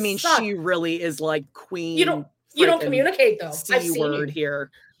suck. She really is like queen. You don't communicate though. C word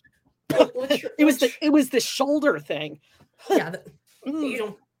here. It was the shoulder thing. Yeah. You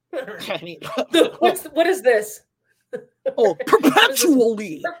don't. What is this? Oh,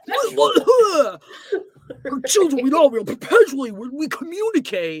 perpetually. Our children, we perpetually when we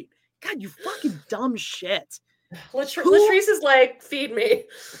communicate. God, you fucking dumb shit. Latrice is like, feed me.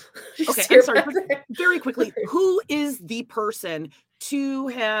 Okay, I'm sorry. Very quickly, who is the person to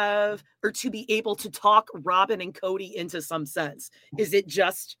have or to be able to talk Robin and Cody into some sense? Is it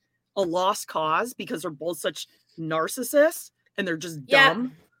just a lost cause because they're both such narcissists and they're just dumb? Yeah.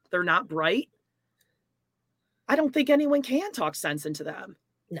 They're not bright. I don't think anyone can talk sense into them.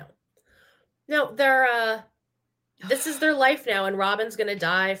 No, they're this is their life now, and Robin's gonna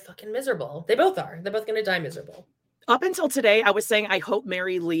die fucking miserable. They both are. They're both gonna die miserable. Up until today, I was saying I hope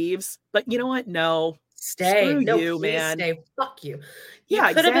Mary leaves, but you know what? No. Stay. Screw no, you, man. Stay. Fuck you.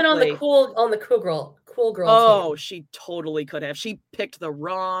 Yeah, could have been on the cool girl. Oh, team. She totally could have. She picked the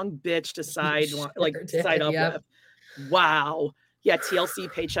wrong bitch to side up with. Wow. Yeah,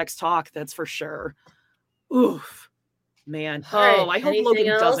 TLC paychecks talk, that's for sure. Oof. Man. Right, I hope Logan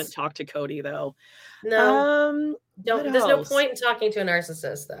doesn't talk to Cody though. No. There's no point in talking to a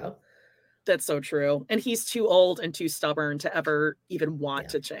narcissist though. That's so true. And he's too old and too stubborn to ever even want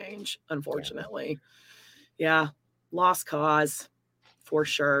to change, unfortunately. Yeah. Lost cause. For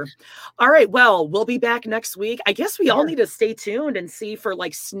sure. All right. Well, we'll be back next week. I guess we all need to stay tuned and see for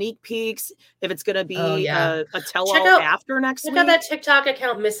like sneak peeks if it's going to be a tell-all after next week. Check out that TikTok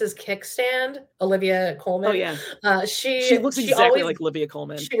account, Mrs. Kickstand, Olivia Colman. Oh, yeah. She looks exactly like Olivia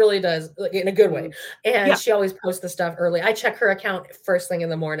Colman. She really does, like, in a good way. And she always posts the stuff early. I check her account first thing in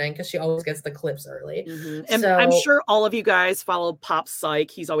the morning because she always gets the clips early. Mm-hmm. And I'm sure all of you guys follow Pop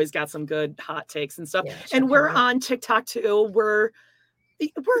Psych. He's always got some good hot takes and stuff. And we're on TikTok too. We're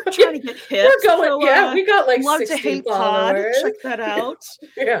trying to get hit. We're going, we got like Love 60 to Hate followers. Pod. Check that out.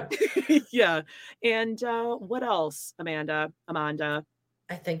 Yeah. And what else, Amanda? I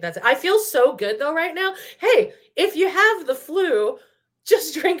think that's it. I feel so good though right now. Hey, if you have the flu,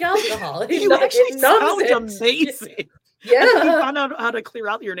 just drink alcohol. You actually sound it. amazing. Yeah. I think you found out how to clear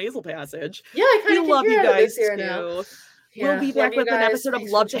out your nasal passage. Yeah, I kind of love you guys too. now. We'll be back with an episode of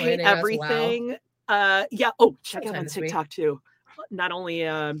Love to Hate Everything. Yeah. Oh, check out on TikTok too. Not only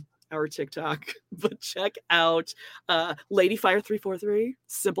our TikTok, but check out Ladyfire343.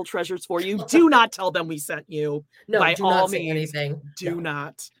 Simple treasures for you. Do not tell them we sent you. No, by do all not say means, anything. do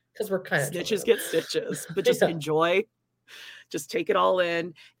not. Because we're kind of snitches get stitches, but just enjoy. Just take it all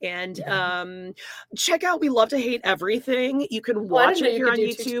in and check out We Love to Hate Everything. You can watch it here on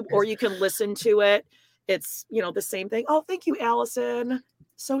YouTube or you can listen to it. It's, the same thing. Oh, thank you, Allison.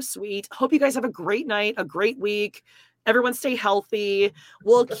 So sweet. Hope you guys have a great night, a great week. Everyone stay healthy.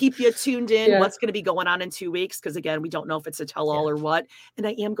 We'll keep you tuned in what's going to be going on in 2 weeks. Because again, we don't know if it's a tell-all or what. And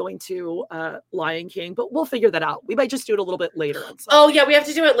I am going to Lion King, but we'll figure that out. We might just do it a little bit later. Oh yeah, we have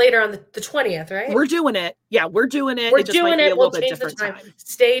to do it later on the 20th, right? We're doing it. Yeah, we're doing it. We're doing it. We'll change the time.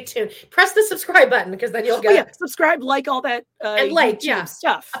 Stay tuned. Press the subscribe button because then you'll get subscribe, like all that and like YouTube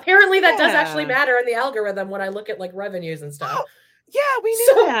stuff. Apparently that does actually matter in the algorithm when I look at like revenues and stuff. Yeah, we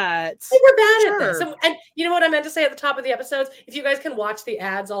knew that. We're bad at this. And you know what I meant to say at the top of the episodes? If you guys can watch the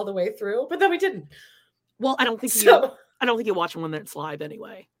ads all the way through, but then we didn't. Well, I don't think you watch them when it's live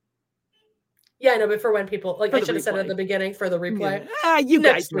anyway. Yeah, I know, but for when people I should have said it at the beginning for the replay. Yeah. You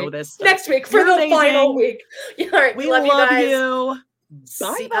guys know this stuff. Next week for the final week. Yeah, all right, we love you guys.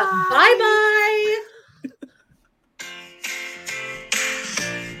 Bye bye. Bye bye.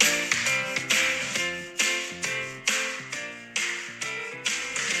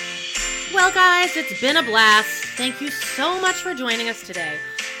 Well, guys, it's been a blast. Thank you so much for joining us today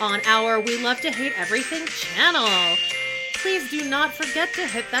on our We Love to Hate Everything channel. Please do not forget to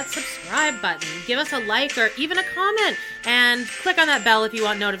hit that subscribe button. Give us a like or even a comment and click on that bell if you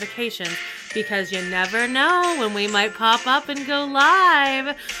want notifications because you never know when we might pop up and go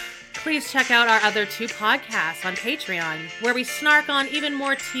live. Please check out our other 2 podcasts on Patreon where we snark on even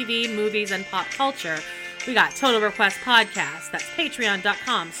more TV, movies, and pop culture. We got Total Request Podcast, that's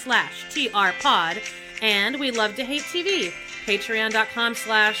patreon.com/trpod, and We Love to Hate TV,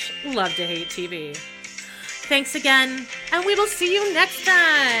 patreon.com/Love to Hate TV. Thanks again, and we will see you next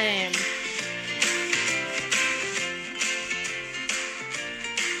time.